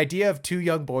the idea of two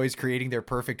young boys creating their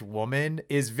perfect woman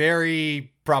is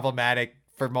very problematic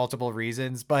for multiple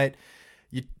reasons, but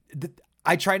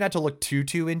I try not to look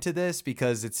too into this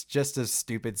because it's just a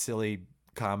stupid, silly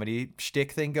comedy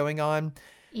shtick thing going on.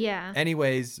 Yeah.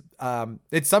 Anyways,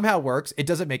 it somehow works. It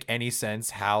doesn't make any sense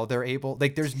how they're able,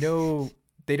 like,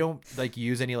 they don't like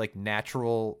use any like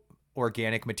natural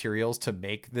organic materials to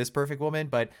make this perfect woman.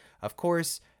 But of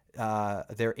course,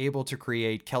 they're able to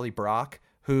create Kelly Brock,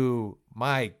 who,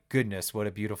 my goodness, what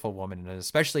a beautiful woman, and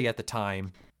especially at the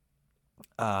time.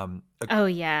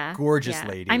 Gorgeous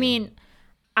lady. I mean,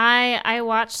 I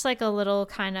watched like a little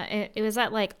kind of it was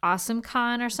at like Awesome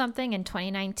Con or something in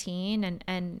 2019,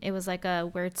 and it was like a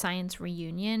Weird Science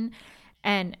reunion,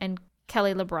 and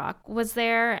Kelly LeBrock was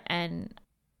there, and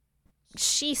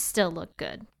she still looked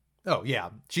good. Oh yeah,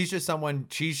 she's just someone.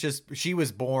 She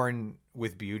was born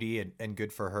with beauty, and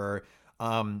good for her.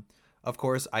 Of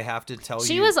course, I have to tell you,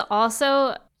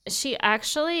 she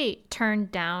actually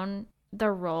turned down the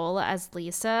role as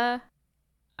Lisa,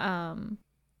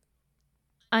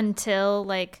 until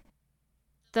like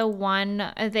the one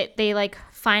that they like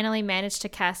finally managed to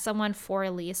cast someone for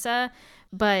Lisa,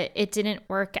 but it didn't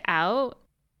work out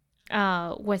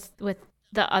with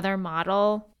the other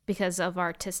model because of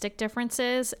artistic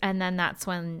differences, and then that's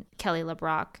when Kelly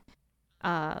LeBrock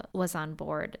was on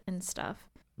board and stuff.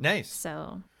 Nice.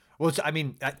 So, well, I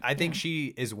mean, I think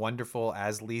she is wonderful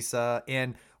as Lisa,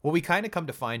 and what we kind of come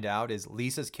to find out is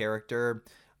Lisa's character,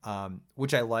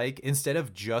 which I like, instead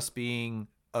of just being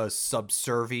a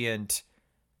subservient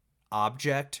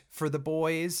object for the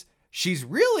boys, she's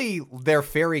really their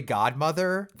fairy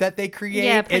godmother that they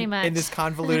create in this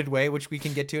convoluted way, which we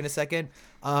can get to in a second.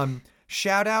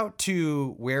 Shout out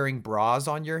to wearing bras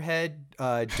on your head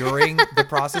during the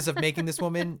process of making this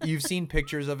woman. You've seen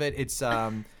pictures of it. It's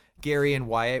Gary and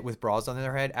Wyatt with bras on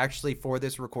their head. Actually, for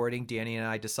this recording, Danny and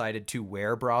I decided to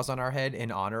wear bras on our head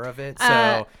in honor of it.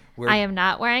 So I am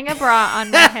not wearing a bra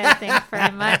on my head. Thank you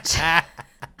very much.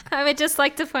 I would just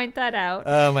like to point that out.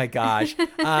 Oh my gosh.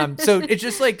 So it's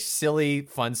just like silly,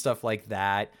 fun stuff like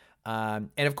that. And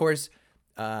of course,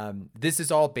 this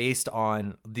is all based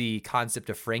on the concept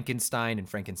of Frankenstein and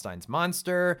Frankenstein's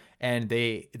monster. And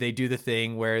they do the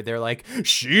thing where they're like,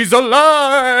 she's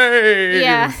alive.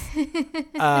 Yeah.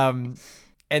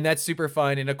 And that's super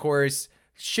fun. And of course,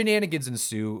 shenanigans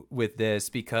ensue with this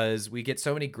because we get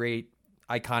so many great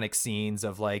iconic scenes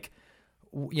of like,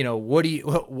 what do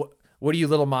you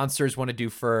little monsters want to do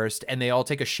first? And they all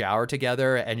take a shower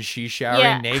together, and she's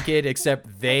showering naked,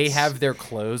 except they have their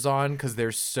clothes on because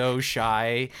they're so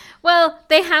shy. Well,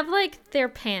 they have like their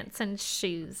pants and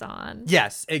shoes on.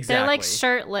 Yes, exactly. They're like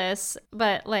shirtless,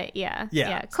 but like, yeah.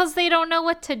 Because they don't know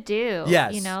what to do.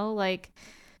 Yes.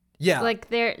 Like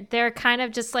they're kind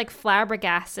of just like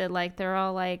flabbergasted. Like they're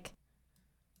all like,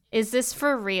 is this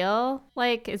for real?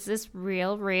 Like, is this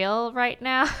real right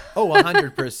now? Oh,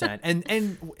 100%.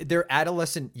 And they're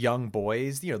adolescent young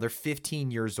boys. You know, they're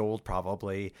 15 years old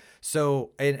probably.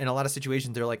 So in a lot of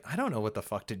situations, they're like, I don't know what the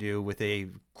fuck to do with a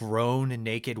grown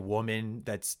naked woman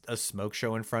that's a smoke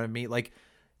show in front of me. Like,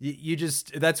 you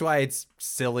just, that's why it's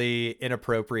silly,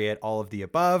 inappropriate, all of the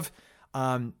above.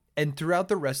 And throughout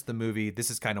the rest of the movie,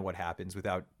 this is kind of what happens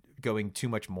without going too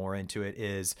much more into it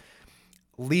is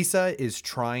Lisa is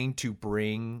trying to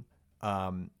bring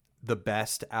the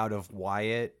best out of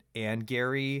Wyatt and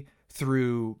Gary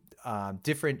through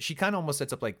different, she kind of almost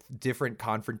sets up like different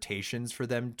confrontations for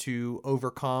them to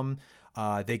overcome.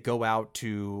 They go out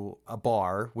to a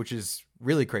bar, which is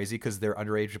really crazy because they're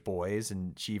underage boys,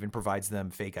 and she even provides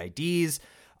them fake IDs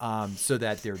so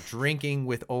that they're drinking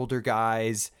with older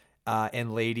guys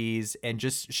and ladies, and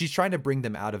just she's trying to bring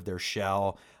them out of their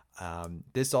shell.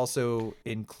 This also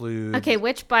includes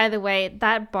which, by the way,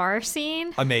 that bar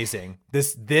scene, amazing.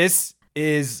 This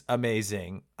is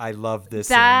amazing. I love this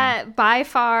that scene. by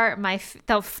far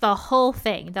the whole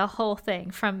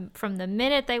thing from the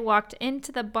minute they walked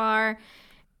into the bar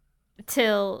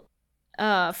till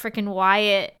freaking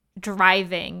Wyatt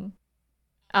driving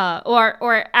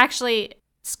or actually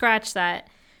scratch that,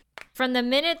 from the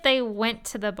minute they went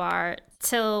to the bar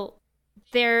till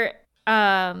their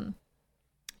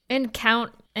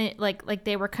encounter, like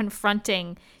they were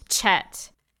confronting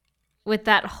Chet with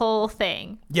that whole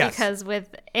thing. Yes. Because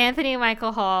with Anthony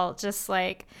Michael Hall just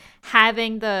like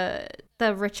having the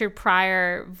Richard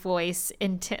Pryor voice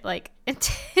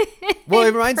well,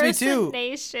 it reminds me too.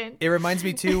 It reminds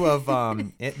me too of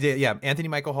Anthony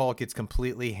Michael Hall gets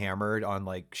completely hammered on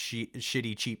like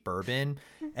shitty cheap bourbon,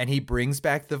 and he brings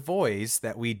back the voice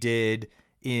that we did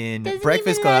in Doesn't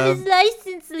Breakfast even have Club. his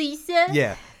license, Lisa.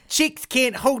 Yeah. Chicks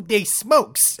can't hold they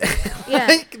smokes. Yeah.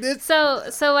 Like this.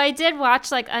 So I did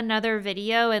watch like another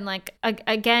video, and like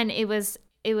again it was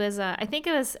I think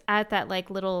it was at that like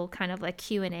little kind of like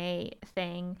Q&A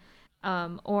thing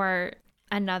or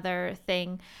another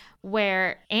thing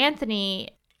where Anthony,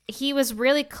 he was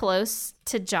really close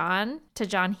to John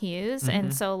Hughes,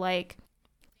 and so like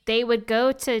they would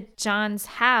go to John's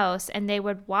house and they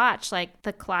would watch like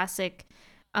the classic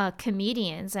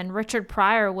comedians, and Richard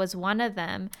Pryor was one of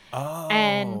them.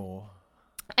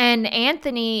 And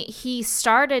Anthony, he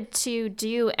started to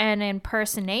do an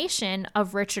impersonation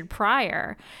of Richard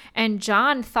Pryor, and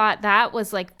John thought that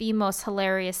was like the most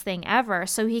hilarious thing ever.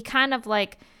 So he kind of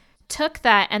like took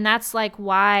that, and that's like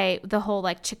why the whole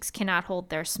like chicks cannot hold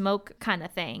their smoke kind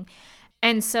of thing.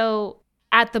 And so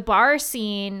at the bar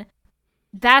scene,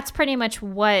 that's pretty much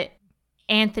what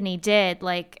Anthony did.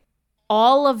 Like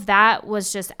all of that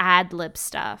was just ad lib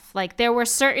stuff. Like there were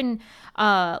certain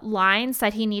lines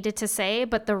that he needed to say,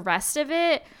 but the rest of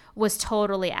it was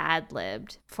totally ad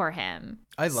libbed for him.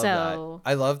 I love that.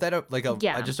 I love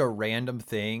that. Just a random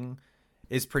thing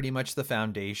is pretty much the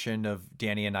foundation of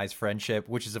Danny and I's friendship,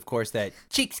 which is of course that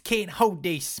chicks can't hold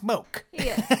they smoke.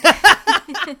 Yeah.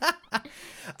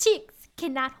 Chicks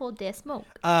cannot hold their smoke.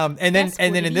 And then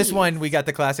in this one we got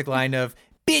the classic line of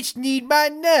bitch need my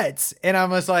nuts, and I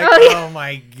was like, oh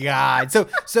my god.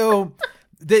 So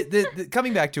the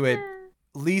coming back to it,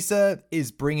 Lisa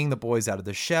is bringing the boys out of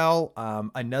the shell.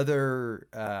 Another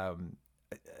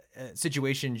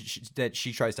situation that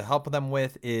she tries to help them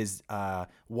with is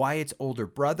Wyatt's older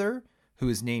brother, who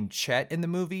is named Chet in the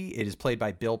movie. It is played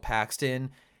by Bill Paxton.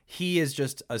 He is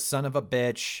just a son of a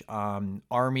bitch,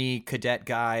 army cadet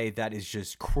guy that is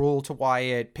just cruel to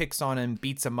Wyatt, picks on him,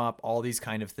 beats him up, all these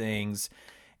kind of things.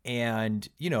 And,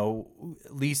 you know,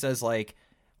 Lisa's like,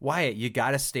 Wyatt, you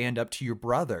got to stand up to your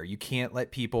brother. You can't let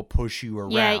people push you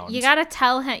around. Yeah, you got to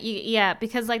tell him.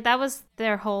 Because like that was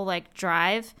their whole like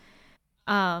drive.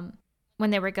 When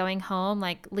they were going home,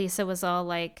 like Lisa was all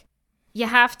like, you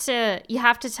have to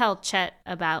tell Chet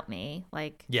about me.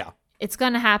 Like, yeah, it's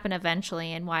going to happen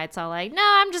eventually. And Wyatt's all like, no,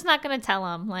 I'm just not going to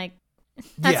tell him. Like,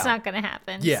 that's not going to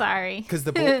happen. Yeah. Sorry. Because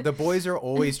the boys are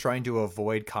always trying to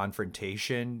avoid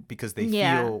confrontation because they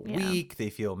feel weak. They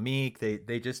feel meek.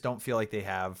 They just don't feel like they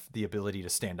have the ability to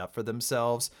stand up for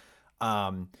themselves.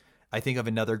 I think of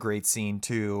another great scene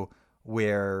too,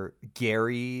 where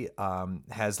Gary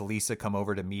has Lisa come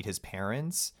over to meet his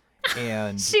parents.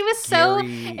 And she was so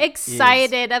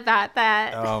excited about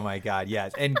that. Oh my god,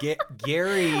 yes. And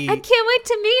Gary, I can't wait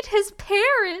to meet his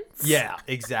parents. Yeah,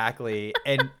 exactly.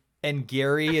 And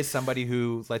Gary is somebody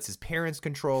who lets his parents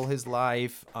control his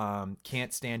life,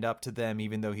 can't stand up to them,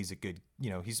 even though he's a good,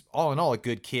 he's all in all a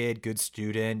good kid, good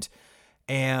student.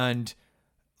 And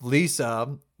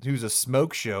Lisa, who's a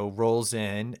smoke show, rolls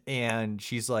in and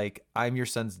she's like, I'm your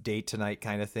son's date tonight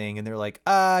kind of thing. And they're like,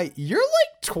 you're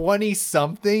like 20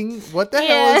 something. What the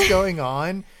hell is going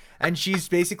on? And she's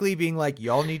basically being like,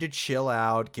 y'all need to chill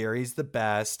out. Gary's the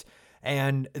best.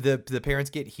 And the parents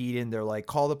get heated and they're like,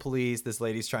 call the police. This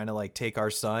lady's trying to like take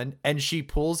our son. And she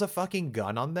pulls a fucking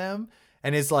gun on them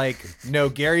and is like, no,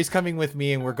 Gary's coming with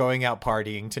me and we're going out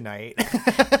partying tonight.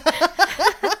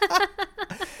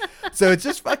 So it's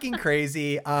just fucking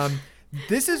crazy.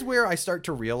 This is where I start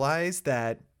to realize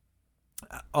that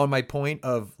on my point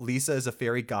of Lisa as a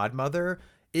fairy godmother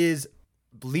is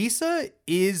Lisa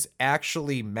is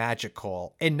actually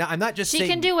magical, and I'm not just she saying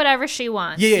can do whatever she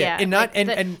wants. Yeah, and not like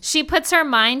and she puts her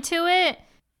mind to it.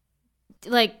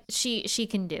 Like she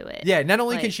can do it. Yeah, not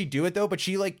only can she do it though, but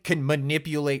she like can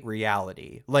manipulate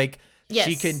reality. Like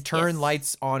she can turn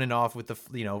lights on and off with the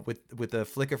with the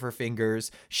flick of her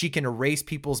fingers. She can erase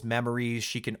people's memories.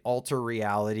 She can alter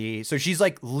reality. So she's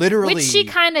like literally, which she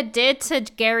kind of did to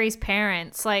Gary's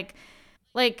parents, like.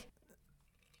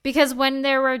 Because when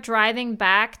they were driving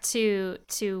back to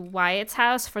Wyatt's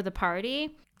house for the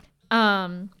party,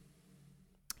 Gary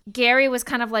was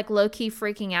kind of like low-key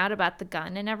freaking out about the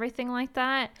gun and everything like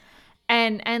that.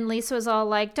 And Lisa was all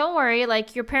like, don't worry,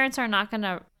 like your parents are not going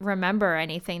to remember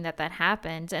anything that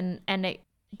happened. And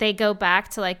they go back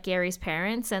to like Gary's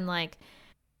parents, and like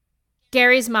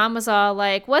Gary's mom was all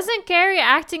like, wasn't Gary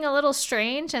acting a little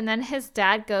strange? And then his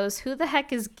dad goes, who the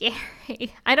heck is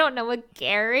Gary? I don't know a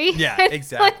Gary. Yeah,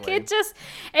 exactly. Like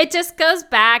it just goes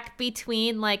back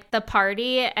between like the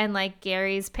party and like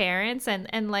Gary's parents,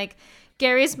 and like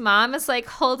Gary's mom is like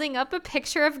holding up a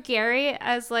picture of Gary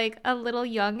as like a little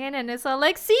youngin', and it's all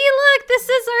like, see, look, this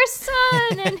is our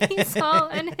son. And he's all,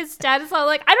 and his dad is all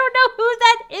like, I don't know who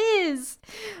that is.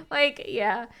 Like,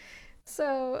 yeah.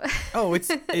 So I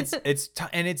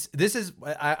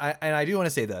do want to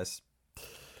say this.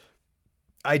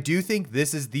 I do think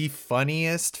this is the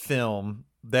funniest film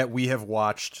that we have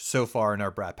watched so far in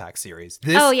our Brat Pack series.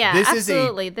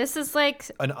 Absolutely. This is like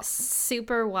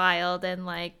super wild and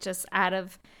like just out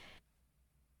of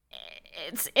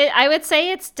I would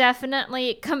say it's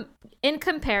definitely in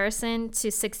comparison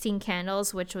to 16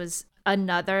 Candles, which was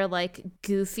another like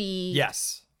goofy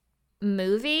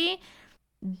movie.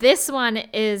 This one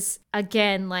is,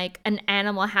 again, like an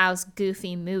Animal House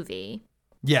goofy movie.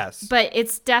 Yes. But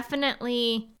it's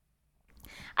definitely,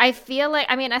 I feel like,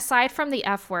 I mean, aside from the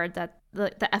F word, that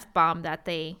the F bomb that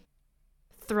they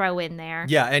throw in there.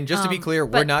 Yeah, and just to be clear,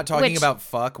 we're not talking about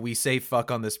fuck. We say fuck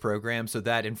on this program, so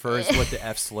that infers what the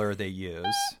F slur they use.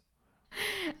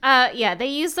 Yeah, they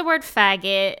use the word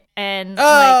faggot and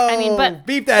but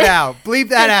beep that out. Bleep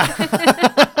that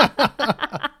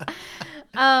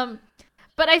out.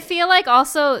 But I feel like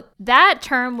also that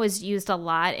term was used a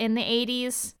lot in the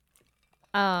 80s.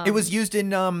 It was used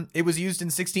in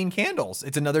 16 Candles.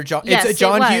 It's another it's a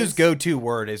John Hughes go-to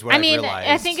word is what I realized.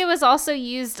 I think it was also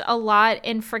used a lot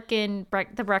in frickin'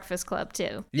 The Breakfast Club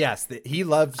too. Yes, he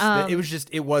loves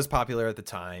it was popular at the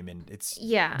time, and it's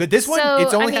yeah. But this one,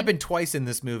 it's only happened twice in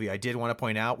this movie. I did want to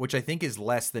point out, which I think is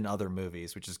less than other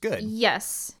movies, which is good.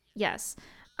 Yes.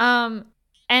 And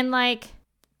like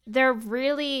they're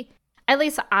really, at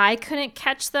least I couldn't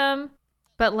catch them,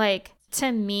 but like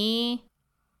to me,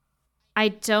 I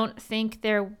don't think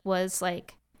there was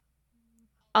like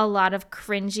a lot of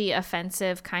cringy,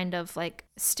 offensive kind of like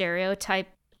stereotype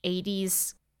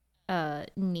 80s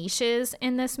niches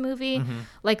in this movie. Mm-hmm.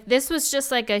 Like this was just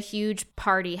like a huge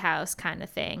party house kind of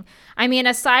thing. I mean,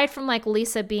 aside from like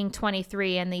Lisa being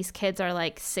 23 and these kids are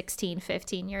like 16,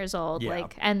 15 years old,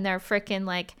 like, and they're freaking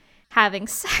like having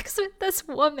sex with this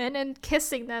woman and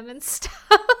kissing them and stuff.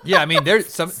 Yeah, I mean,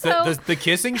 there's some the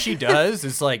kissing she does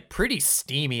is like pretty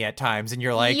steamy at times, and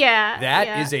you're like,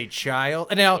 that is a child.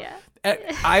 And now,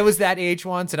 I was that age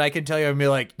once, and I can tell you, I'd be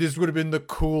like, this would have been the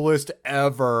coolest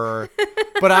ever.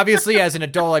 But obviously, as an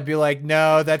adult, I'd be like,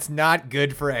 no, that's not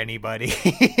good for anybody.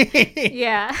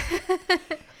 Yeah.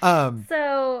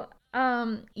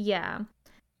 Yeah.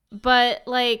 But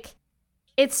like,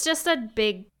 it's just a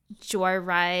big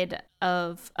joyride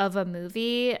of a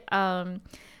movie.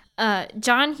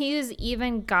 John Hughes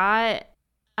even got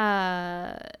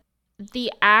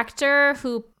the actor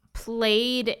who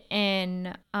played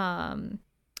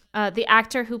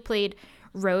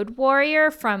Road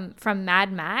Warrior from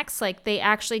Mad Max. Like they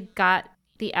actually got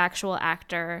the actual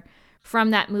actor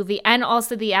from that movie, and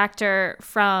also the actor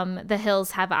from The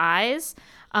Hills Have Eyes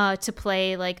to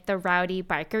play like the rowdy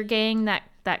biker gang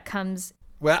that comes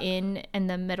in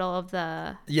the middle of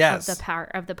the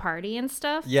party and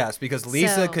stuff. Yes, because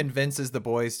Lisa convinces the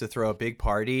boys to throw a big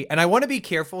party. And I want to be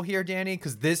careful here, Danny,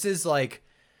 because this is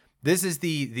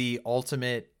the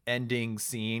ultimate ending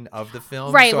scene of the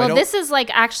film. Right. So Well, this is like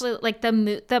actually like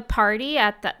the party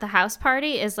at the house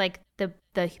party is like the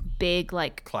big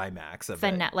like climax of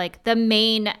it. Like the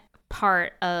main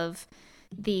part of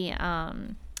the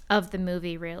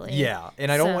movie, really. Yeah,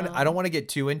 and I don't want to get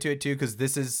too into it too, because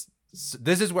this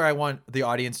is where I want the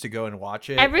audience to go and watch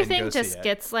it. Everything just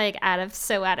gets like out of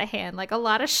hand. Like a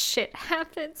lot of shit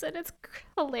happens, and it's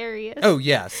hilarious. Oh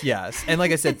yes, and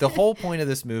like I said, the whole point of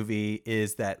this movie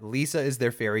is that Lisa is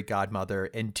their fairy godmother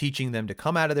and teaching them to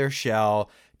come out of their shell,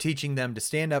 teaching them to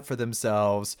stand up for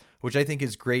themselves, which I think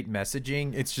is great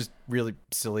messaging. It's just really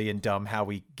silly and dumb how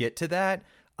we get to that.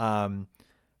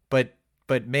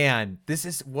 But man, this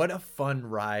is what a fun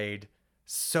ride.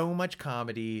 So much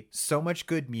comedy, so much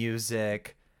good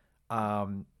music,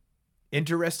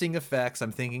 interesting effects.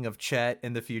 I'm thinking of Chet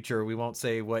in the future. We won't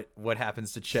say what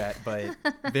happens to Chet, but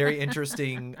very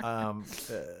interesting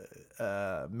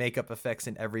makeup effects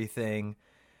and everything.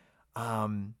 I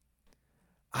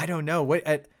don't know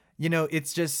what.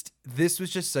 It's just, this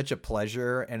was just such a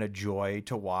pleasure and a joy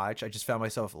to watch. I just found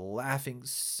myself laughing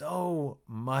so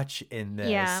much in this.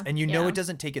 Yeah, and it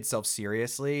doesn't take itself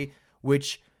seriously,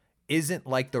 which isn't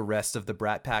like the rest of the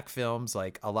Brat Pack films.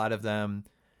 Like a lot of them,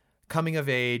 coming of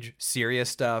age, serious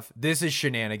stuff. This is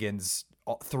shenanigans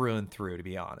through and through, to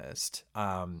be honest.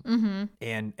 And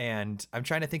I'm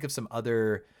trying to think of some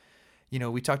other,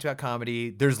 we talked about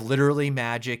comedy. There's literally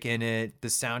magic in it. The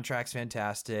soundtrack's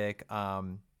fantastic.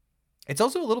 It's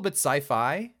also a little bit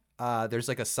sci-fi. There's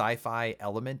like a sci-fi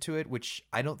element to it, which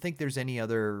I don't think there's any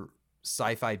other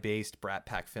sci-fi based Brat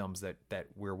Pack films that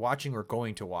we're watching or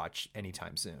going to watch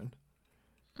anytime soon.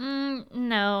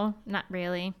 No, not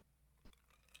really.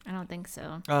 I don't think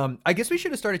so. I guess we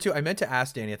should have started too. I meant to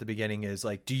ask Danny at the beginning is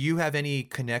like, do you have any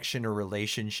connection or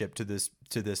relationship to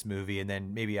this movie? And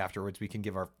then maybe afterwards we can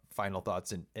give our final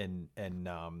thoughts and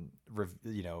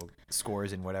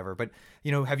scores and whatever. But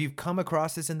have you come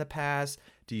across this in the past?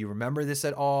 Do you remember this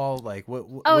at all? Like what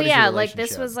is your relationship? Like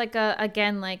this was like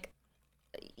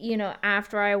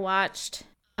after I watched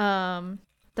The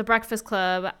Breakfast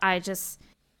Club,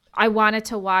 I wanted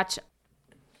to watch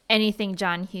anything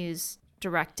John Hughes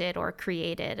directed or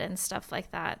created and stuff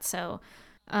like that. So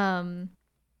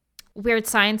Weird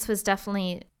Science was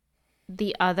definitely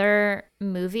the other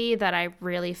movie that I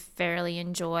really fairly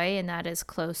enjoy, and that is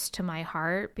close to my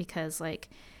heart because like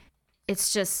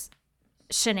it's just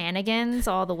shenanigans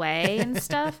all the way and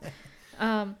stuff.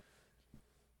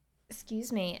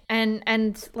 Excuse me.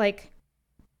 And like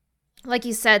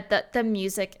you said, the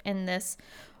music in this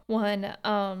one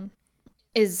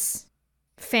is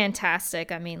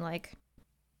fantastic. I mean, like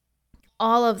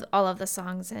all of the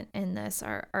songs in this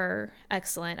are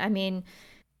excellent. I mean,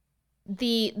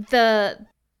 the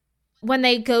when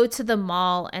they go to the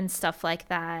mall and stuff like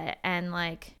that, and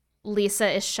like Lisa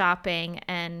is shopping,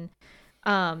 and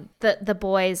the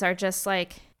boys are just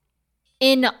like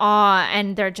in awe,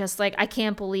 and they're just like, I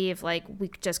can't believe like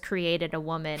we just created a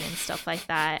woman and stuff like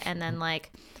that. And then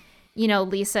like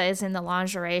Lisa is in the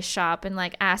lingerie shop and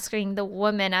like asking the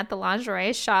woman at the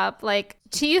lingerie shop, like,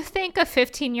 do you think a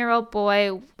 15-year-old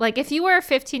boy, like if you were a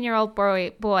 15-year-old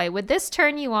boy, would this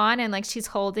turn you on? And like she's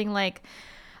holding like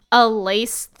a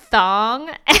lace thong,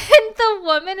 and the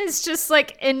woman is just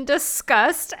like in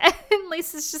disgust, and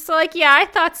Lisa's just like, yeah, I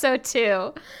thought so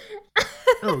too.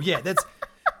 Oh yeah, that's.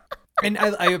 And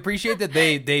I appreciate that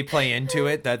they play into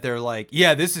it, that they're like,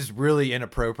 yeah, this is really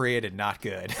inappropriate and not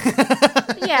good.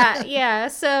 Yeah.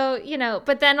 So,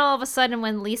 but then all of a sudden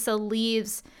when Lisa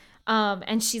leaves,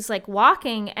 and she's like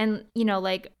walking, and,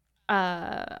 like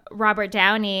Robert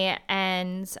Downey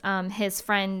and his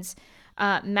friend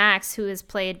Max, who is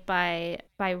played by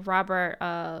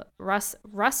Robert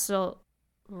Rustler,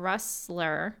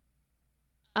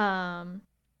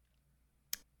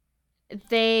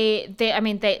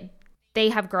 they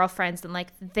have girlfriends, and like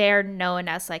they're known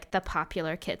as like the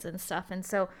popular kids and stuff. And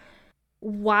so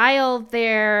while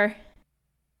they're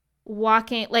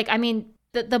walking, like, I mean,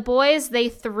 the boys, they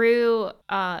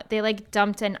like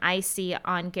dumped an icy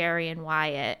on Gary and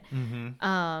Wyatt.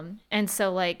 Mm-hmm. And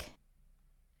so like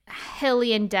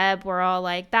Hilly and Deb were all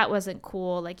like, that wasn't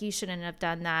cool, like you shouldn't have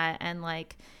done that. And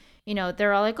like,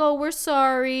 they're all like, oh, we're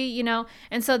sorry,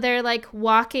 and so they're like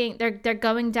walking, they're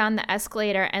going down the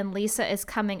escalator, and Lisa is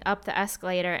coming up the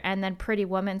escalator, and then Pretty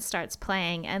Woman starts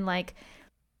playing, and like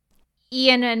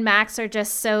Ian and Max are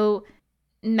just so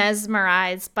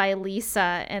mesmerized by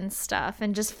Lisa and stuff,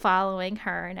 and just following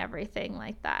her and everything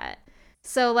like that.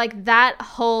 So like that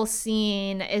whole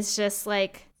scene is just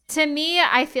like, to me,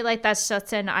 I feel like that's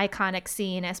such an iconic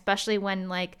scene, especially when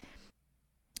like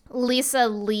Lisa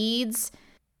leads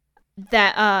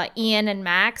that Ian and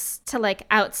Max to like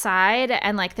outside,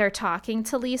 and like they're talking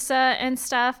to Lisa and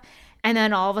stuff, and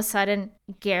then all of a sudden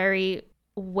Gary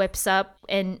whips up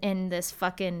in this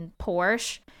fucking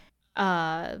Porsche,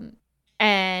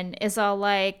 and is all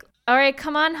like, all right,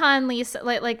 come on, hon, Lisa,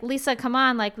 like Lisa, come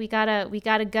on, like we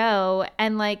gotta go.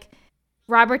 And like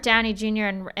Robert Downey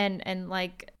Jr. and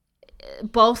like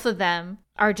both of them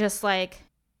are just like,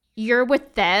 you're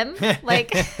with them,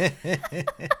 like.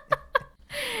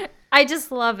 I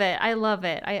just love it. I love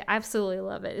it. I absolutely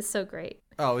love it. It's so great.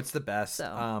 Oh, it's the best.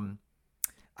 So.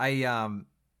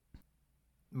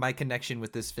 My connection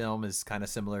with this film is kind of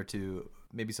similar to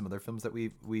maybe some other films that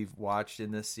we've watched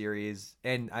in this series,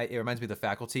 and it reminds me of The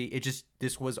Faculty.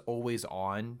 This was always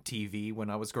on TV when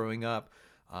I was growing up.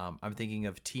 I'm thinking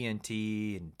of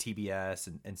TNT and TBS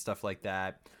and stuff like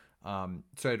that.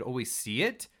 So I'd always see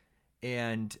it,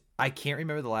 and I can't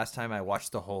remember the last time I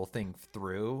watched the whole thing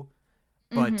through.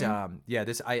 But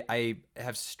this I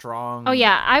have strong. Oh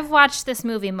yeah, I've watched this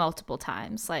movie multiple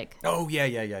times. Like. Oh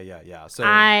yeah. So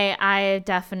I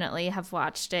definitely have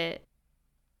watched it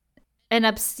an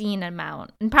obscene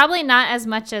amount, and probably not as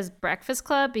much as Breakfast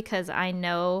Club, because I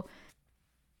know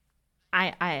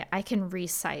I can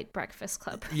recite Breakfast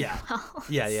Club pretty well.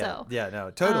 Yeah. So, yeah.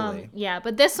 No, totally.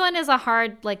 But this one is a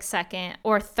hard like second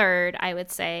or third, I would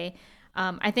say.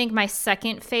 I think my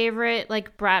second favorite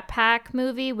like Brat Pack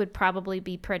movie would probably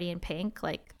be Pretty in Pink.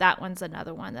 Like that one's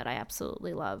another one that I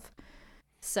absolutely love.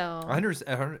 So 100,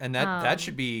 and that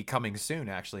should be coming soon.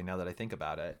 Actually, now that I think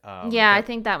about it. I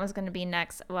think that one's going to be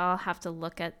next. Well, I'll have to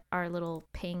look at our little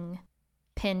pin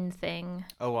thing.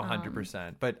 Oh,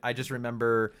 100%. But I just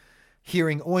remember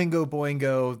hearing Oingo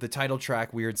Boingo, the title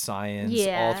track, Weird Science,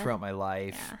 all throughout my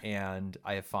life, and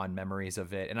I have fond memories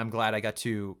of it. And I'm glad I got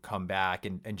to come back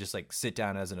and just like sit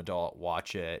down as an adult,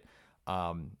 watch it.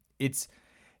 It's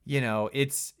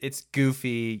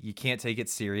goofy. You can't take it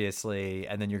seriously,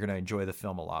 and then you're gonna enjoy the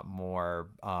film a lot more.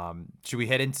 Should we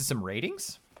head into some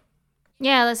ratings?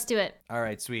 Yeah, let's do it. All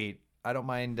right, sweet. I don't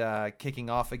mind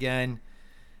kicking off again.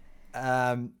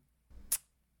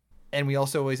 And we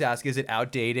also always ask, is it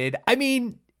outdated? I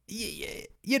mean,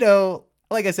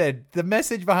 like I said, the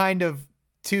message behind of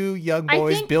two young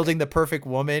boys building the perfect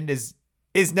woman is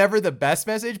never the best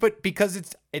message, but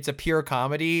because it's a pure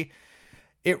comedy,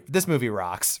 this movie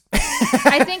rocks.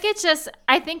 I think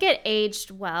it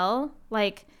aged well.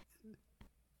 Like,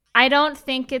 I don't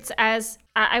think it's as,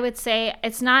 I would say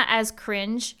it's not as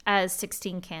cringe as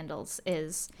 16 Candles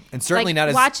is. And certainly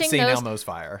like, not as St. Elmo's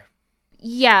Fire.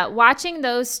 Yeah, watching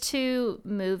those two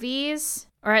movies,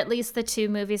 or at least the two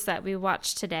movies that we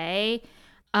watched today,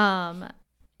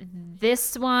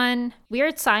 this one,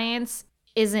 Weird Science,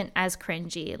 isn't as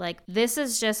cringy. Like, this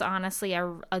is just honestly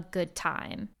a good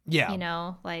time.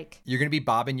 Yeah. Like, you're going to be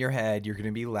bobbing your head. You're going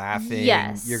to be laughing.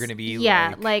 Yes. You're going to be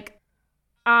like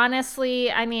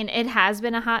honestly, I mean, it has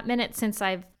been a hot minute since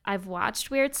I've watched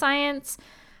Weird Science.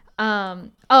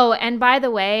 Oh, and by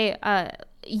the way,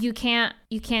 you can't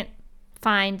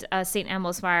find St.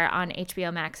 Elmo's Fire on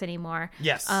HBO Max anymore.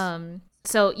 Yes.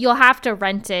 So you'll have to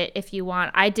rent it if you want.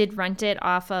 I did rent it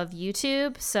off of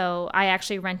YouTube, so I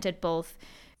actually rented both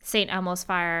St. Elmo's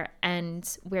Fire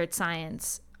and Weird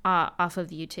Science off of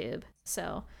YouTube.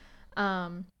 So, I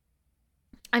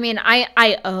mean,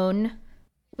 I own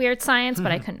Weird Science,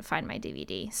 but I couldn't find my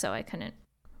DVD, so I couldn't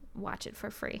watch it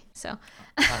for free. So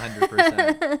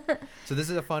 100%. So this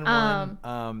is a fun one.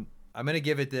 I'm gonna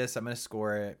give it this. I'm gonna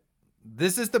score it.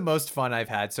 This is the most fun I've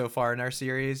had so far in our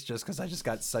series, just because I just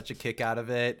got such a kick out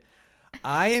of it.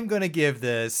 I am going to give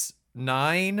this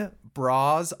 9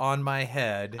 bras on my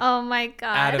head. Oh my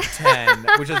God. Out of 10,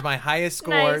 which is my highest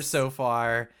score Nice. so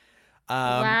far.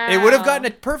 Wow. It would have gotten a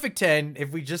perfect 10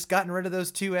 if we just gotten rid of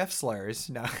those 2 F slurs.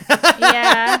 No.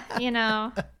 Yeah,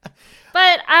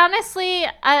 But honestly,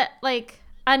 like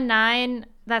a 9,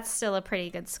 that's still a pretty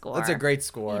good score. That's a great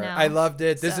score. I loved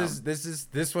it.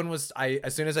 This one was,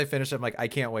 as soon as I finished, I'm like, I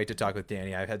can't wait to talk with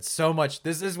Danny. I've had so much.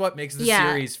 This is what makes the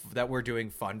series that we're doing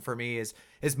fun for me is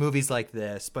movies like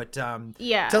this. But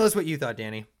tell us what you thought,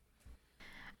 Danny.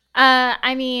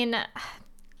 I mean,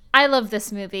 I love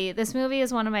this movie. This movie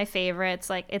is one of my favorites.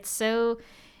 Like, it's so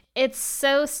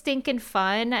stinking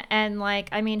fun, and like,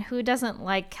 I mean, who doesn't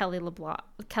like Kelly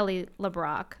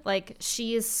LeBrock? Like,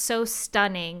 she is so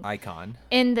stunning, icon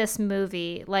in this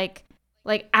movie. Like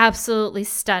absolutely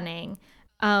stunning.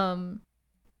 Like,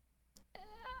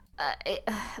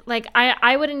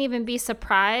 I wouldn't even be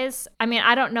surprised. I mean,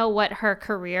 I don't know what her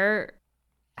career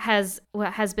has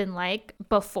been like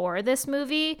before this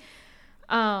movie.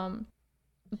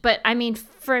 but I mean,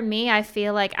 for me, I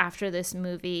feel like after this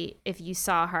movie, if you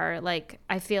saw her, like,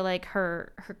 I feel like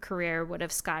her career would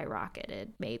have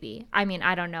skyrocketed. Maybe. I mean,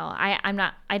 I don't know. I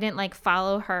didn't like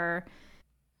follow her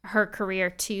career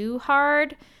too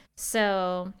hard,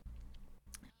 so.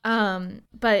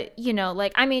 But you know,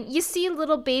 like, I mean, you see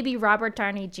little baby Robert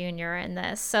Downey Jr. in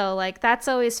this, so like that's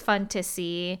always fun to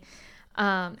see,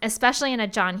 especially in a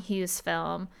John Hughes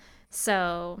film.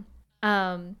 So,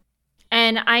 and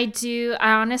I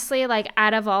honestly, like,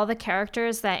 out of all the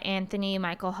characters that Anthony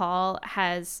Michael Hall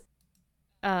has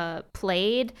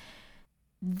played,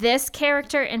 this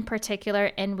character in particular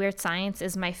in Weird Science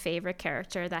is my favorite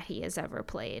character that he has ever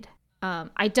played.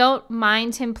 I don't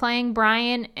mind him playing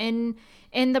Brian in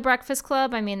The Breakfast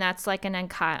Club. I mean, that's like an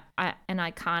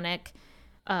iconic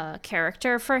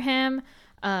character for him.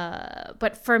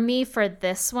 But for me, for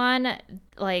this one,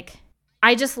 like,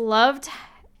 I just loved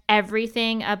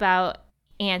everything about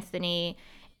Anthony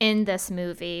in this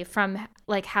movie, from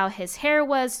like how his hair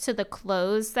was to the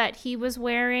clothes that he was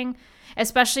wearing,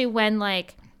 especially when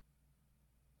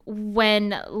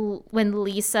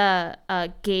Lisa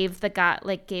gave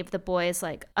the boys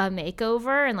like a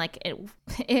makeover, and like it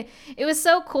was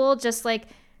so cool, just like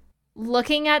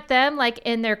looking at them like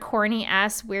in their corny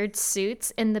ass weird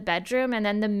suits in the bedroom, and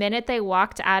then the minute they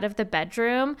walked out of the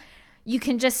bedroom, you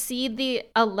can just see the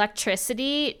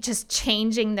electricity just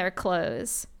changing their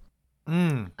clothes.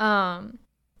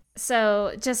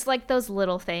 So just like those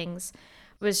little things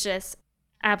was just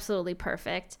absolutely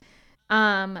perfect.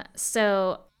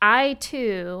 So I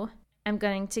too am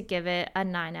going to give it a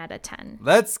 9 out of 10.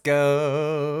 Let's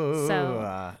go.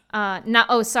 So, no,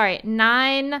 oh, sorry,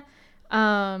 9.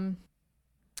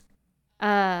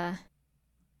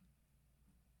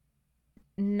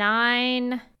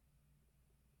 9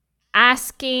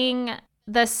 asking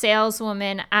the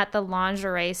saleswoman at the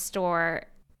lingerie store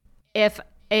if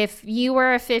you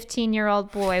were a 15-year-old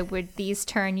boy, would these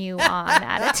turn you on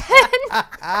out of 10?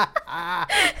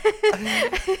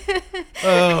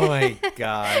 Oh my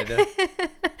God.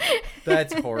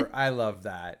 That's horror. I love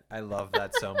that. I love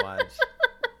that so much.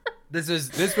 This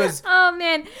was Oh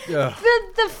man.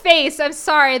 The face. I'm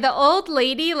sorry. The old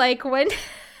lady, like, when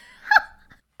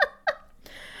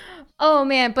oh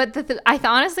man, but I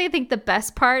honestly think the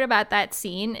best part about that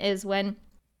scene is when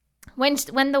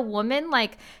the woman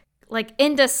like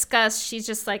in disgust, she's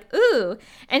just like, ooh,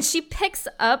 and she picks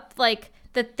up like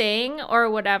the thing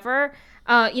or whatever,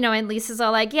 and Lisa's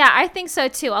all like, yeah, I think so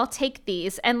too, I'll take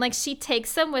these, and like she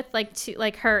takes them with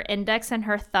like her index and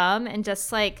her thumb, and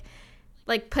just like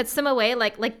puts them away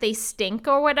like they stink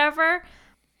or whatever,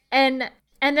 and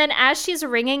then as she's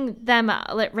ringing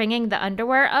the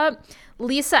underwear up,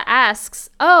 Lisa asks,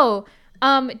 oh,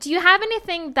 do you have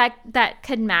anything that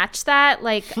could match that,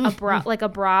 like a bra, like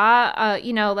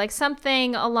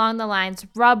something along the lines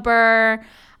rubber?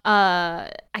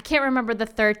 I can't remember the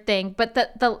third thing, but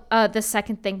the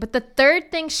second thing, but the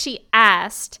third thing she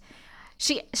asked,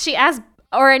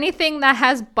 or anything that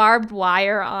has barbed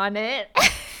wire on it,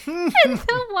 and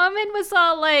the woman was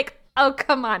all like, oh,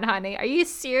 come on, honey, are you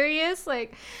serious?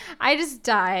 Like, I just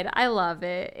died. I love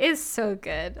it. It's so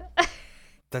good.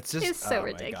 That's just, it's so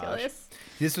ridiculous.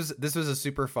 This was a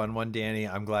super fun one, Danny.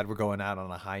 I'm glad we're going out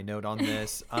on a high note on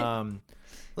this.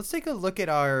 Let's take a look at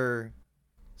our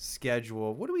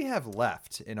schedule. What do we have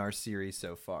left in our series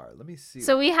so far? Let me see.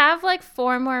 So we have like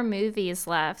 4 more movies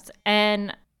left,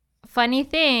 and funny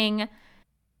thing,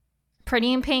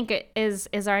 Pretty in Pink is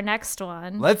our next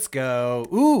one. Let's go.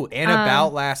 Ooh, and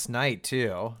About Last Night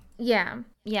too. Yeah.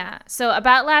 So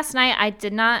About Last Night,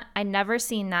 I never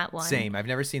seen that one. Same. I've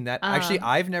never seen that. Actually,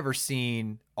 I've never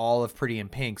seen all of Pretty in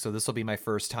Pink, so this will be my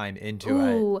first time into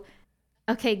it.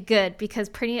 Okay, good, because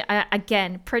Pretty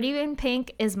in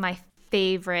Pink is my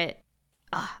favorite.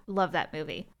 Love that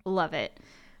movie. Love it.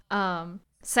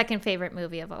 Second favorite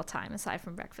movie of all time, aside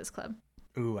from Breakfast Club.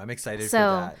 Ooh, I'm excited for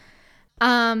that.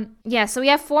 So we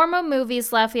have 4 more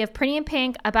movies left. We have Pretty in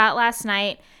Pink, About Last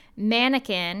Night,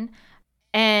 Mannequin,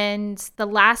 and the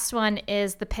last one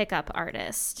is The Pickup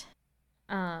Artist.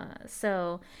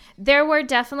 So there were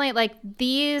definitely like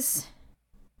these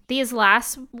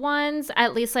last ones,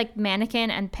 at least like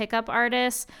Mannequin and Pickup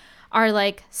Artist, are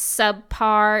like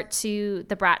subpar to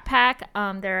the Brat Pack.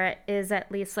 There is at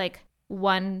least like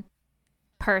one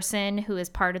person who is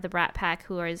part of the Brat Pack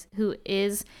who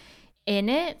is in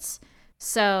it.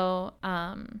 So,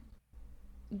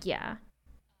 yeah.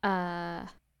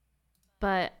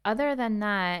 But other than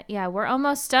that, yeah, we're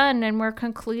almost done, and we're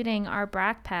concluding our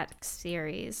Brat Pack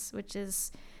series, which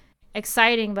is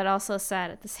exciting but also sad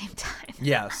at the same time.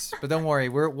 Yes, but don't worry,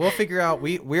 we'll figure out.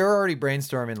 We're already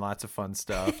brainstorming lots of fun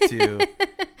stuff to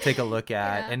take a look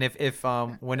at. Yeah. And if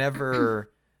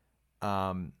whenever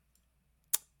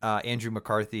Andrew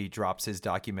McCarthy drops his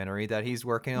documentary that he's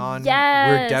working on,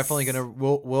 we're definitely Yes. gonna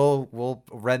we'll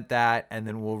rent that, and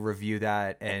then we'll review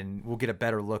that, and we'll get a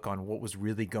better look on what was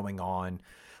really going on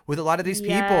with a lot of these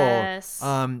people. Yes.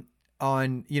 On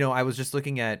I was just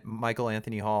looking at Michael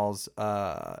Anthony Hall's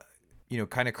kind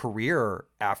of career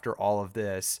after all of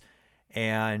this,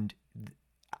 and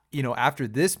after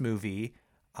this movie,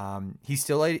 he's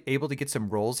still able to get some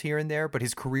roles here and there, but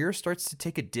his career starts to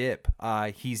take a dip.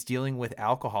 He's dealing with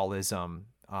alcoholism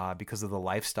because of the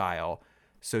lifestyle.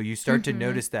 So you start to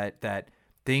notice that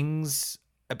things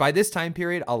by this time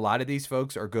period, a lot of these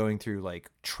folks are going through like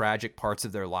tragic parts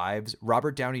of their lives.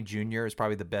 Robert Downey Jr. is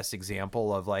probably the best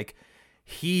example of like,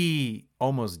 he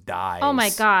almost dies. Oh my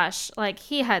gosh. Like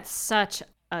he had such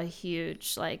a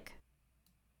huge like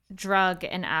drug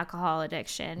and alcohol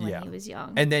addiction when he was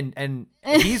young. And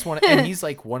he's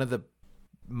like one of the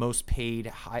most paid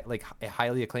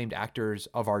highly acclaimed actors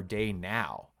of our day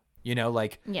now.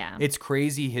 It's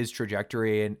crazy his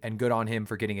trajectory, and good on him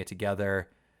for getting it together.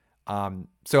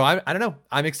 So I don't know.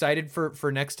 I'm excited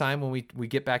for next time when we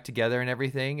get back together and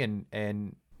everything,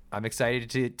 and I'm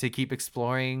excited to keep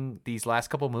exploring these last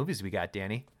couple movies we got,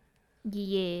 Danny.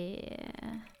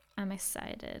 Yeah. I'm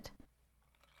excited.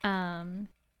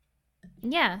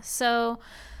 Yeah, so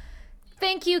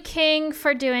thank you, King,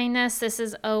 for doing this. This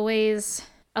is always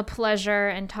a pleasure,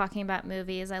 and talking about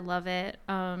movies. I love it.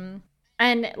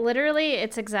 And literally,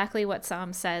 it's exactly what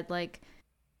Sam said. Like,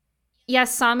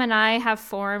 yes, Sam and I have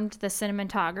formed the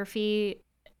Cinnamontography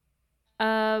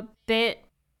bit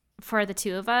for the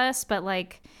two of us, but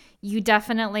like, you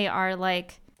definitely are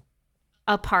like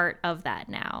a part of that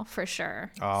now, for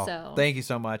sure. Oh, so thank you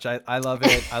so much. I love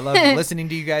it. I love listening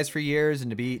to you guys for years, and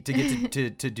to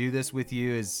get to do this with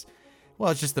you is,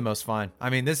 well, it's just the most fun. I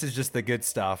mean, this is just the good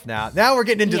stuff. Now we're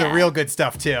getting into the real good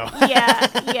stuff too.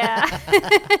 Yeah.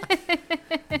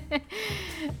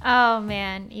 Oh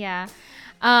man, yeah.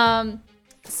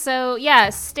 So yeah,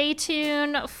 stay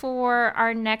tuned for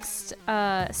our next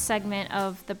segment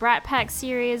of the Brat Pack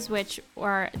series, which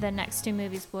are the next two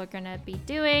movies we're gonna be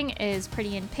doing is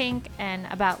Pretty in Pink and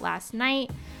About Last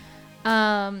Night.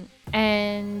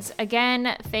 And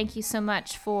again, thank you so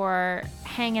much for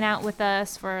hanging out with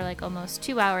us for like almost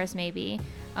 2 hours, maybe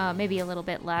a little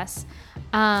bit less.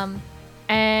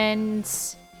 And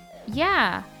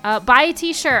yeah, buy a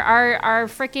t-shirt. Our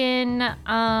freaking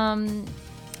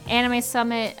Anime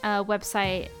Summit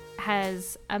website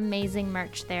has amazing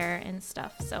merch there and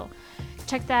stuff. So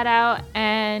check that out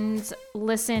and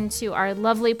listen to our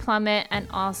lovely Plummet. And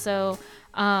also,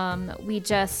 we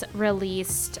just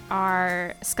released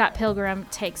our Scott Pilgrim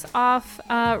Takes Off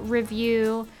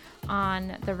review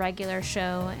on the regular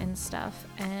show and stuff.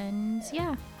 And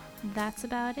yeah, that's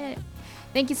about it.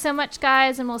 Thank you so much,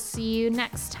 guys, and we'll see you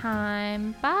next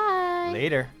time. Bye.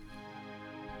 Later.